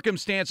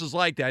circumstances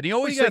like that. You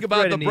always think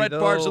about the Brett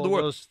Favres of the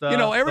world.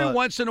 Every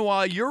once in a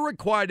while, you're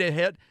required to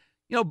hit,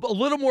 a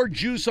little more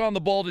juice on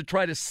the ball to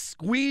try to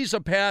squeeze a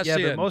pass in.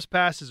 Yeah, but most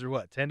passes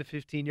are 10 to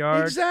 15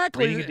 yards?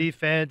 Exactly. Reading the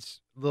defense,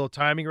 little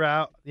timing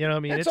route. You know what I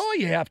mean? That's all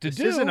you have to do.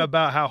 This isn't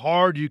about how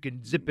hard you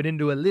can zip it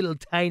into a little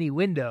tiny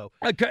window.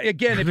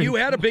 Again, if you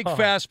had a big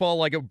fastball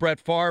like a Brett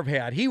Favre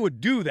had, he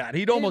would do that.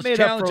 He'd almost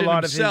challenge it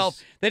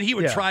himself that he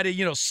would try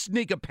to,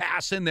 sneak a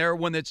pass in there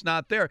when it's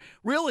not there.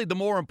 Really, the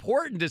more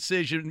important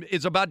decision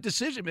is about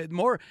decision. The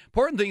more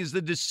important thing is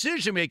the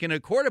decision-making of a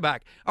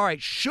quarterback. All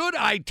right, should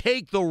I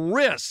take the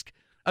risk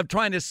of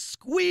trying to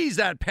squeeze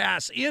that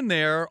pass in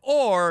there,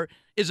 or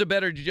is it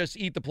better to just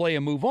eat the play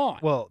and move on?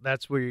 Well,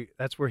 that's where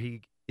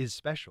he is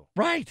special.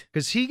 Right.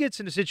 Because he gets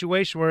in a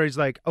situation where he's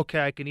like,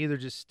 okay, I can either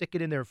just stick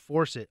it in there and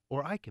force it,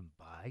 or I can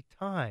buy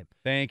time.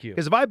 Thank you.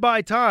 Because if I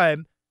buy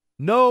time,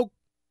 no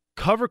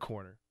cover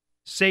corner,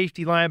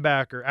 safety,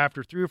 linebacker,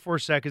 after 3 or 4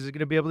 seconds is going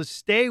to be able to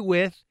stay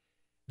with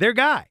their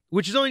guy,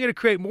 which is only going to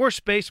create more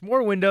space,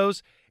 more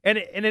windows, and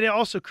it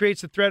also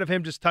creates the threat of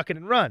him just tuck it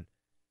and run.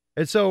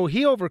 And so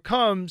he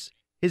overcomes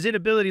his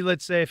inability,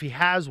 let's say, if he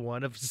has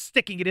one, of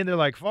sticking it in there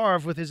like Favre,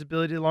 with his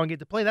ability to elongate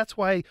the play. That's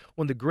why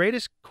one of the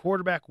greatest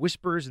quarterback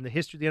whisperers in the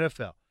history of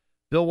the NFL,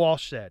 Bill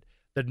Walsh, said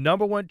the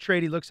number one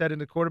trait he looks at in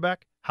the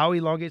quarterback, how he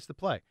elongates the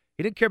play.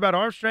 He didn't care about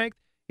arm strength.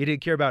 He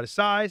didn't care about his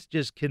size.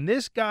 Just, can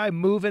this guy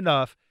move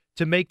enough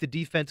to make the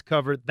defense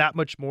cover that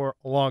much more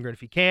longer? And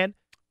if he can,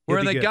 we're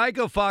in the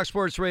Geico Fox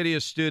Sports Radio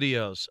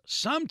studios.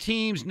 Some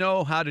teams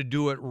know how to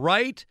do it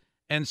right,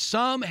 and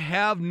some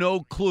have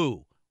no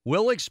clue.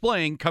 We'll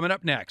explain coming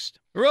up next.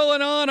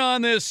 Rolling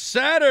on this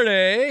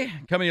Saturday,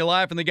 coming to you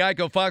live from the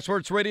Geico Fox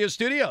Sports Radio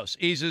studios.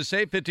 Easy to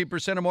save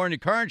 15% or more on your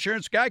car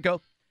insurance.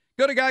 Geico.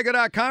 Go to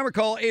geico.com or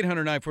call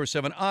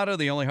 800-947-AUTO.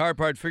 The only hard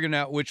part, figuring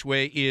out which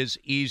way is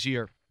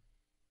easier.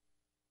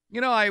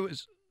 I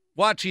was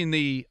watching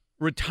the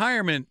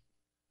retirement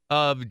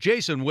of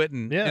Jason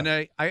Witten, and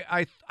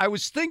I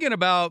was thinking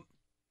about,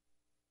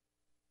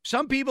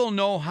 some people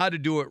know how to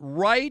do it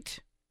right,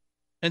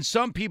 and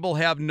some people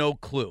have no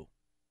clue.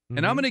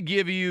 And I'm going to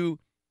give you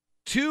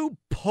two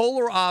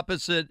polar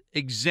opposite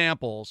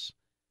examples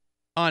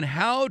on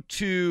how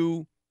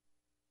to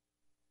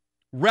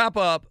wrap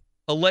up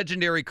a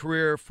legendary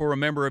career for a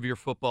member of your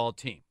football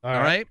team. All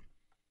right?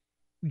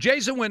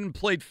 Jason Witten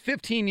played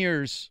 15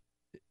 years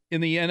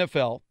in the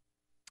NFL,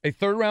 a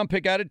third-round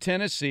pick out of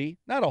Tennessee.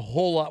 Not a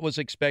whole lot was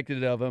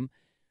expected of him.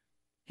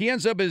 He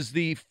ends up as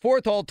the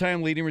fourth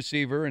all-time leading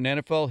receiver in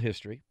NFL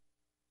history,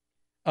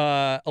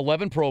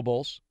 11 Pro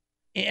Bowls.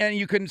 And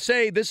you can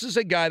say this is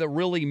a guy that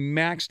really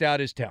maxed out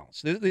his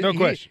talents. No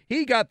question.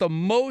 He got the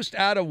most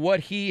out of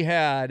what he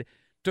had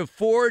to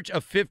forge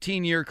a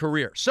 15-year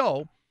career.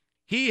 So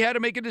he had to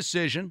make a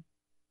decision.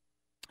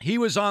 He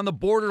was on the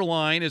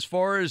borderline as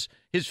far as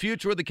his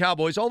future with the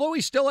Cowboys, although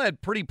he still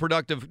had pretty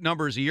productive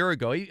numbers a year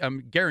ago.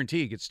 I'm guarantee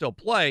he could still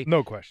play.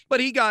 No question. But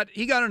he got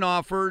an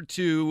offer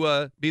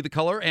to be the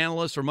color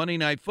analyst for Monday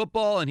Night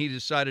Football, and he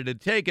decided to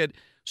take it.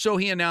 So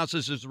he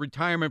announces his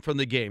retirement from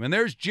the game. And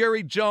there's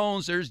Jerry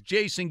Jones. There's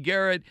Jason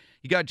Garrett.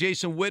 You got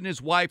Jason Witten,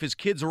 his wife. His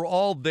kids are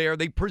all there.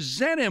 They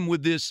present him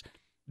with this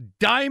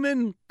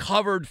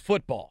diamond-covered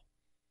football.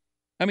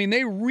 I mean,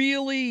 they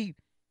really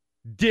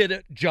did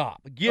a job.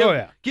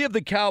 Give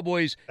the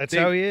Cowboys. That's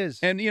how he is.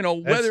 And,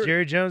 whether that's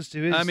Jerry Jones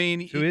to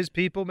his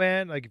people,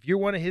 man. Like, if you're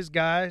one of his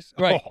guys,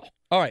 right.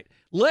 All right.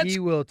 He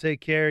will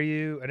take care of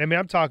you. And,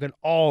 I'm talking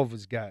all of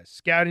his guys.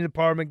 Scouting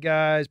department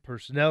guys,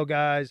 personnel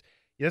guys.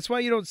 That's why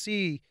you don't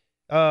see,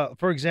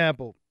 for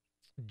example,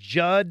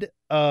 Judd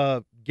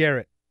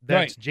Garrett.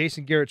 That's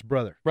Jason Garrett's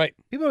brother. Right.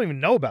 People don't even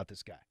know about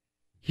this guy.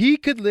 He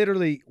could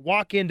literally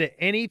walk into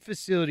any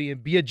facility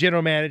and be a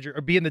general manager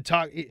or be in the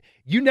talk.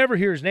 You never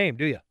hear his name,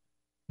 do you?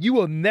 You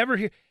will never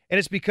hear. And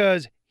it's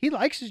because he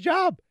likes his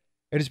job.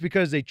 And it's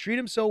because they treat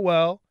him so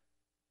well.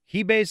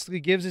 He basically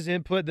gives his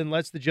input, then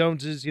lets the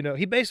Joneses,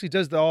 he basically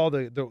does all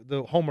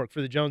the homework for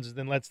the Joneses,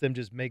 then lets them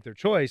just make their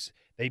choice.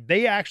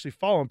 They actually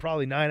follow him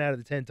probably 9 out of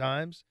the 10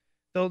 times.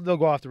 They'll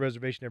go off the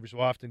reservation every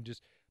so often.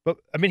 But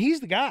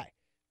he's the guy.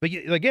 But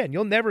again,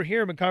 you'll never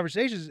hear him in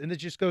conversations, and it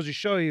just goes to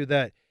show you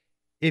that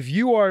if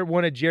you are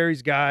one of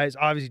Jerry's guys,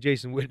 obviously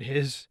Jason Witten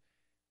is,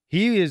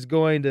 he is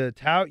going to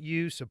tout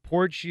you,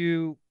 support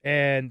you,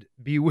 and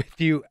be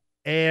with you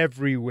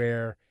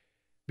everywhere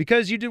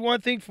because you did one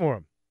thing for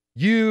him.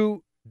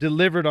 You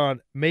delivered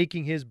on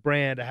making his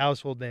brand a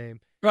household name.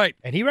 Right.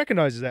 And he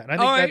recognizes that.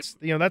 And I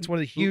think that's one of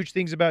the huge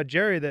things about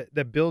Jerry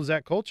that builds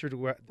that culture to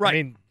where,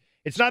 right.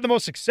 It's not the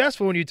most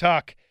successful when you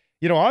talk,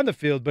 on the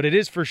field, but it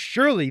is for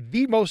surely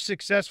the most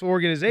successful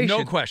organization.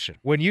 No question.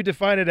 When you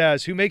define it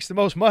as who makes the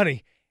most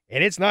money,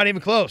 and it's not even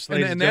close.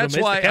 And that's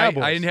why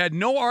I had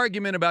no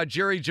argument about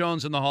Jerry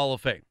Jones in the Hall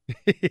of Fame.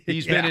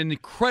 He's been an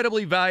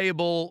incredibly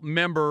valuable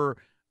member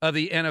of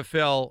the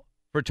NFL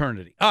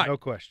fraternity. All right. No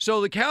question.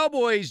 So the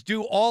Cowboys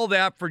do all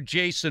that for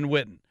Jason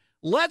Witten.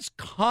 Let's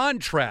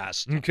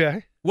contrast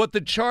what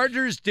the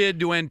Chargers did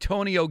to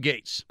Antonio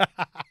Gates,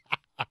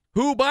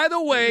 who, by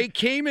the way,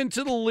 came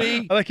into the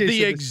league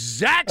the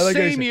exact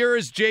same year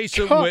as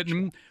Jason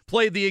Witten,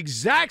 played the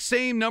exact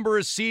same number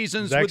of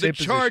seasons with the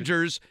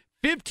Chargers,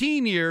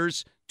 15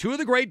 years, two of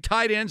the great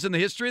tight ends in the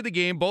history of the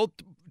game, both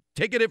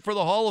ticketed for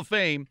the Hall of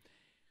Fame.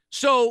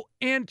 So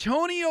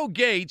Antonio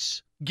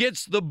Gates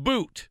gets the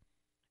boot.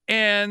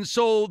 And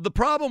so the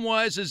problem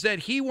is that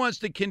he wants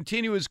to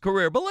continue his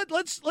career. But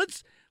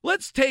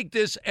let's take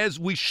this as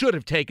we should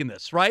have taken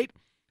this, right?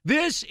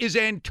 This is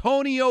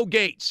Antonio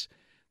Gates.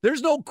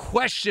 There's no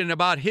question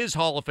about his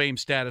Hall of Fame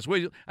status.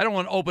 I don't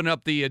want to open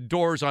up the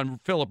doors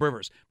on Phillip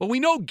Rivers, but we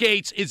know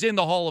Gates is in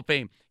the Hall of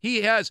Fame.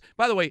 He has,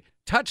 by the way,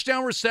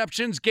 touchdown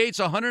receptions, Gates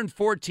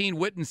 114,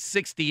 Witten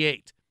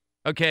 68.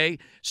 Okay?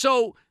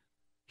 So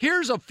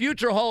here's a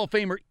future Hall of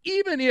Famer,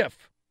 even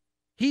if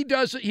he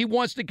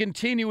wants to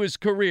continue his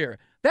career.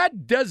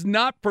 That does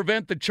not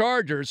prevent the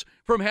Chargers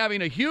from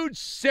having a huge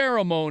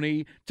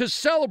ceremony to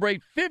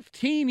celebrate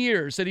 15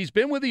 years that he's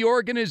been with the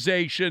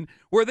organization,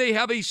 where they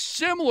have a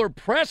similar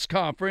press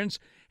conference.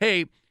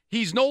 Hey,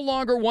 he's no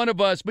longer one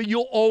of us, but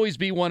you'll always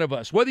be one of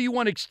us. Whether you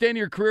want to extend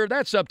your career,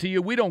 that's up to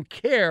you. We don't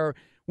care.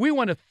 We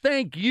want to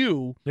thank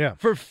you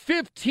for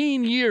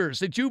 15 years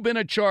that you've been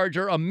a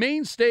Charger, a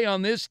mainstay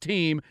on this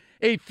team,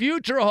 a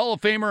future Hall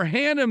of Famer.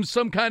 Hand him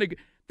some kind of...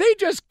 They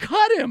just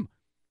cut him.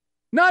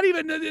 Not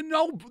even,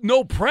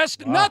 no press,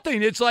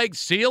 nothing. It's like,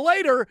 see you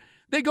later.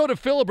 They go to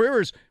Phillip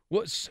Rivers.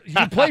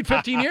 You played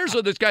 15 years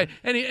with this guy.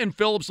 And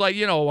Phillip's like,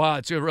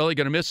 it's really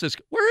going to miss this.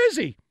 Where is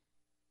he?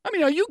 I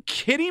mean, are you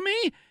kidding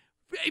me?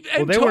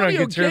 Well, they weren't on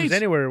good terms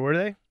anywhere, were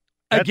they?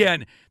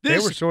 Again, they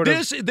were sort of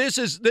this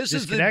is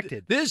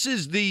disconnected. This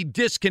is the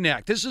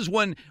disconnect. This is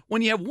when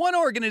you have one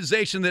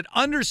organization that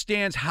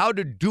understands how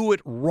to do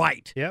it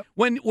right. Yep.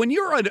 When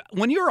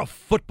you're a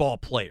football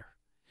player,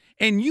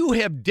 and you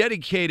have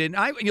dedicated,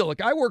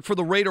 I work for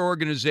the Raider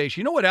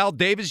organization. You know what Al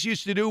Davis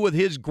used to do with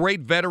his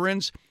great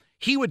veterans?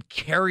 He would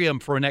carry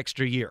them for an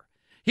extra year.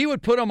 He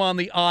would put them on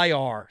the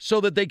IR so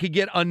that they could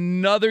get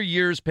another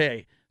year's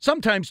pay,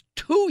 sometimes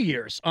 2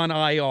 years on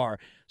IR,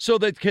 so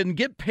that can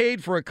get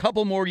paid for a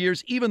couple more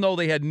years, even though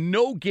they had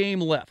no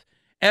game left.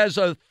 As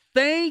a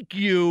thank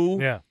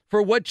you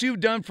for what you've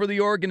done for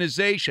the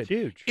organization.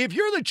 Huge. If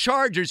you're the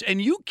Chargers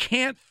and you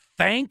can't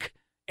thank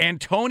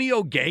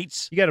Antonio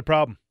Gates, you got a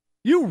problem.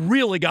 You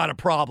really got a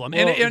problem.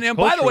 Well, and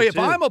by the way, if too.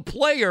 I'm a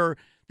player,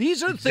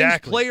 these are things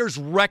players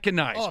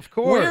recognize. Oh, of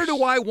course. Where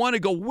do I want to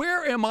go?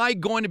 Where am I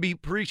going to be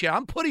appreciated?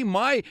 I'm putting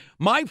my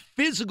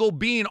physical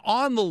being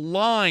on the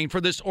line for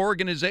this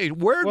organization.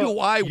 Where do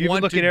I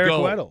want look to at Eric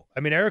go? Weddle.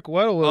 I mean, Eric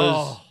Weddle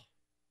was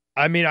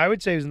I mean, I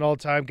would say he's an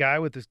all-time guy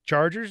with the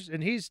Chargers,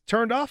 and he's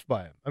turned off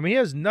by him. I mean, he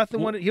has nothing.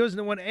 He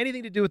doesn't want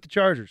anything to do with the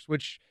Chargers,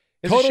 which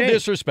is Total a shame.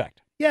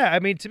 disrespect. Yeah, I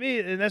mean, to me,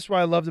 and that's what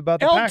I loved about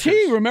the LT,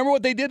 Packers. remember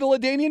what they did to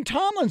LaDainian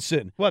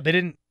Tomlinson? What, they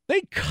didn't?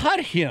 They cut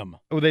him.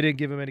 Oh, they didn't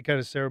give him any kind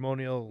of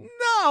ceremonial.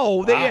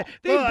 No,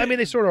 I mean,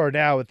 they sort of are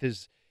now with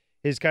his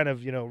kind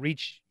of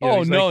reach.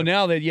 Now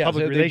that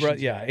public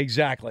relations.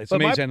 Exactly. It's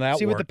But amazing that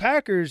with the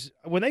Packers,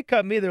 when they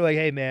cut me, they're like,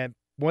 "Hey, man,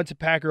 once a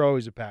Packer,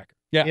 always a Packer."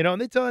 Yeah,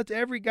 and they tell it to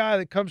every guy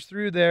that comes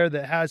through there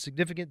that has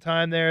significant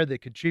time there,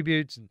 that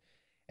contributes, and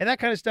that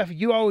kind of stuff.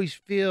 You always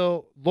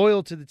feel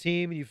loyal to the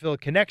team, and you feel a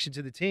connection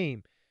to the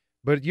team.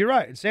 But you're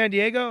right. In San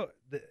Diego,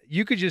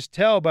 you could just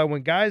tell by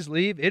when guys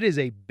leave, it is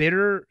a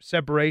bitter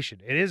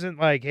separation. It isn't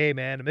like, hey,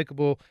 man,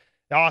 amicable,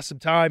 awesome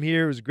time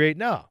here. It was great.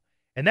 No.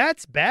 And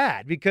that's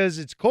bad because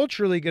it's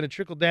culturally going to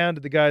trickle down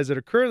to the guys that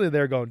are currently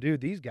there going,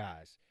 dude, these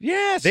guys.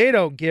 Yes. They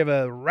don't give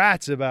a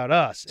rat's about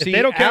us. See, if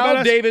they don't care Al about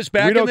us, Davis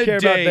back we don't in the care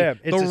day, about them.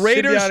 It's the a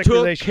Raiders symbiotic took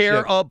relationship.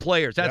 care of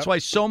players. That's Yep. why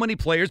so many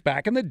players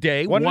back in the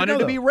day wanted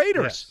to be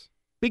Raiders. Yes.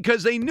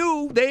 Because they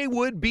knew they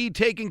would be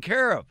taken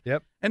care of.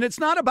 Yep. And it's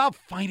not about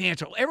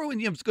financial.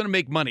 Everyone is going to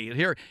make money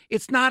here.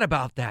 It's not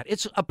about that.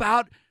 It's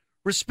about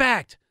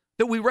respect,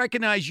 that we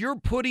recognize you're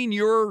putting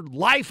your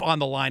life on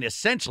the line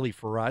essentially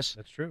for us.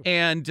 That's true.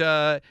 And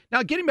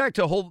now getting back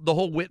to the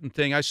whole Witten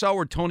thing, I saw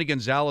where Tony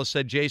Gonzalez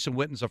said Jason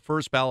Witten's a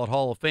first ballot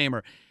Hall of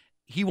Famer.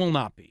 He will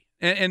not be.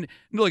 And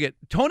look at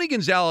Tony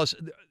Gonzalez.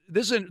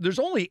 There's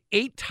only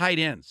 8 tight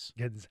ends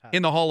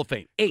in the Hall of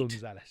Fame. 8.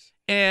 Gonzalez.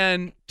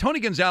 And Tony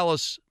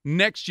Gonzalez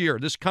next year,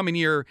 this coming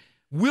year,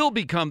 will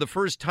become the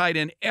first tight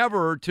end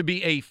ever to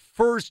be a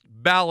first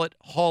ballot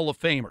Hall of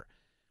Famer.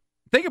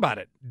 Think about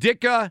it.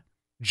 Ditka,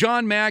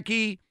 John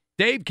Mackey,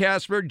 Dave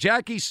Casper,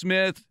 Jackie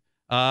Smith,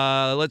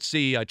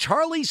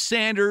 Charlie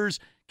Sanders,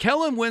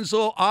 Kellen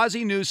Winslow,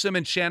 Ozzie Newsome,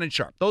 and Shannon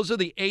Sharp. Those are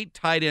the 8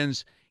 tight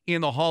ends in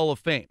the Hall of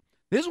Fame.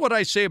 This is what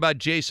I say about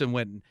Jason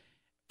Witten.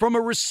 From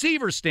a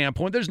receiver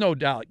standpoint, there's no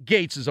doubt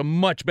Gates is a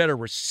much better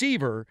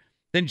receiver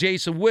than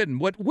Jason Witten.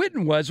 What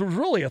Witten was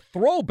really a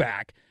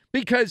throwback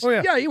because,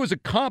 he was a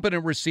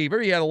competent receiver.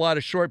 He had a lot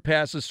of short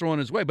passes thrown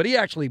his way, but he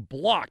actually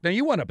blocked. Now,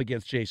 you went up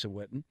against Jason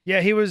Witten.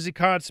 Yeah, he was a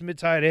consummate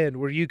tight end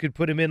where you could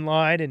put him in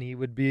line and he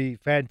would be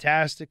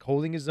fantastic,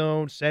 holding his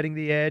own, setting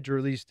the edge, or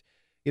at least,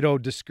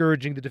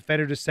 discouraging the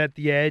defender to set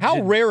the edge.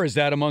 How rare is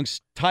that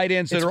amongst tight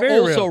ends that are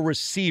also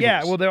receivers?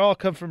 Yeah, well, they all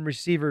come from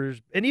receivers,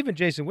 and even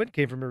Jason Witten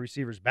came from a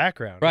receiver's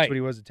background. That's what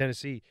he was at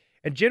Tennessee.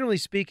 And generally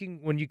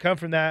speaking, when you come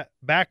from that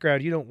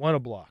background, you don't want to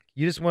block.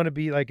 You just want to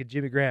be like a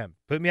Jimmy Graham.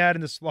 Put me out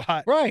in the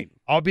slot. Right.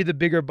 I'll be the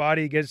bigger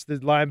body against the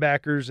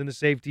linebackers and the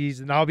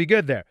safeties, and I'll be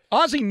good there.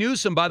 Ozzie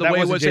Newsome, by the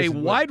way, was a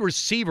wide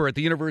receiver at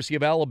the University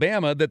of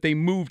Alabama that they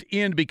moved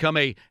in to become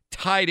a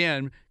tight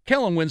end.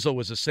 Kellen Winslow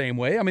was the same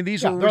way. I mean,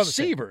 these are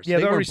receivers. Yeah,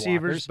 they're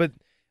receivers, but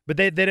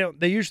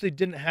they usually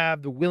didn't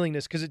have the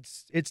willingness because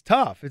it's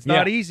tough. It's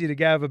not easy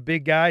to have a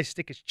big guy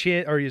stick his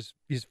chin or his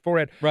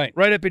forehead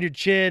right up in your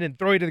chin and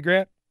throw you to the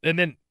ground. And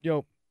then,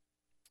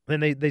 then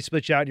they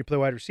split you out and you play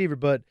wide receiver.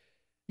 But,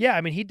 yeah,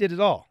 I mean, he did it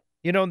all.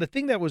 And the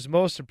thing that was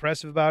most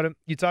impressive about him,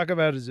 you talk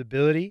about his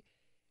ability,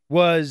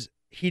 was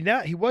he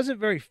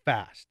wasn't very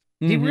fast.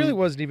 Mm-hmm. He really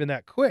wasn't even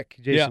that quick,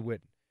 Jason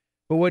Witten.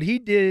 But what he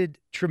did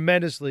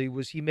tremendously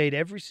was he made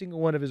every single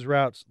one of his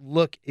routes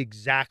look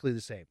exactly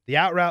the same. The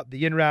out route,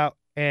 the in route,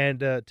 and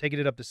taking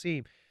it up the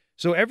seam.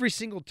 So every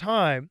single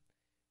time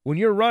when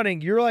you're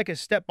running, you're like a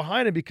step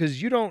behind him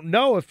because you don't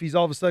know if he's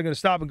all of a sudden going to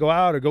stop and go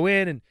out or go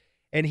in.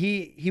 And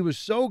he was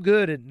so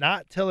good at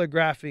not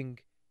telegraphing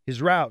his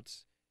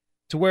routes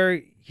to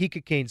where he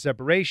could gain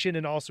separation,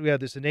 and also he had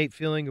this innate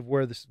feeling of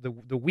where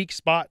the weak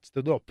spots,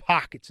 the little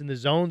pockets in the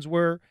zones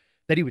were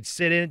that he would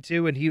sit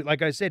into. And he,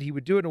 like I said, he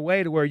would do it in a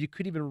way to where you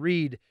couldn't even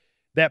read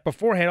that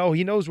beforehand. Oh,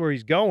 he knows where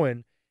he's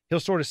going.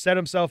 He'll sort of set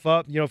himself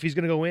up. If he's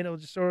going to go in, it'll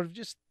just sort of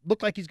just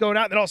look like he's going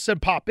out, and then all of a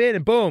sudden pop in,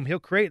 and boom, he'll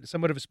create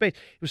somewhat of a space.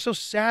 It was so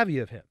savvy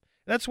of him.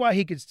 That's why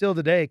he could still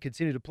today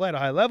continue to play at a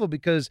high level,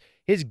 because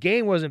his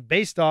game wasn't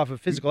based off of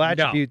physical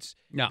attributes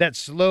that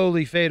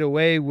slowly fade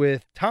away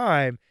with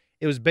time.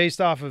 It was based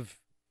off of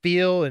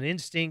feel and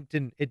instinct,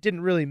 and it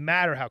didn't really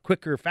matter how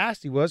quick or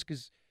fast he was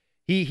because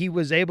he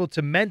was able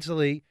to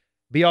mentally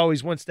be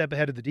always one step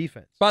ahead of the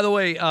defense. By the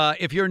way,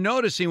 if you're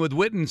noticing with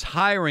Witten's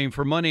hiring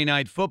for Monday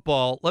Night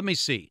Football, let me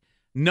see.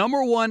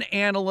 Number 1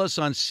 analyst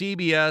on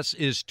CBS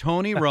is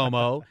Tony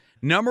Romo.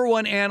 Number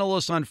one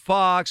analyst on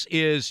Fox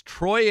is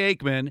Troy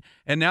Aikman,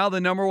 and now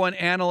the number one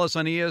analyst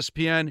on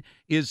ESPN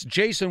is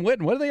Jason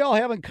Witten. What do they all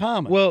have in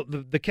common? Well,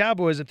 the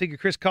Cowboys, I'm thinking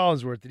Chris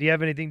Collinsworth. Did he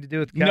have anything to do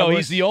with the Cowboys? No,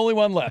 he's the only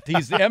one left.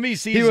 He's the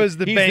MEC. He was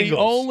the he's Bengals. the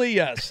only,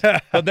 yes.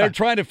 But they're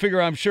trying to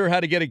figure, I'm sure, how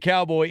to get a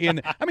Cowboy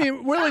in. I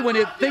mean, really, when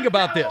you think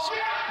about this,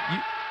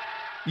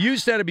 you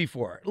said it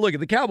before. Look,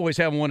 the Cowboys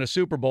haven't won a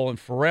Super Bowl in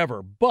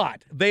forever,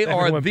 but they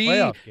are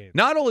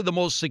not only the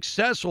most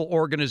successful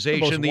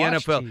organization in the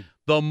NFL, team.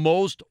 The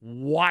most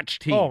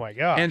watched team. Oh, my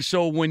gosh. And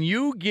so when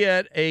you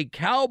get a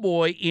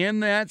Cowboy in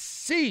that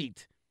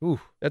seat,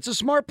 that's a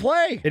smart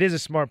play. It is a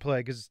smart play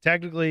because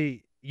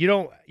technically you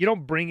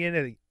don't bring in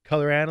a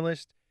color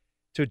analyst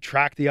to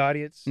attract the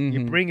audience. Mm-hmm.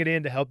 You bring it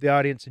in to help the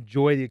audience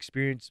enjoy the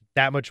experience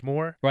that much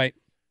more. Right.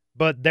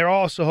 But they're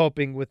also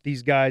hoping with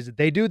these guys that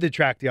they do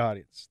attract the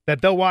audience,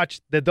 that they'll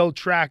watch, that they'll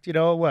track,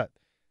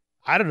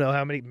 I don't know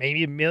how many,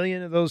 maybe 1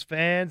 million of those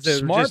fans.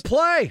 Smart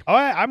play. Oh,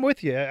 I'm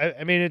with you.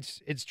 I mean,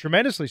 it's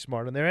tremendously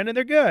smart on their end, and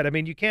they're good. I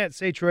mean, you can't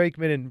say Troy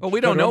Aikman and. Well, we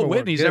don't know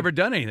Whitney's ever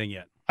done anything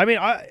yet. I mean,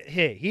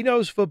 hey, he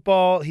knows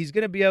football. He's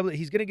going to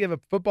he's going to give a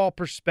football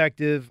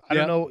perspective. I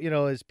don't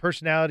know, his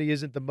personality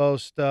isn't the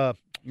most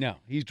no,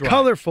 he's dry.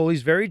 Colorful.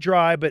 He's very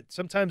dry, but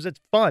sometimes it's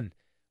fun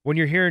when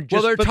you're hearing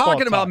just they're football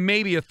talking talk. about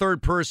maybe a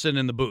third person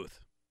in the booth.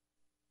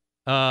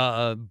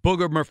 Booger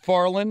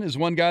McFarland is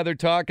one guy they're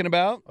talking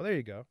about. Oh, there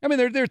you go. I mean,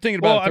 they're thinking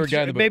about a third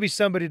guy in the booth. Maybe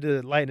somebody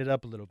to lighten it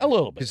up a little bit. A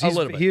little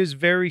bit. He was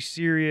very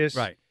serious.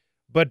 Right.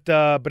 But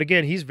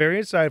again, he's very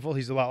insightful.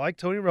 He's a lot like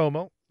Tony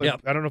Romo.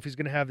 But I don't know if he's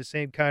going to have the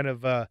same kind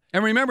of.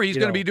 And remember, he's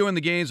going to be doing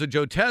the games with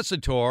Joe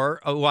Tessitore.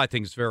 Who I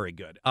think is very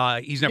good.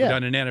 He's never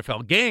done an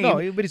NFL game. No,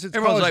 but he says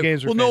everyone's college like,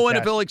 games are well, no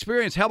fantastic. NFL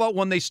experience. How about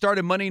when they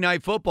started Monday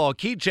Night Football?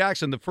 Keith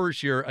Jackson, the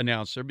first-year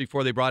announcer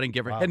before they brought in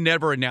Gifford, had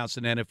never announced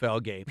an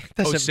NFL game.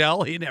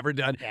 Cosell, he had never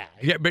done.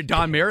 Yeah, but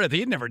Don Meredith,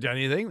 he had never done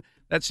anything.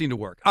 That seemed to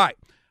work. All right,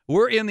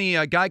 we're in the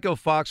Geico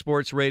Fox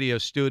Sports Radio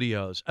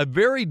studios. A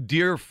very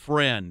dear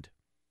friend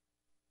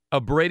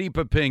of Brady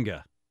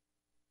Papinga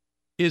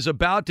is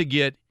about to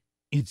get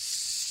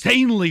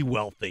insanely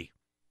wealthy.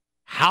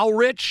 How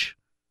rich?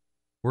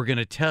 We're going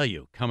to tell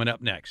you coming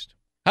up next.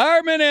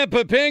 Hartman and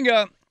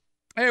Papinga.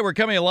 Hey, we're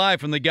coming live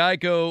from the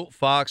Geico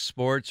Fox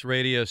Sports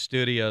Radio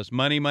studios.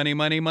 Money, money,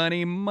 money,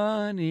 money,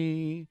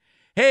 money.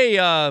 Hey,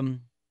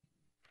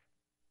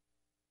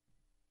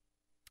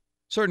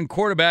 certain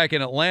quarterback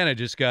in Atlanta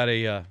just got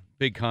a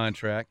big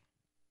contract,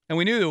 and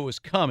we knew it was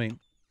coming.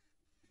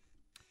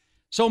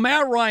 So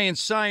Matt Ryan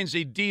signs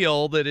a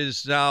deal that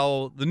is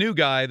now the new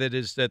guy that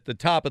is at the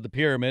top of the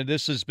pyramid.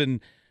 This has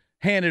been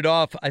handed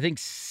off, I think,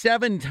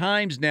 7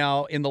 times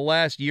now in the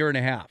last year and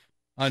a half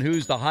on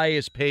who's the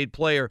highest paid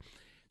player.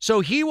 So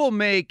he will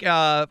make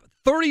 $30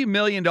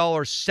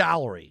 million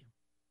salary.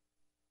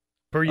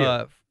 Per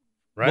year,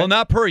 right? Well,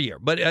 not per year,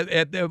 but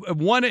at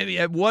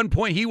one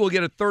point he will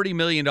get a $30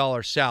 million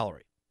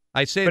salary.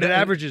 I say but that it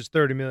averages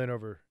 $30 million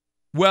over.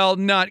 Well,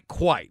 not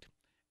quite.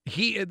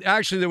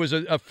 There was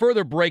a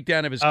further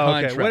breakdown of his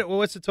contract. Okay.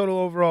 What's the total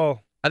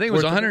overall? I think it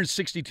was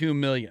 $162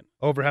 million.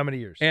 Over how many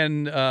years?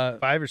 And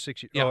 5 or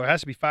 6 years. Yeah. Oh, it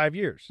has to be 5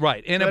 years.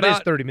 Right. And so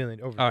about that is $30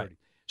 million over 30. Right.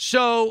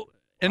 So,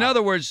 in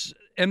other words,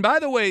 and by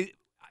the way,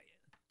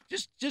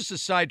 just a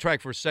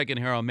sidetrack for a second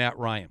here on Matt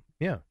Ryan.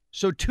 Yeah.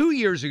 So 2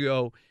 years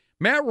ago,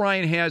 Matt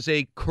Ryan has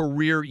a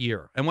career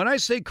year. And when I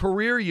say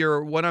career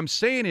year, what I'm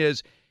saying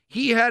is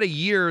he had a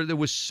year that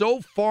was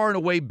so far and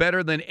away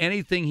better than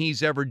anything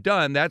he's ever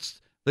done.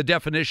 That's the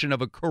definition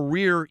of a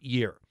career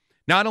year.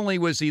 Not only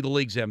was he the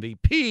league's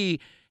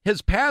MVP,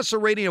 his passer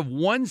rating of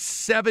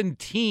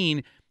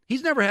 117,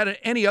 he's never had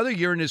any other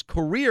year in his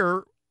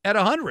career at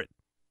 100.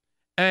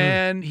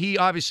 And he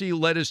obviously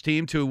led his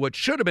team to what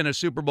should have been a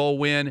Super Bowl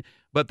win,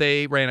 but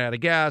they ran out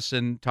of gas,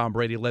 and Tom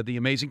Brady led the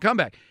amazing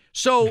comeback.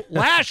 So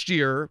last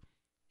year,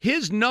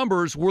 his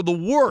numbers were the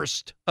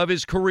worst of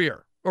his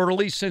career, or at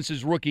least since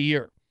his rookie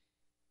year.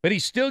 But he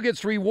still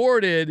gets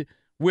rewarded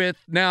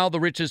with now the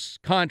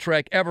richest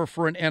contract ever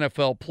for an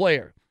NFL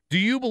player. Do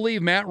you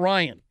believe Matt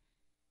Ryan,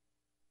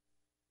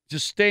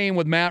 just staying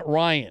with Matt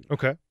Ryan,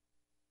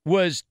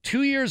 was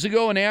 2 years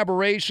ago an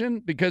aberration?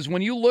 Because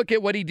when you look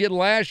at what he did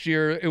last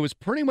year, it was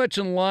pretty much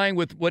in line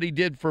with what he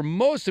did for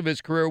most of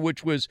his career,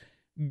 which was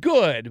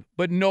good,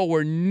 but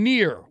nowhere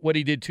near what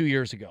he did 2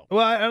 years ago.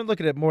 Well, I don't look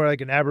at it more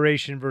like an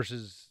aberration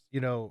versus,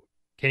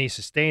 can he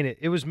sustain it?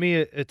 It was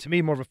to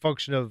me more of a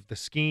function of the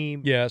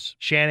scheme. Yes.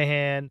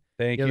 Shanahan.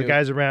 Thank you. The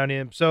guys around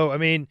him. So, I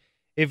mean,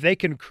 if they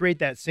can create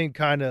that same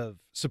kind of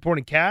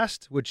supporting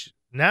cast, which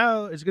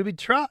now is going to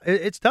be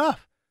it's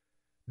tough.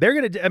 They're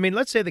going to,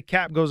 let's say the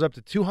cap goes up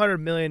to $200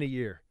 million a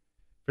year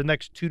for the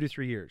next 2 to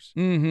 3 years.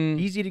 Mm-hmm.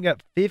 He's eating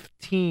up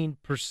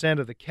 15%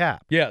 of the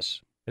cap. Yes.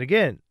 And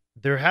again,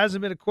 there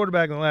hasn't been a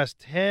quarterback in the last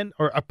 10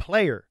 or a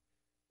player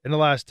in the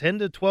last 10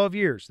 to 12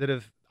 years that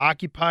have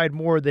occupied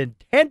more than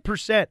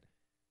 10%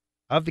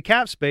 of the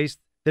cap space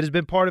that has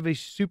been part of a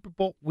Super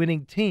Bowl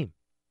winning team.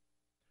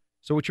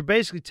 So what you're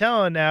basically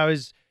telling now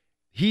is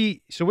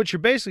what you're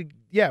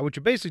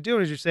basically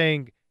doing is you're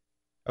saying,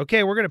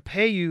 okay, we're going to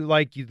pay you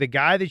like the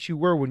guy that you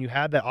were when you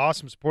had that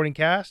awesome supporting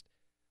cast,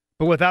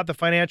 but without the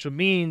financial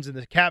means and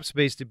the cap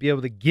space to be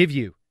able to give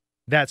you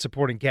that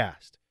supporting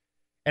cast.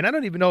 And I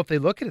don't even know if they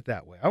look at it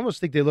that way. I almost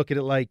think they look at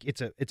it like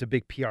it's a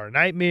big PR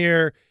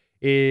nightmare.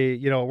 What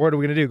are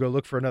we going to do? Go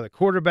look for another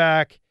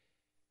quarterback?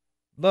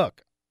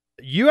 Look,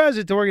 you as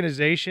an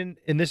organization,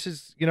 and this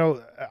is,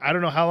 I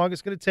don't know how long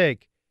it's going to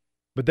take,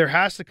 but there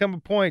has to come a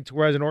point to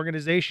where as an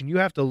organization, you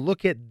have to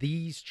look at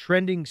these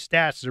trending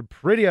stats that are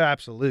pretty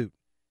absolute,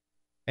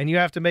 and you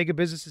have to make a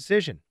business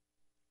decision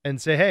and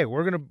say, hey,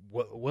 we're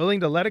willing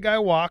to let a guy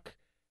walk,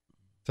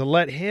 to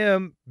let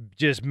him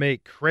just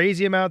make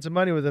crazy amounts of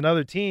money with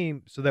another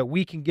team so that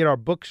we can get our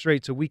book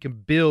straight so we can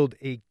build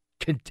a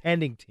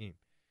contending team.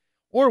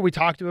 Or we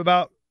talked to him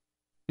about,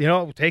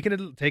 taking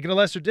a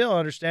lesser deal,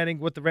 understanding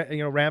what the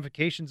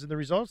ramifications and the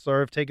results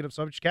are of taking up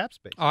so much cap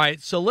space. All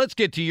right, so let's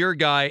get to your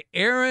guy,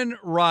 Aaron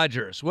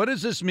Rodgers. What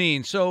does this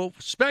mean? So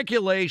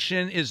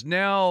speculation is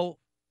now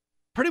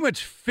pretty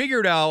much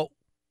figured out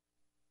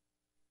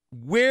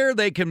where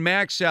they can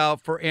max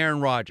out for Aaron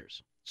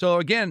Rodgers. So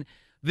again,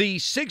 the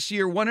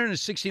 6-year,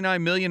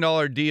 $169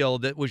 million deal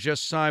that was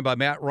just signed by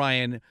Matt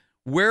Ryan,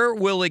 where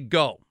will it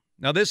go?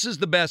 Now, this is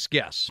the best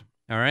guess,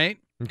 all right?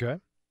 Okay.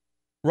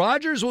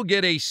 Rodgers will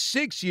get a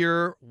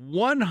 6-year,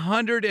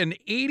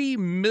 $180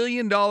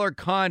 million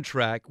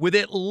contract with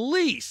at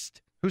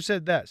least... Who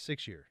said that,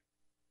 6 year?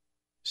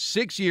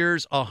 6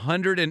 years,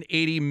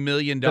 $180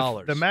 million.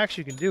 The max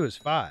you can do is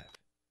 5.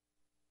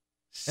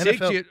 6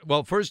 years.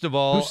 Well, first of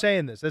all... Who's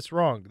saying this? That's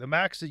wrong. The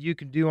max that you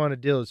can do on a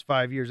deal is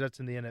 5 years. That's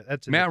in the end.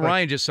 Matt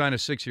Ryan just signed a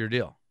 6-year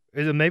deal.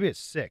 Maybe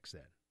it's 6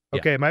 then.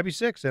 Okay, it might be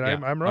 6 then.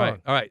 Yeah. I'm wrong.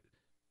 All right.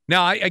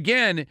 Now,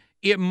 again,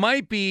 it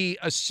might be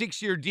a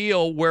 6-year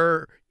deal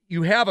where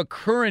you have a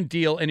current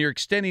deal and you're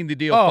extending the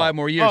deal 5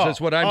 more years.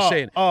 That's what I'm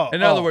saying.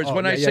 In other words,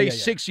 when I say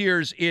 6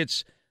 years,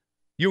 it's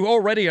you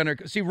already under.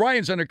 See,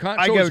 Ryan's under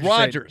contract. So is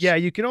Rodgers. Yeah,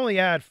 you can only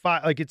add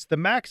 5. Like it's the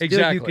max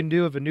deal you can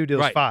do if a new deal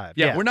is 5.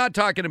 Yeah, we're not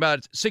talking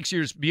about 6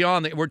 years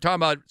beyond that. We're talking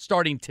about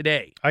starting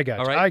today. I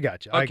got you. Right? I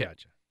got you. Okay.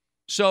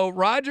 So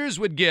Rodgers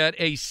would get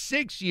a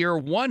 6-year,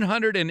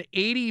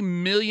 $180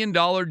 million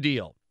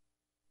deal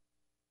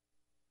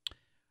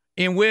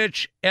in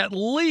which at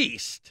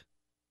least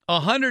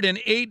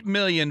 $108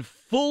 million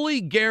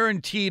fully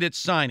guaranteed at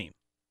signing.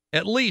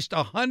 At least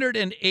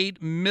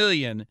 $108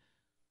 million.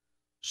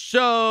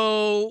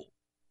 So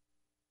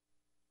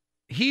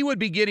he would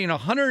be getting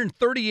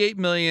 $138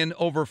 million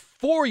over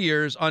 4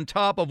 years on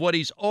top of what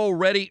he's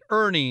already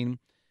earning,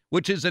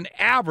 which is an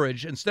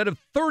average, instead of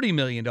 $30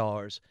 million,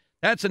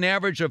 that's an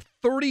average of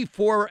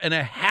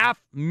 $34.5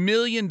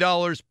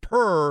 million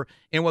per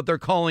in what they're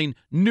calling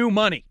new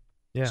money.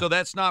 Yeah. So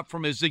that's not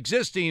from his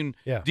existing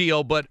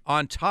deal, but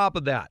on top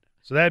of that.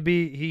 So that'd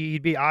be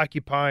he'd be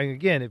occupying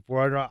again if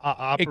we're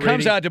operating. It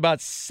comes out to about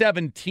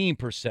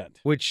 17%,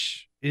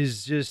 which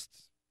is just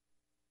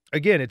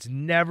again, it's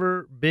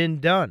never been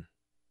done.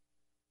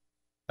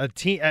 A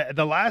team,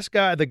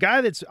 the guy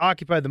that's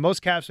occupied the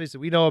most cap space that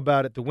we know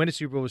about it to win a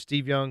Super Bowl was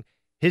Steve Young.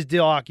 His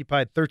deal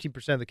occupied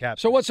 13% of the cap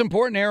space. So what's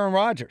important, Aaron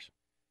Rodgers?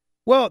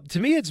 Well, to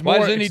me, it's more. Why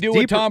doesn't he do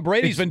what Tom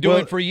Brady's been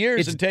doing for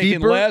years and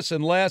taking less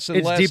and less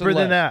and less? It's deeper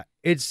than that.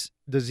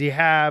 Does he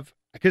have?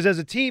 Because as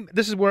a team,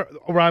 this is where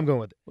I'm going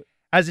with it.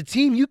 As a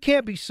team, you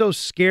can't be so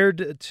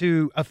scared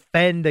to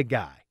offend a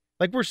guy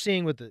like we're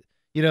seeing with the.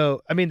 The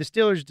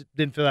Steelers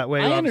didn't feel that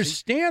way. I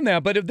understand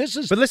that, but if this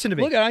is, but listen to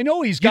me. Look, I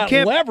know he's got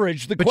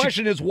leverage. The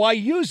question is, why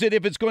use it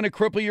if it's going to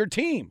cripple your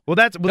team? Well,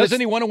 doesn't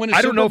he want to win a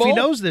Super Bowl? I don't know if he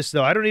knows this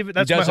though. I don't even.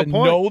 That's my whole point. He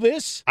doesn't know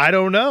this. I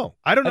don't know.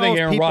 I think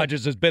Aaron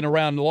Rodgers has been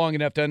around long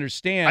enough to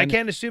understand. I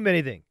can't assume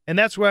anything, and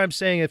that's where I'm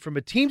saying it from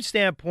a team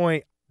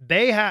standpoint.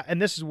 They have,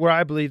 and this is where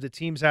I believe the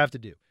teams have to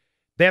do.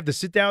 They have to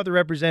sit down with the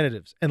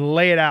representatives and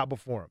lay it out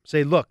before them.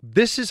 Say, look,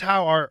 this is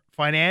how our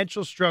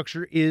financial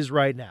structure is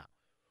right now.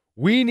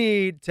 We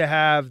need to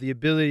have the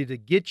ability to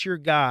get your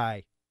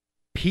guy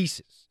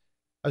pieces,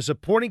 a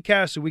supporting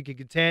cast so we can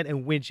contend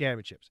and win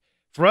championships.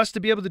 For us to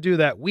be able to do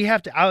that, we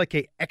have to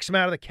allocate X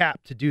amount of the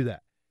cap to do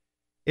that.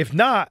 If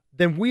not,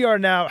 then we are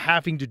now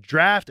having to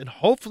draft and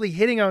hopefully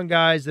hitting on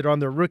guys that are on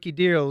their rookie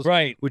deals,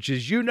 right? Which,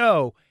 as you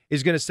know,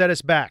 is going to set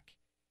us back.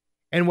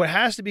 And what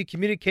has to be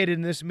communicated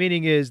in this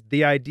meeting is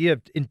the idea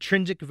of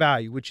intrinsic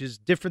value, which is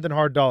different than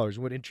hard dollars.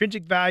 What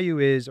intrinsic value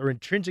is, or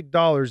intrinsic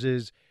dollars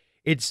is,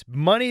 it's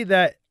money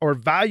that or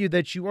value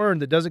that you earn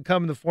that doesn't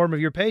come in the form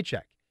of your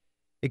paycheck.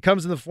 It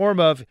comes in the form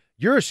of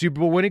you're a Super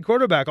Bowl winning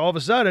quarterback. All of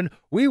a sudden,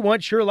 we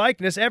want your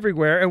likeness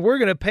everywhere, and we're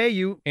going to pay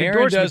you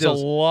endorsement deals. Aaron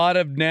does a lot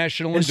of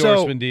national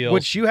endorsement deals.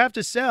 What you have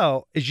to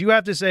sell is you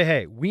have to say,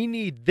 hey, we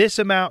need this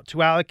amount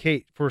to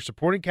allocate for a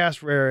supporting cast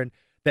for Aaron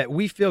that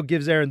we feel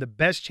gives Aaron the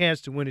best chance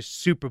to win a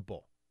Super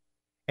Bowl.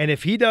 And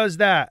if he does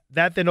that,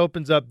 that then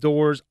opens up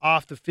doors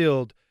off the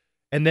field.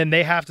 And then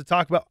they have to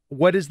talk about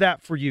what is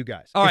that for you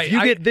guys. All right, if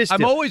you get this deal,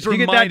 I'm always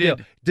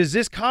reminded. Does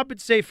this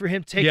compensate for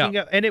him taking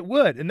up? And it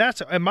would.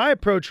 And my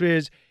approach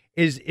is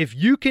if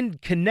you can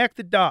connect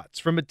the dots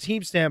from a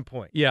team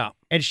standpoint,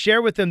 and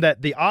share with them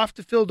that the off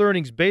the field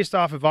earnings based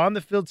off of on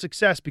the field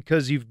success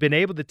because you've been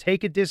able to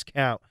take a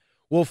discount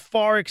will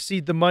far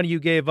exceed the money you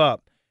gave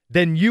up.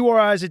 then you are,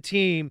 as a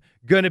team,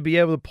 going to be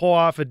able to pull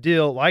off a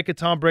deal like a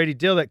Tom Brady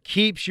deal that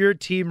keeps your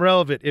team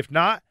relevant. If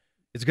not,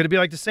 it's going to be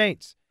like the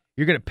Saints.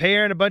 You're going to pay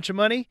Aaron a bunch of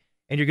money,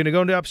 and you're going to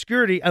go into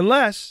obscurity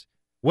unless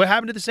what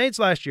happened to the Saints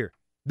last year?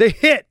 They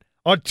hit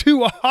on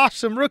 2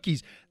 awesome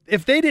rookies.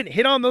 If they didn't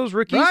hit on those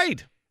rookies,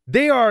 right,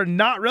 they are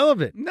not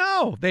relevant.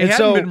 No, they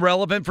haven't been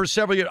relevant for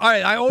several years. All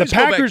right, I always the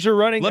Packers are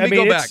running. Let me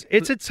go back.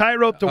 It's a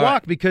tightrope to All walk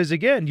right. because,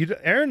 again,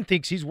 Aaron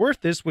thinks he's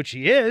worth this, which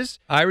he is.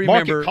 I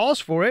remember market calls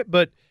for it,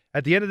 but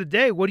at the end of the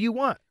day, what do you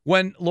want?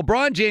 When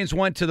LeBron James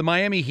went to the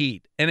Miami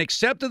Heat and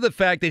accepted the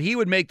fact that he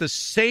would make the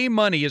same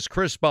money as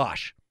Chris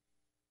Bosh.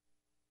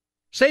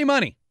 Same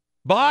money.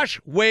 Bosh,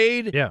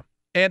 Wade,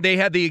 and they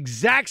had the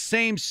exact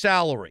same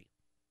salary.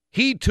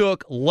 He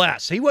took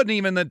less. He wasn't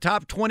even the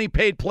top 20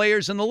 paid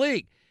players in the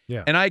league.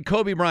 Yeah. And I had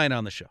Kobe Bryant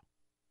on the show.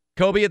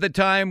 Kobe at the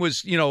time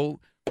was,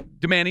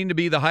 demanding to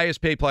be the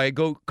highest paid player. I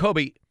go,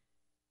 Kobe,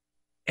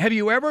 have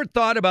you ever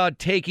thought about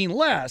taking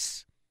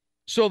less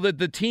so that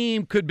the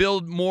team could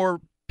build more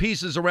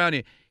pieces around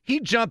you? He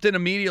jumped in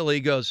immediately.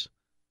 He goes,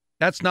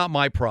 that's not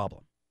my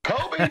problem.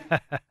 Kobe.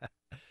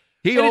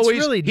 He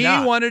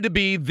wanted to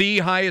be the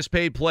highest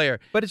paid player.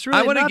 But it's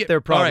really not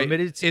their problem. Right,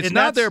 it's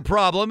not their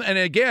problem. And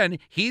again,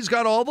 he's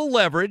got all the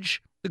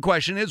leverage. The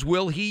question is,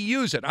 will he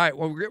use it? All right,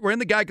 well, we're in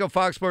the Geico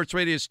Fox Sports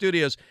Radio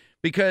studios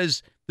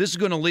because this is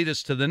going to lead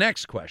us to the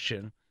next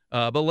question.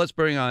 But let's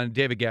bring on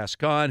David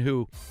Gascon,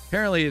 who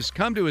apparently has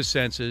come to his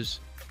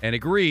senses and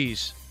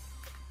agrees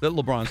that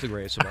LeBron's the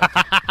greatest of all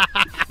time.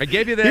 I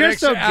gave you that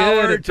extra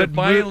hour to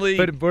finally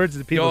put words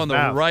in go on the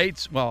mouth.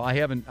 right. Well, I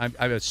haven't.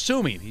 I'm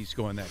assuming he's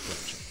going that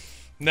direction.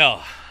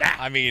 No.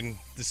 I mean,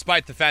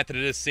 despite the fact that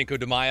it is Cinco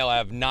de Mayo, I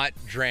have not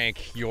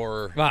drank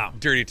your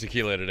dirty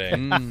tequila today,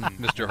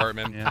 Mr.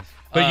 Hartman. Yeah.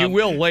 But you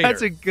will later.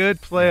 That's a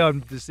good play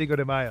on the Cinco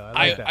de Mayo.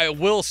 I like that. I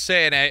will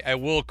say, and I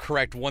will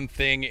correct one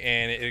thing,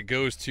 and it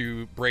goes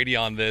to Brady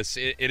on this.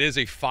 It is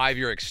a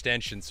 5-year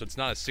extension, so it's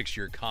not a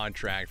 6-year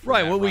contract. For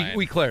right. Matt well, Ryan.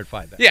 we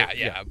clarified that.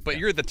 Yeah. But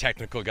you're the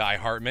technical guy,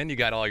 Hartman. You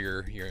got all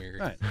your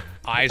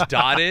I's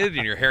dotted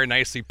and your hair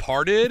nicely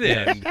parted,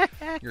 and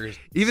you're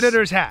even under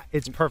his hat,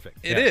 it's perfect.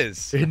 It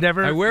is. It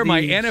never. I wear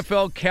my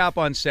NFL cap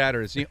on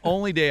Saturday. It's the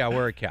only day I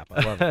wear a cap.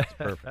 I love it. It's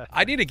perfect.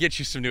 I need to get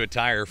you some new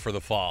attire for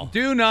the fall.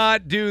 Do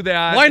not do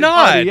that. Why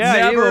not?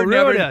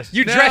 Never.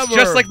 You dress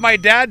just like my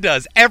dad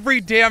does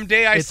every damn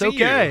day I see you.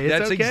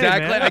 That's okay,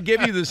 exactly. man. I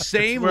give you the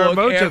same where look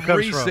mojo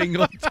every comes from.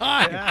 single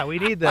time. Yeah, we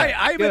need that.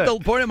 I'm at the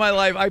point in my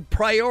life I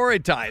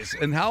prioritize,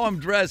 and how I'm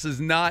dressed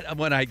is not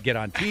when I get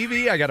on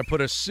TV. I got to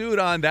put a suit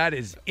on. That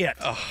is it.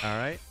 All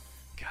right.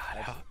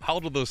 God, how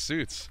old are those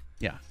suits?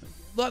 Yeah.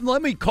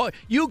 Let me call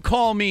you.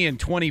 Call me in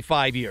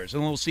 25 years,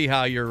 and we'll see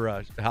how you're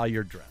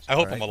dressed. I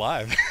hope I'm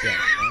alive.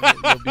 Yeah,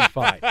 you'll be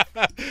fine.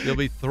 You'll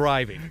be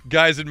thriving.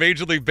 Guys, in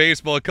Major League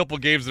Baseball, a couple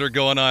games that are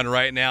going on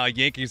right now.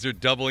 Yankees are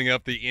doubling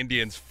up the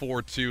Indians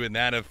 4-2 in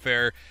that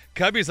affair.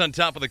 Cubbies on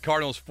top of the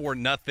Cardinals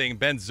 4-0.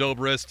 Ben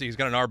Zobrist, he's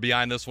got an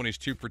RBI in this one. He's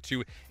 2 for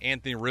 2.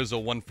 Anthony Rizzo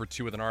 1 for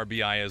 2 with an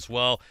RBI as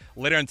well.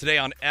 Later on today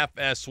on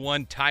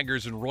FS1,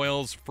 Tigers and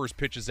Royals. First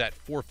pitch is at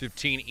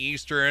 4:15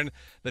 Eastern.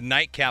 The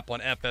nightcap on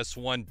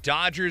FS1,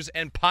 Dodgers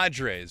and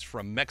Padres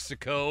from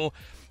Mexico.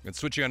 And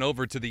switching on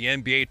over to the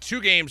NBA, 2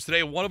 games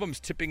today. One of them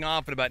is tipping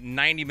off in about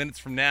 90 minutes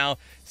from now.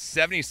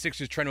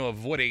 76ers trying to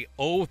avoid a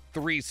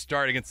 0-3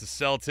 start against the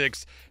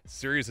Celtics. The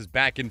series is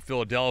back in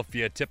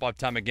Philadelphia. Tip-off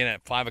time again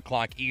at 5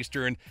 o'clock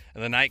Eastern.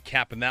 And the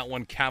nightcap in that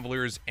one,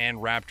 Cavaliers and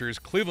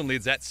Raptors. Cleveland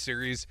leads that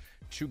series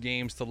 2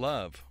 games to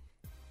love.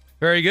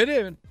 Very good,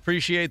 David.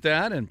 Appreciate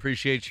that and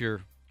appreciate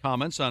your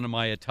comments on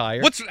my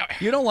attire.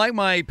 You don't like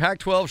my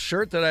Pac-12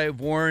 shirt that I've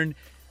worn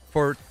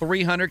for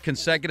 300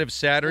 consecutive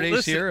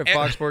Saturdays here at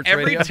Fox Sports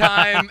Radio?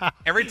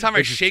 Every time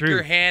I shake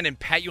your hand and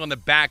pat you on the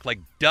back, like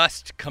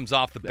dust comes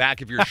off the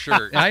back of your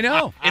shirt. I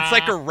know. It's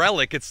like a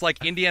relic. It's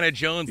like Indiana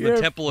Jones,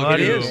 the Temple of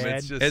Doom.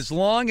 It's just... As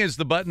long as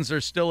the buttons are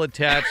still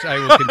attached, I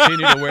will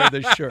continue to wear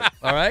this shirt.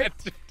 All right?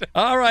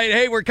 All right.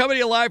 Hey, we're coming to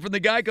you live from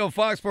the Geico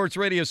Fox Sports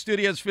Radio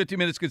studios. 15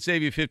 minutes could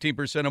save you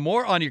 15% or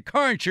more on your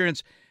car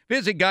insurance.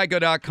 Visit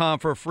geico.com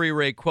for a free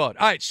rate quote.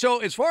 All right. So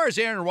as far as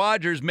Aaron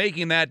Rodgers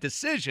making that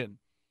decision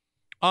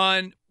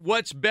on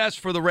what's best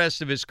for the rest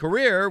of his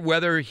career,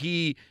 whether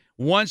he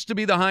wants to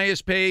be the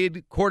highest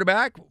paid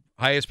quarterback,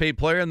 highest paid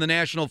player in the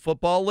National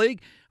Football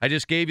League. I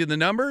just gave you the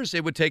numbers.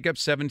 It would take up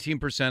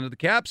 17% of the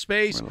cap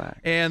space,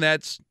 and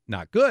that's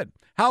not good.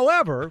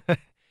 However,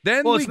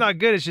 then it's not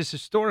good. It's just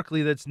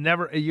historically that's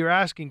never – you're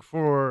asking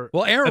for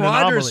Aaron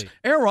Rodgers.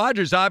 Aaron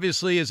Rodgers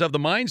obviously is of the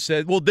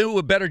mindset, we'll do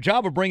a better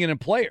job of bringing in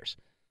players.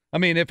 I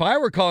mean, if I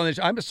were calling this,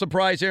 I'm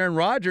surprised Aaron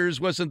Rodgers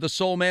wasn't the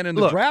sole man in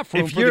the draft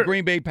room for the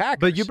Green Bay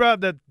Packers. But you brought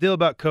up that deal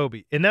about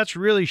Kobe, and that's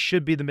really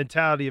should be the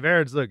mentality of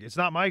Aaron's. Look, it's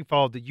not my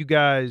fault that you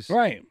guys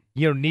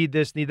need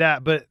this, need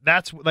that. But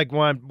that's like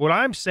what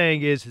I'm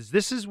saying is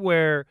this is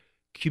where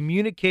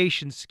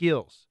communication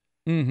skills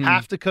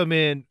have to come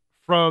in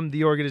from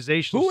the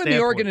organization. Who in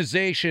the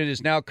organization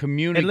is now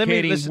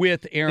communicating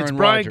with Aaron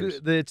Rodgers?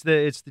 It's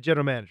the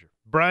general manager.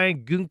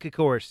 Brian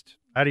Gutekunst.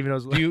 I don't even know.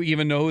 Do you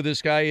even know who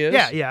this guy is?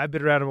 Yeah, I've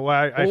been around him a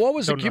while. Well, what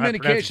was the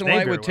communication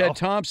like with Ted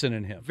Thompson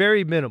and him?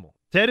 Very minimal.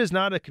 Ted is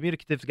not a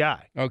communicative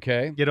guy.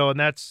 Okay. And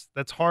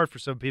that's hard for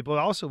some people. It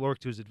also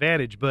worked to his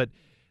advantage, but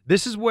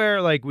this is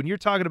where, like, when you're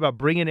talking about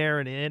bringing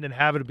Aaron in and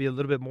having to be a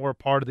little bit more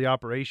part of the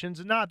operations,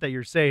 and not that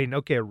you're saying,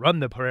 okay, run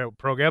the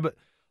program, but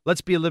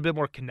let's be a little bit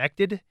more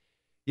connected,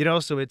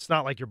 so it's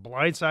not like you're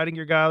blindsiding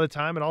your guy all the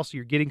time, and also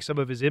you're getting some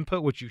of his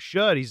input, which you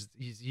should. He's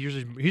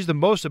the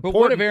most important. But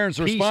what if Aaron's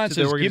piece response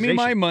to the is, give me organization.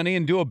 my money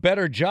and do a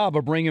better job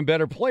of bringing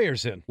better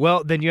players in?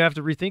 Well, then you have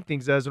to rethink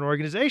things as an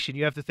organization.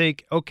 You have to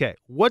think, okay,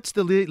 what's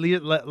the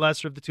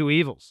lesser of the two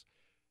evils?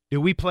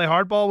 Do we play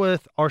hardball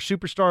with our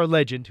superstar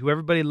legend, who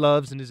everybody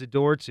loves and is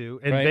adored to,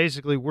 and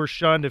basically we're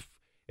shunned if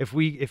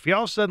he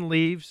all of a sudden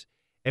leaves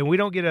and we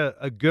don't get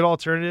a good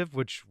alternative,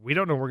 which we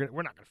don't know, we're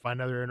not going to find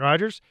another Aaron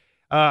Rodgers.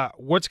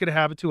 What's going to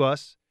happen to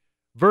us?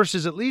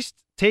 Versus at least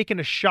taking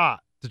a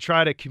shot to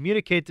try to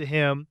communicate to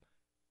him,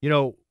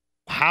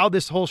 how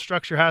this whole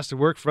structure has to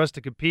work for us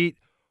to compete,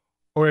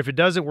 or if it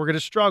doesn't, we're going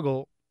to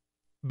struggle.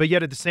 But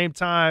yet at the same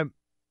time,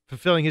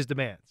 fulfilling his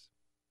demands.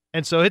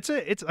 And so it's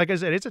like I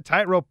said, it's a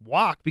tightrope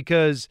walk,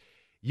 because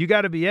you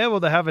got to be able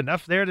to have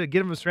enough there to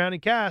get him a surrounding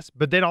cast,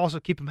 but then also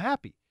keep him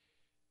happy.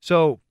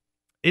 So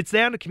it's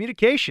down to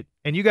communication,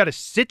 and you got to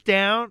sit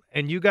down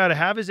and you got to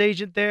have his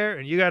agent there,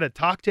 and you got to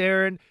talk to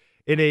Aaron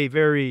in a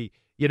very,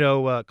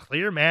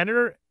 clear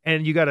manner,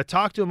 and you got to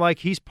talk to him like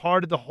he's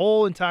part of the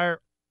whole entire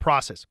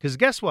process. Because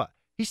guess what?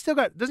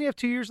 doesn't he have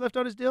 2 years left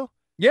on his deal?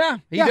 Yeah,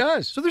 he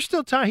does. So there's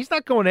still time. He's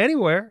not going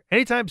anywhere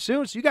anytime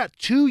soon. So you got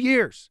 2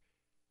 years.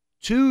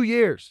 2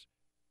 years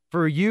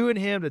for you and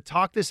him to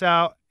talk this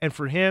out, and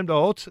for him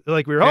to,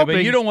 like we were hoping.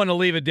 But you don't want to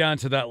leave it down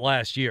to that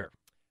last year.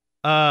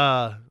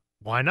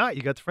 Why not?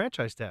 You got the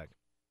franchise tag.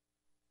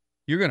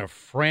 You're going to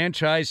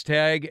franchise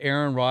tag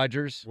Aaron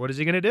Rodgers? What is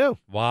he going to do?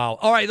 Wow.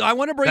 All right, I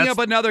want to bring up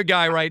another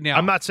guy right now.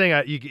 I'm not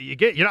saying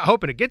you're not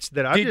hoping it gets to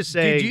that. I'm just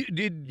saying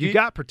you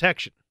got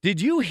protection.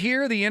 Did you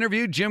hear the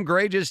interview Jim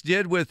Gray just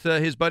did with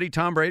his buddy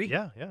Tom Brady?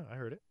 Yeah, I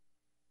heard it.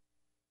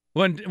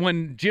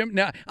 When Jim,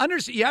 now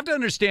you have to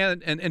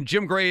understand, and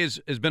Jim Gray has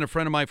been a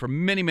friend of mine for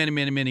many, many,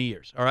 many, many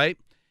years. All right,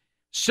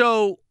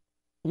 so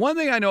one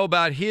thing I know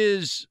about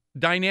his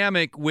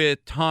dynamic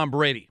with Tom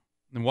Brady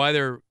and why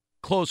they're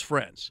close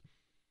friends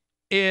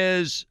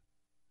is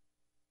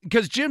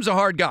because Jim's a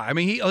hard guy. I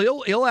mean,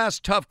 he'll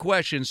ask tough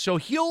questions, so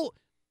he'll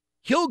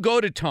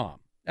go to Tom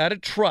out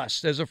of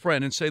trust as a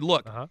friend and say,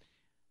 "Look,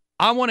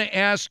 I want to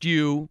ask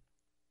you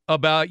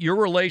about your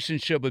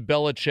relationship with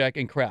Belichick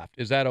and Kraft.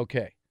 Is that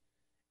okay?"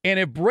 And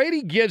if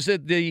Brady gives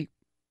it the,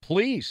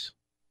 please,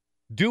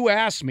 do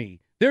ask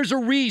me, there's a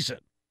reason.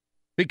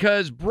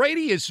 Because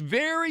Brady is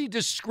very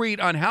discreet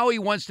on how he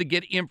wants to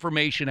get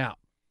information out.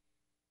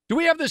 Do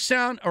we have the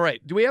sound? All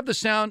right. Do we have the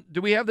sound?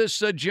 Do we have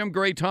this Jim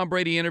Gray, Tom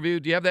Brady interview?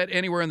 Do you have that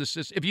anywhere in the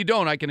system? If you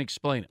don't, I can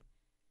explain it.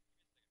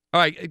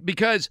 All right.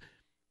 Because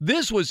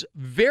this was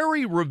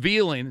very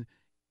revealing.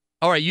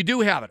 All right. You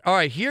do have it. All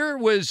right. Here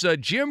was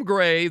Jim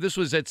Gray. This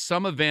was at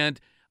some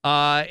event,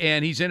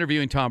 and he's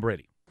interviewing Tom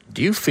Brady.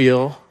 Do you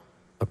feel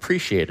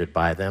appreciated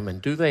by them, and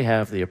do they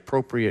have the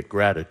appropriate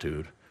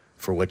gratitude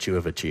for what you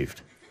have achieved?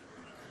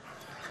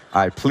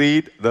 I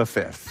plead the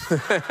fifth.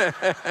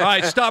 All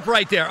right, stop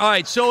right there. All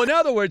right, so in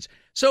other words,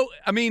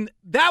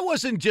 that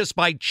wasn't just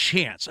by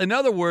chance. In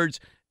other words,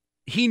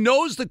 he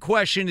knows the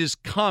question is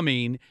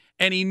coming,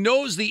 and he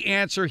knows the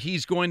answer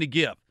he's going to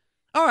give.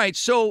 All right,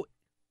 so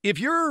if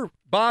you're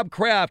Bob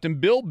Kraft and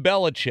Bill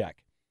Belichick,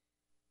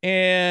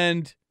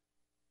 and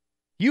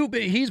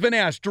he's been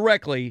asked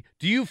directly,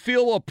 do you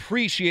feel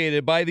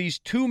appreciated by these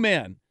two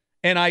men?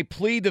 And I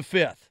plead the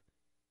fifth.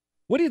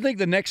 What do you think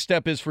the next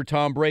step is for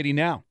Tom Brady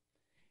now?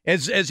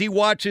 As he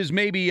watches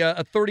maybe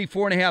a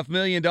 $34.5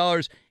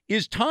 million,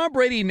 is Tom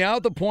Brady now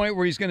at the point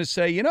where he's going to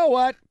say, you know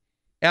what?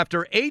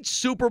 After 8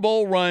 Super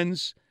Bowl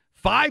runs,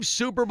 5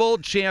 Super Bowl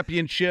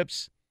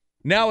championships,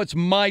 now it's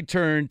my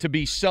turn to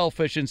be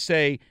selfish and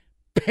say,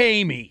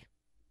 pay me.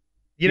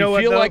 You know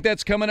what? Feel like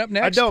that's coming up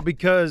next? I don't,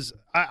 because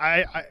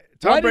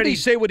Why did he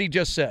say what he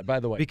just said, by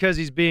the way? Because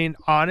he's being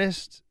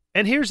honest.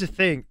 And here's the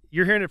thing.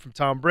 You're hearing it from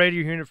Tom Brady.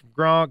 You're hearing it from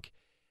Gronk.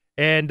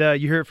 And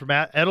you hear it from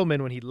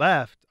Edelman when he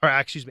left. Or,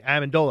 excuse me,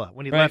 Amendola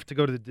when he left to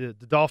go to the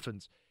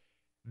Dolphins.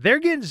 They're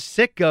getting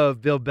sick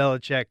of Bill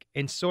Belichick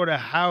and sort of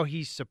how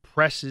he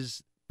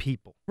suppresses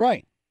people.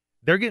 Right.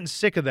 They're getting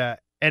sick of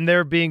that. And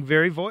they're being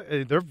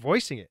they're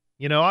voicing it.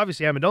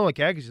 Obviously Amendola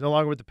can't because he's no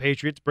longer with the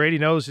Patriots. Brady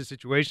knows his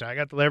situation. I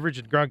got the leverage.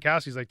 And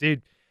Gronkowski's like,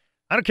 dude,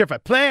 I don't care if I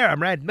play or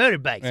I'm riding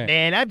motorbikes,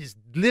 man. I'm just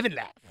living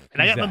life, and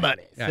I got my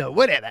money, so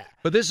whatever.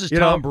 But this is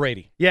Tom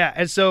Brady. Yeah,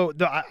 and so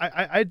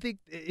I think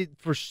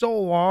for so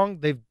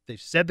long they've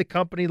said the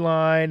company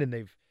line and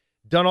they've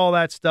done all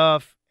that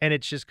stuff, and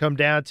it's just come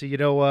down to, you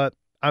know what,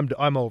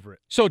 I'm over it.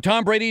 So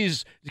Tom Brady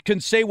can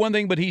say one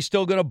thing, but he's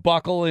still going to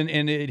buckle and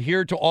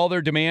adhere to all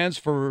their demands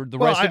for the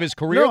rest of his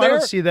career. No, I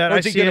don't see that. Or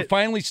is he going to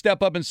finally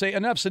step up and say,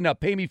 enough's enough?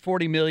 Pay me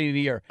 $40 million a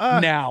year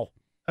now.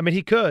 I mean,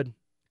 he could.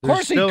 Of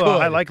course he still could. a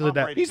high likelihood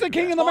that He's the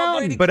king of the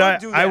mountain. But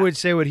I would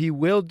say what he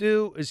will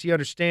do is he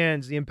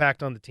understands the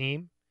impact on the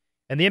team.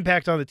 And the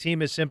impact on the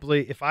team is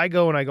simply if I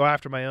go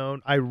after my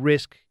own,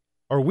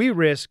 we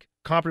risk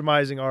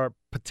compromising our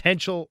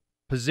potential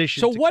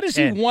position. So what does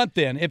he want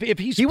then? If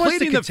he's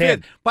pleading the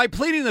fifth, by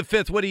pleading the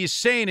fifth, what he's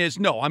saying is,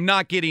 no, I'm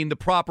not getting the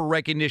proper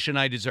recognition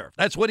I deserve.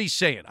 That's what he's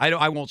saying.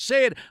 I won't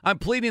say it. I'm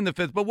pleading the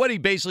fifth. But what he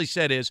basically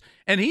said is,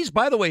 and he's,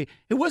 by the way,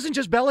 it wasn't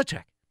just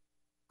Belichick.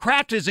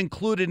 Kraft is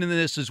included in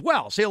this as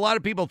well. See, a lot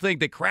of people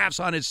think that Kraft's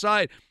on his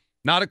side.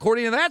 Not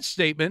according to that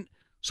statement.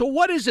 So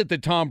what is it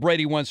that Tom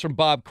Brady wants from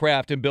Bob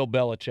Kraft and Bill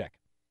Belichick?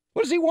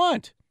 What does he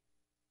want?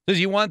 Does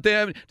he want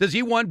Bill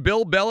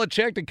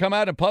Belichick to come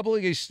out and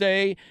publicly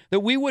say that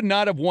we would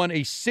not have won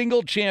a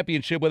single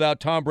championship without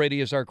Tom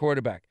Brady as our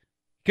quarterback?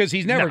 Because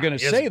he's never going to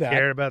say that.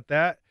 Care about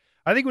that.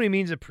 I think when he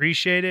means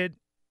appreciated,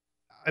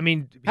 I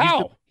mean,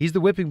 he's the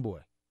whipping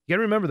boy. You got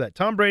to remember that.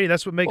 Tom Brady,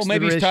 that's what makes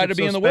maybe he's tired of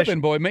being the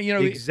whipping boy.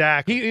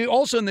 Exactly. He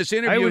also in this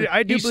interview,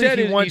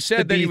 he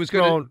said that he was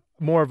going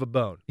more of a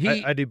bone.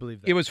 I do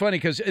believe that. It was funny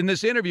because in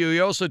this interview, he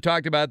also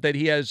talked about that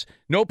he has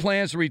no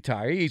plans to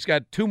retire. He's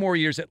got 2 more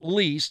years at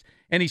least.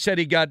 And he said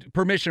he got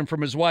permission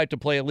from his wife to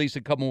play at least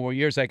a couple more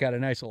years. I got a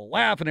nice little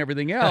laugh and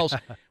everything else.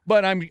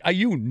 But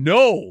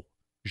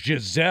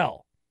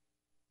Giselle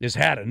has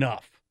had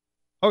enough.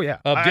 Oh, yeah.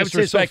 Of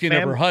disrespecting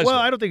of her husband. Well,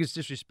 I don't think it's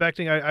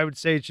disrespecting. I would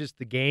say it's just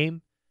the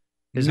game.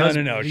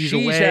 No. He's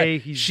away.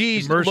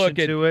 He's immersed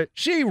into it.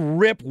 She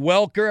ripped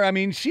Welker. I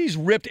mean, she's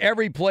ripped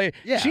every play.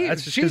 Yeah,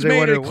 she's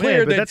made it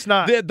clear that that's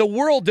not, the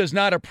world does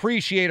not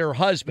appreciate her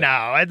husband.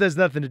 No, it has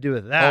nothing to do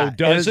with that. Oh,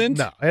 doesn't?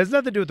 It has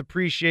nothing to do with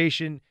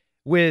appreciation.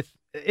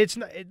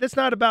 That's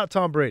not about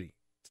Tom Brady.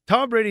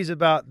 Tom Brady's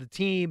about the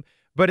team.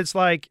 But it's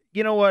like,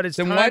 you know what?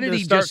 Then why did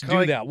he just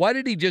do that? Why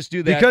did he just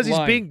do that? Because he's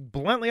being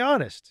bluntly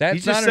honest. That's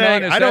he's not just an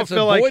saying, honest. That's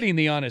avoiding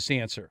the honest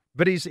answer.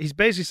 But he's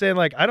basically saying,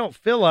 like, I don't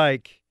feel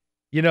like,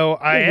 I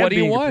am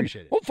being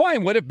appreciated. Well,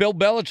 fine. What if Bill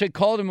Belichick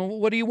called him?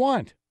 What do you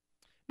want?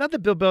 Not that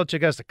Bill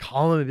Belichick has to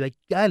call him and be like,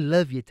 I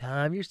love you,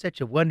 Tom. You're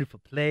such a wonderful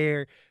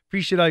player.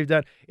 Appreciate all you've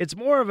done. It's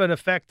more of an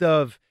effect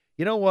of,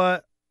 you know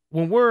what?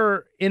 When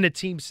we're in a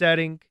team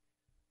setting,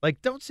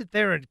 like, don't sit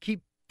there and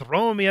keep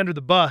throwing me under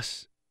the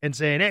bus and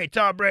saying, hey,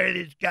 Tom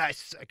Brady, this guy,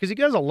 because he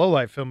does a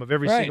lowlife film of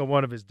every single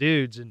one of his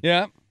dudes. And,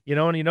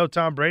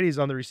 Tom Brady's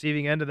on the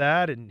receiving end of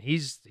that, and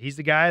he's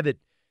the guy that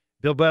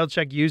Bill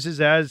Belichick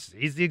uses as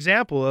he's the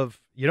example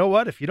of, you know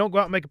what, if you don't go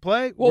out and make a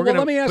play, we're going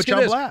to put you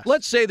on blast.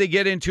 Let's say they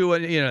get into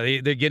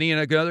they're getting in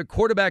another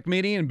quarterback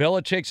meeting, and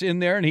Belichick's in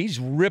there, and he's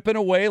ripping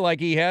away like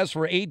he has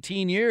for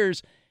 18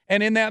 years.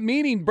 And in that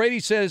meeting, Brady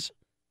says,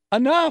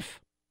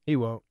 enough. He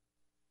won't.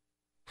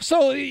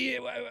 So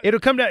it'll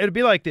come down. It'll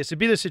be like this. It'd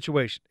be the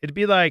situation. It'd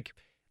be like,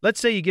 let's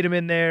say you get him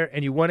in there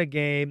and you won a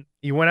game.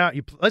 You went out.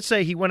 Let's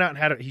say he went out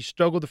and he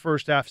struggled the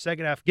first half,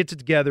 second half, gets it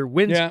together,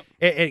 wins,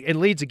 and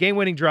leads a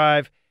game-winning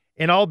drive.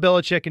 And all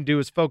Belichick can do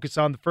is focus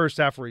on the first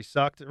half where he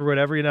sucked or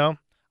whatever.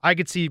 I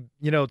could see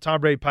Tom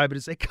Brady piping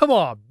and say, "Come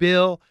on,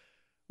 Bill.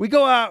 We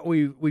go out.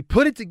 We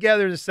put it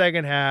together in the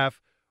second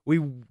half. We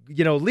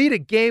lead a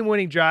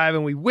game-winning drive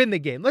and we win the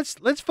game.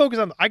 Let's focus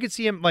on." I could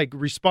see him like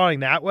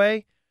responding that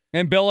way.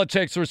 And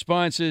Belichick's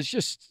response is,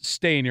 just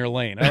stay in your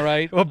lane, all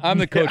right? Well, I'm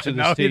the coach of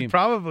this team. He'd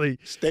probably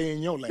stay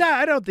in your lane. Nah,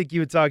 I don't think you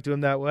would talk to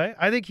him that way.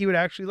 I think he would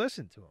actually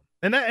listen to him.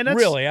 And that's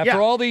really, after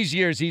all these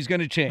years, he's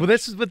going to change. Well,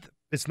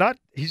 it's not.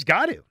 He's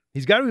got to.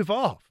 He's got to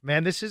evolve,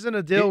 man. This isn't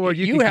a deal where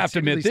you have to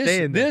admit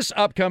this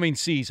upcoming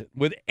season,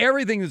 with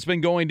everything that's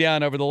been going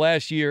down over the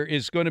last year,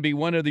 is going to be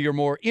one of your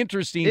more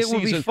interesting seasons. It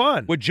will be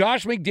fun. With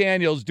Josh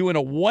McDaniels doing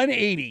a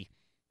 180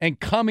 and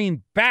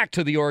coming back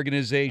to the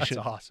organization.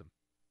 That's awesome.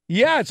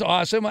 Yeah, it's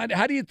awesome.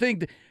 How do you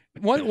think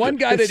one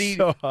guy that he?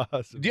 So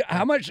awesome.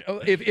 How much?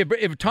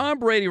 If Tom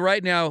Brady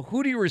right now,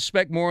 who do you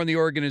respect more in the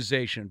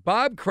organization?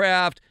 Bob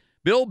Kraft,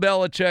 Bill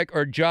Belichick,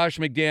 or Josh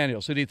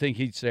McDaniels? Who do you think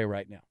he'd say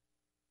right now?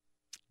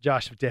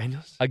 Josh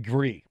McDaniels.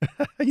 Agree.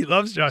 He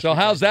loves Josh. So McDaniels.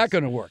 How's that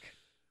going to work?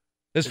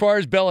 As far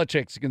as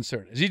Belichick's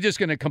concerned, is he just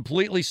going to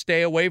completely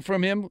stay away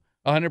from him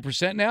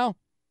 100% now?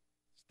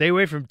 Stay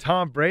away from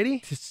Tom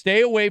Brady?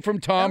 Stay away from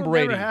Tom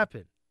Brady. Never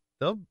happen.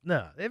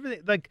 No,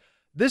 everything like.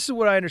 This is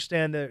what I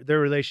understand their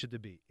relationship to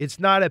be. It's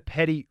not a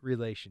petty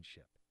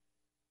relationship.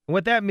 And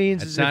what that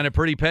means is... That sounded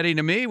pretty petty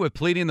to me with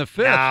pleading the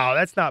fifth. No,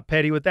 that's not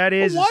petty. What that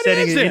is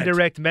sending an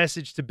indirect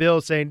message to Bill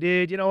saying,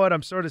 dude, you know what?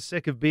 I'm sort of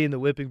sick of being the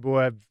whipping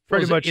boy. I've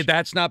pretty much...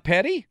 That's not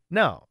petty?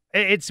 No.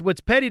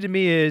 What's petty to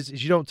me is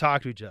you don't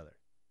talk to each other.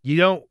 You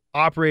don't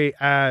operate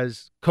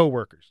as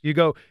coworkers.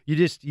 You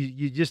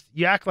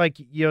act like,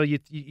 you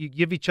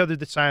give each other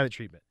the silent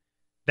treatment.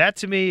 That,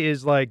 to me,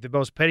 is like the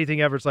most petty thing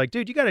ever. It's like,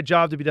 dude, you got a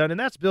job to be done, and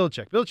that's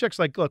Belichick. Belichick's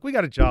like, look, we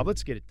got a job.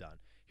 Let's get it done.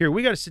 Here,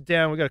 we got to sit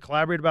down. We got to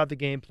collaborate about the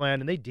game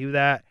plan, and they do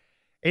that.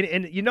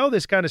 And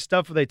this kind of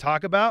stuff where they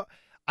talk about,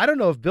 I don't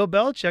know if Bill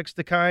Belichick's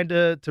the kind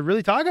to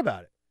really talk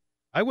about it.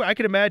 I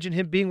could imagine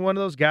him being one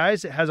of those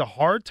guys that has a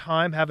hard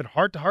time having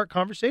heart-to-heart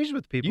conversations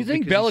with people. You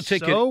think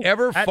Belichick could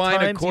ever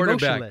find a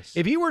quarterback?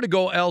 If he were to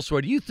go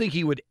elsewhere, do you think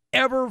he would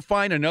ever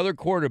find another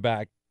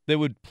quarterback that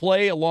would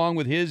play along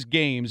with his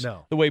games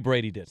the way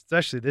Brady did.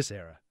 Especially this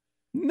era.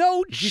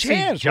 No Did you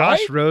chance, see Josh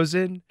right?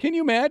 Rosen? Can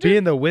you imagine?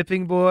 Being the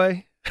whipping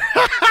boy?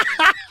 All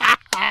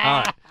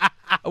right.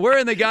 We're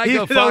in the Geico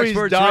Even though Fox he's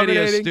Sports Radio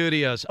dominating?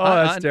 studios. Oh,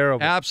 that's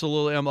terrible.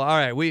 Absolutely. All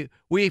right.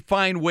 We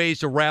find ways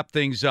to wrap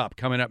things up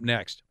coming up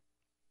next.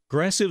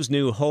 Progressive's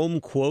new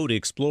Home Quote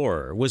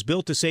Explorer was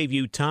built to save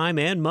you time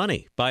and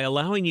money by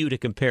allowing you to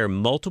compare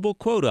multiple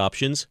quote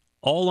options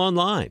all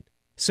online.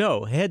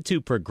 So head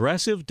to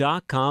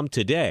Progressive.com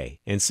today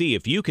and see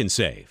if you can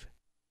save.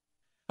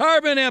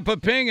 Harbin and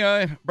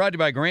Papinga, brought to you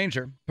by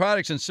Grainger.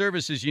 Products and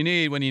services you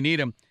need when you need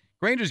them.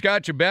 Grainger's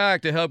got your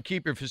back to help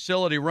keep your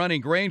facility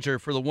running. Grainger,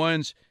 for the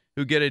ones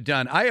who get it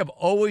done. I have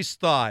always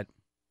thought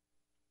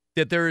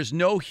that there is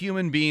no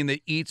human being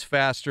that eats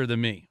faster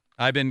than me.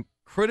 I've been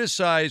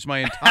criticized my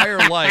entire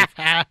life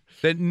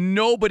that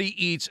nobody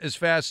eats as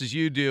fast as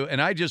you do,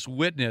 and I just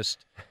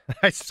witnessed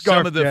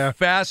some of the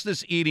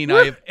fastest eating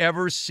I have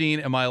ever seen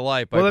in my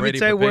life by Brady let me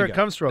tell you where it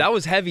comes from. That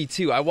was heavy,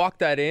 too. I walked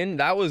that in.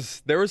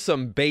 There was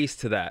some base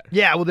to that.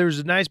 Yeah, well, there was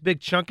a nice big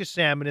chunk of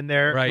salmon in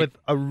there with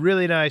a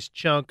really nice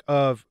chunk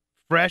of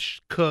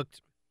fresh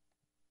cooked,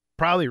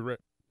 probably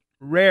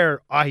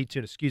rare ahi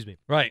tuna, excuse me.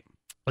 Right.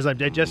 As I'm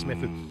digesting my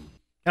food. And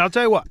I'll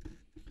tell you what,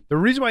 the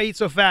reason why I eat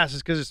so fast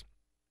is because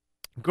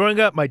growing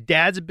up, my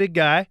dad's a big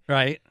guy.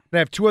 Right. And I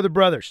have 2 other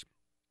brothers.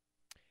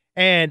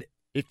 And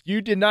if you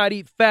did not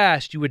eat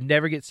fast, you would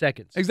never get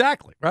seconds.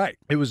 Exactly. Right.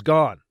 It was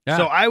gone. Yeah.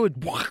 So I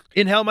would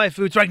inhale my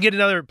food so I can get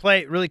another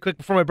plate really quick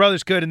before my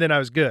brothers could, and then I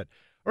was good.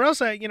 Or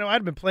else I'd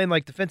have been playing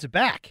like defensive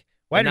back.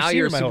 And now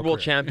you're a Super Bowl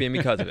champion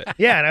because of it.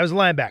 Yeah, and I was a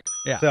linebacker.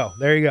 Yeah. So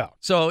there you go.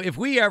 So if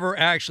we ever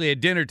actually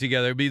had dinner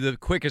together, it'd be the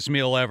quickest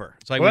meal ever.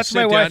 It's like Well, we that's sit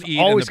my down, wife eat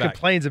always in the back.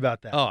 complains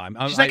about that. Oh,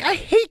 She's like, I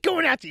hate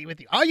going out to eat with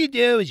you. All you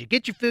do is you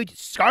get your food, you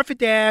scarf it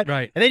down,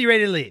 right, and then you're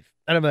ready to leave.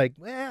 And I'm like,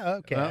 well,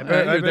 okay. Well, I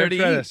better you're there to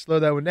try eat. to slow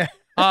that one down.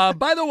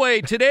 By the way,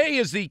 today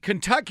is the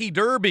Kentucky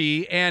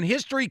Derby, and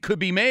history could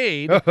be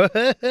made. Bob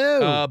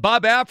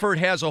Baffert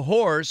has a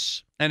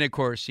horse, and of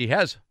course he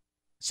has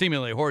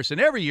seemingly a horse in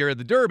every year of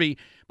the Derby,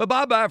 but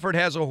Bob Baffert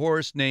has a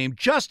horse named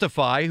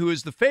Justify, who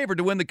is the favorite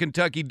to win the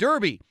Kentucky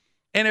Derby.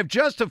 And if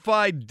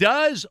Justify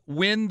does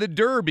win the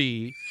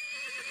Derby,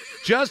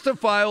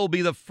 Justify will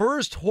be the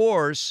first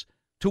horse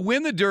to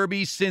win the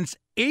Derby since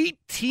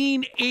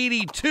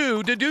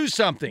 1882 to do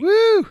something.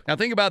 Woo! Now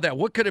think about that.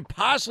 What could it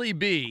possibly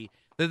be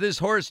that this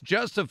horse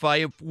Justify,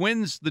 if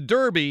wins the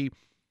Derby,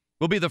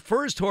 will be the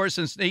first horse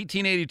since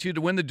 1882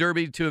 to win the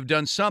Derby to have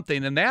done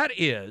something? And that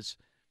is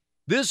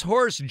this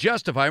horse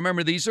Justify.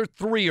 Remember, these are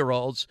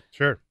 3-year-olds.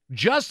 Sure.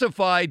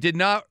 Justify did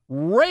not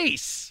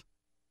race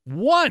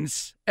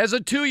once as a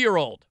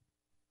 2-year-old.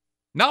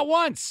 Not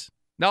once.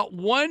 Not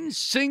one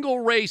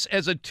single race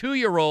as a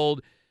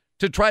 2-year-old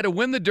to try to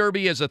win the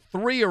Derby as a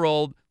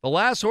 3-year-old. The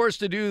last horse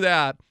to do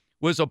that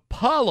was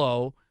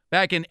Apollo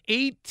back in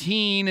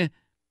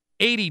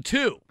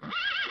 1882.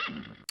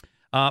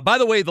 By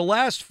the way, the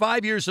last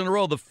 5 years in a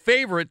row, the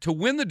favorite to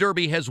win the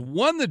Derby has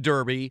won the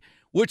Derby,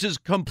 which is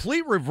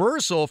complete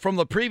reversal from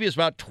the previous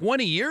about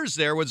 20 years.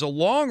 There was a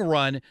long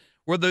run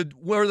where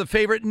the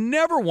favorite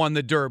never won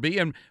the Derby,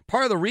 and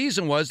part of the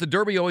reason was the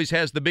Derby always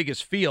has the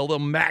biggest field. They'll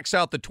max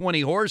out the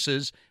 20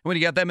 horses, and when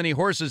you got that many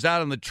horses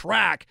out on the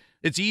track,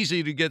 it's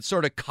easy to get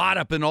sort of caught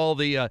up in all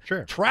the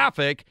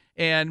traffic,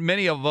 and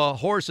many of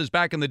horses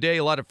back in the day,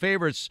 a lot of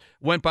favorites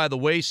went by the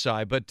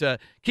wayside. But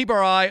keep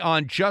our eye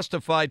on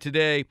Justified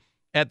today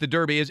at the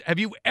Derby. Have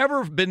you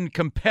ever been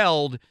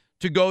compelled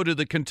to go to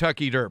the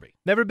Kentucky Derby?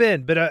 Never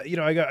been, but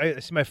I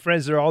see my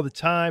friends there all the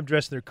time,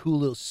 dressed in their cool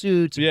little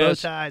suits and bow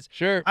ties.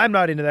 Sure, I'm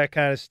not into that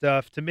kind of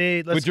stuff. To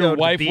me, let's would go your to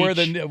wife the wear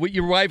beach.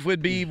 your wife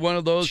would be one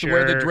of those to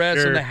wear the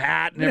dress and the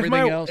hat and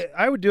everything else?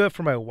 I would do it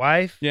for my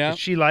wife. Yeah, if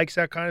she likes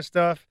that kind of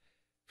stuff.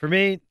 For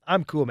me,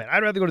 I'm cool, man.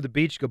 I'd rather go to the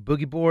beach, go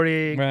boogie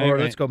boarding, or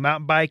let's go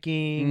mountain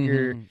biking,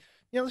 or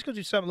let's go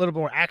do something a little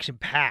more action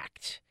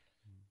packed.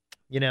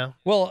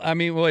 Well, I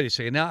mean, wait a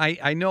second. Now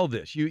I know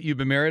this. You've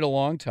been married a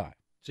long time.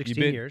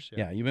 16 years.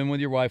 Yeah, you've been with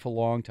your wife a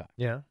long time.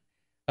 Yeah.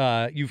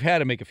 You've had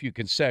to make a few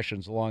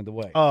concessions along the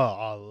way. Oh,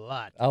 a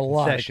lot. A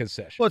lot of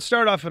concessions. Well, it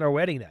started off on our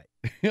wedding night.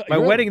 My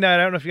wedding night,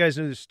 I don't know if you guys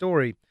know this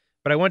story,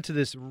 but I went to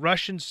this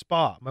Russian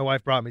spa my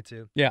wife brought me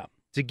to. Yeah.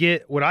 To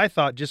get what I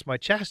thought just my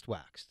chest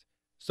waxed.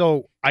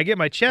 So I get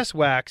my chest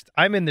waxed.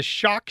 I'm in the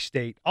shock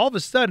state. All of a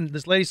sudden,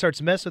 this lady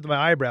starts messing with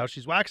my eyebrows.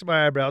 She's waxing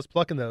my eyebrows,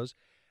 plucking those.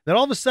 Then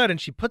all of a sudden,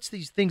 she puts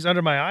these things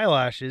under my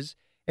eyelashes,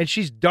 and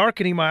she's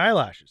darkening my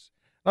eyelashes.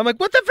 I'm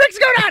like, what the frick's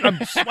going on?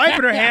 I'm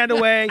swiping her hand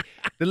away.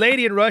 The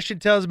lady in Russian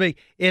tells me,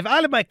 if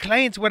all of my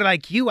clients were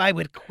like you, I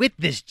would quit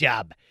this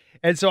job.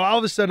 And so all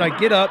of a sudden, I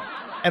get up,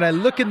 and I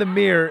look in the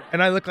mirror,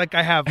 and I look like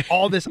I have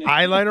all this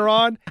eyeliner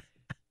on.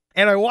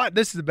 And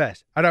this is the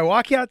best. And I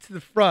walk out to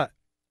the front,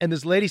 and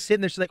this lady's sitting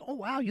there. She's like, oh,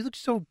 wow, you look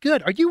so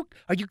good. Are you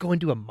going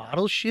to a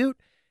model shoot?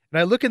 And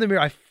I look in the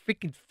mirror. I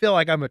freaking feel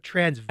like I'm a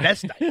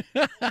transvestite.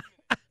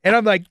 And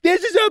I'm like,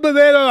 this is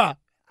unbelievable.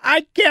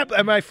 I can't.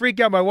 And I freak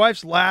out. My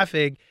wife's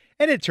laughing.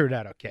 And it turned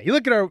out okay. You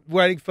look at our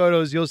wedding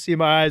photos, you'll see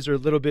my eyes are a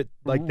little bit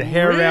like the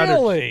hair around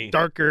it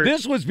darker.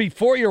 This was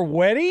before your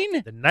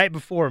wedding? The night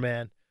before,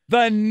 man.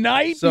 The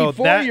night so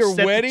before that your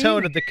set wedding? The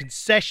tone of the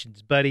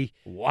concessions, buddy.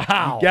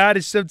 Wow. You got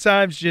to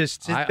sometimes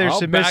just sit there I'll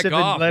submissive back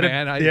off, and let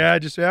man. it.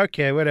 Just say,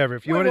 okay, whatever.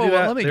 If you want to do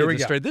that, let me there get we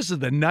this go. straight. This is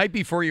the night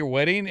before your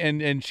wedding,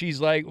 and she's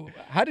like,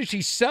 how did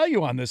she sell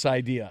you on this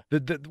idea?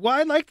 Well,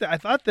 I liked that. I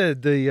thought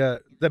the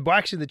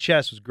waxing the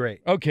chest was great.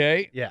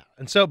 Okay. Yeah.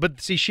 And so,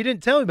 but see, she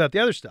didn't tell me about the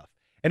other stuff.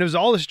 And it was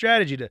all a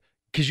strategy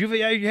because you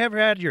ever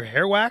had your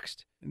hair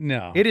waxed?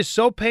 No. It is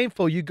so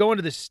painful. You go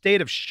into this state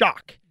of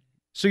shock.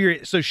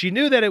 So she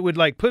knew that it would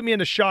like put me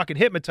into shock and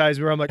hypnotize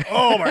me where I'm like,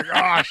 oh my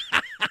gosh.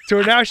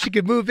 So now she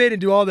could move in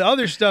and do all the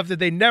other stuff that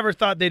they never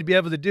thought they'd be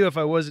able to do if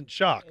I wasn't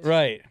shocked.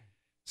 Right.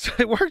 So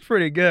it worked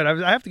pretty good.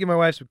 I have to give my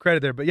wife some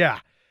credit there. But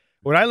yeah,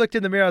 when I looked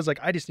in the mirror, I was like,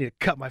 I just need to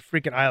cut my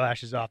freaking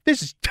eyelashes off.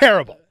 This is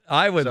terrible.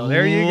 I would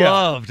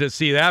love to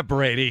see that,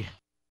 Brady.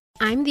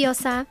 I'm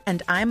Diosa.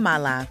 And I'm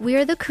Mala. We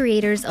are the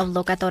creators of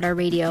Locatora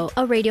Radio,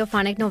 a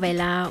radiophonic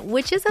novela,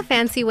 which is a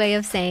fancy way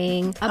of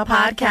saying a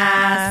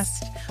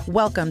podcast.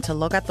 Welcome to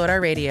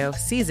Locatora Radio,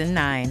 Season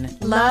 9.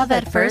 Love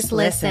at first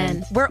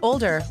listen. We're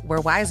older,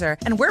 we're wiser,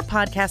 and we're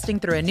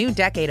podcasting through a new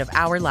decade of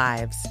our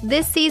lives.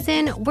 This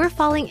season, we're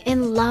falling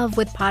in love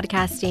with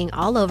podcasting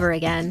all over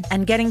again.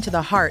 And getting to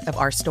the heart of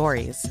our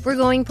stories. We're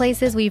going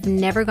places we've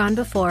never gone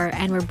before,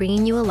 and we're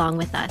bringing you along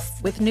with us.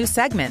 With new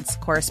segments,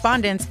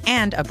 correspondence,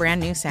 and a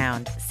brand new sound.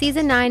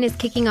 Season 9 is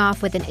kicking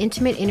off with an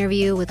intimate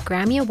interview with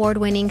Grammy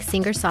Award-winning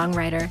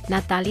singer-songwriter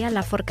Natalia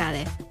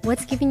Lafourcade.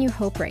 What's giving you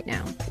hope right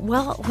now?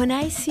 Well, when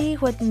I see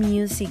what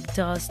music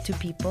does to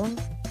people,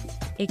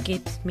 it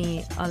gives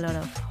me a lot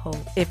of hope.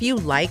 If you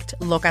liked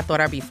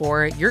Locatora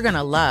before, you're going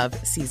to love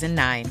Season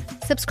 9.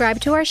 Subscribe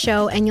to our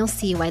show and you'll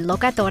see why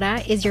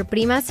Locatora is your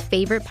prima's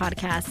favorite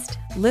podcast.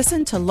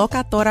 Listen to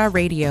Locatora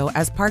Radio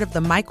as part of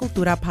the My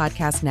Cultura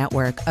Podcast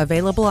Network,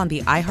 available on the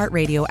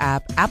iHeartRadio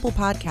app, Apple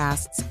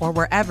Podcasts, or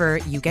wherever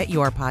you get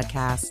your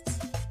podcasts.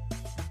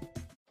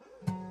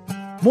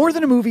 More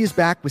Than a Movie is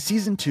back with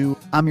Season 2.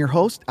 I'm your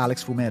host,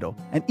 Alex Fumero,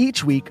 and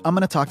each week I'm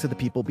going to talk to the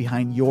people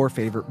behind your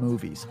favorite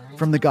movies.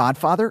 From The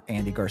Godfather,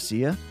 Andy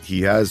Garcia.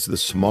 He has the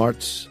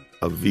smarts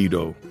of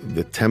Vito,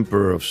 the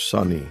temper of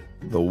Sonny,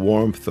 the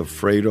warmth of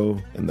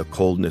Fredo, and the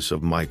coldness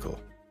of Michael.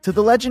 To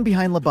the legend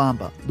behind La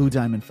Bamba, Lou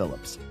Diamond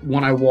Phillips.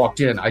 When I walked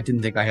in, I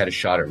didn't think I had a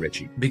shot at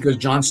Richie because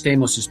John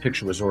Stamos'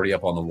 picture was already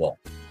up on the wall.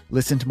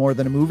 Listen to More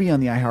Than a Movie on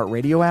the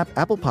iHeartRadio app,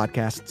 Apple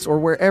Podcasts, or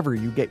wherever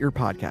you get your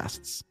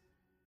podcasts.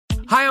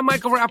 Hi, I'm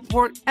Michael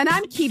Rappaport. And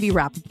I'm Kibi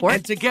Rappaport.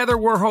 And together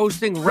we're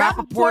hosting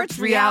Rappaport's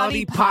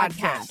Reality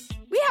Podcast.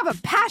 We have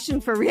a passion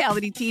for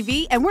reality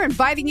TV, and we're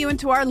inviting you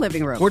into our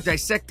living room. We're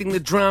dissecting the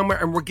drama,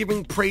 and we're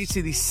giving praise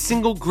to the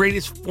single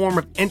greatest form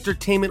of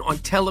entertainment on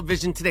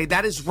television today.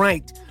 That is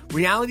right.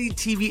 Reality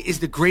TV is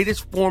the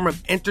greatest form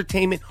of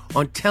entertainment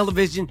on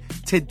television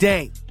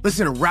today.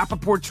 Listen to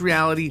Rappaport's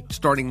Reality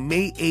starting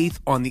May 8th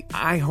on the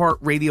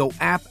iHeartRadio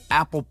app,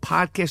 Apple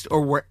Podcast,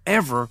 or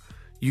wherever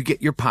you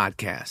get your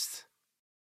podcasts.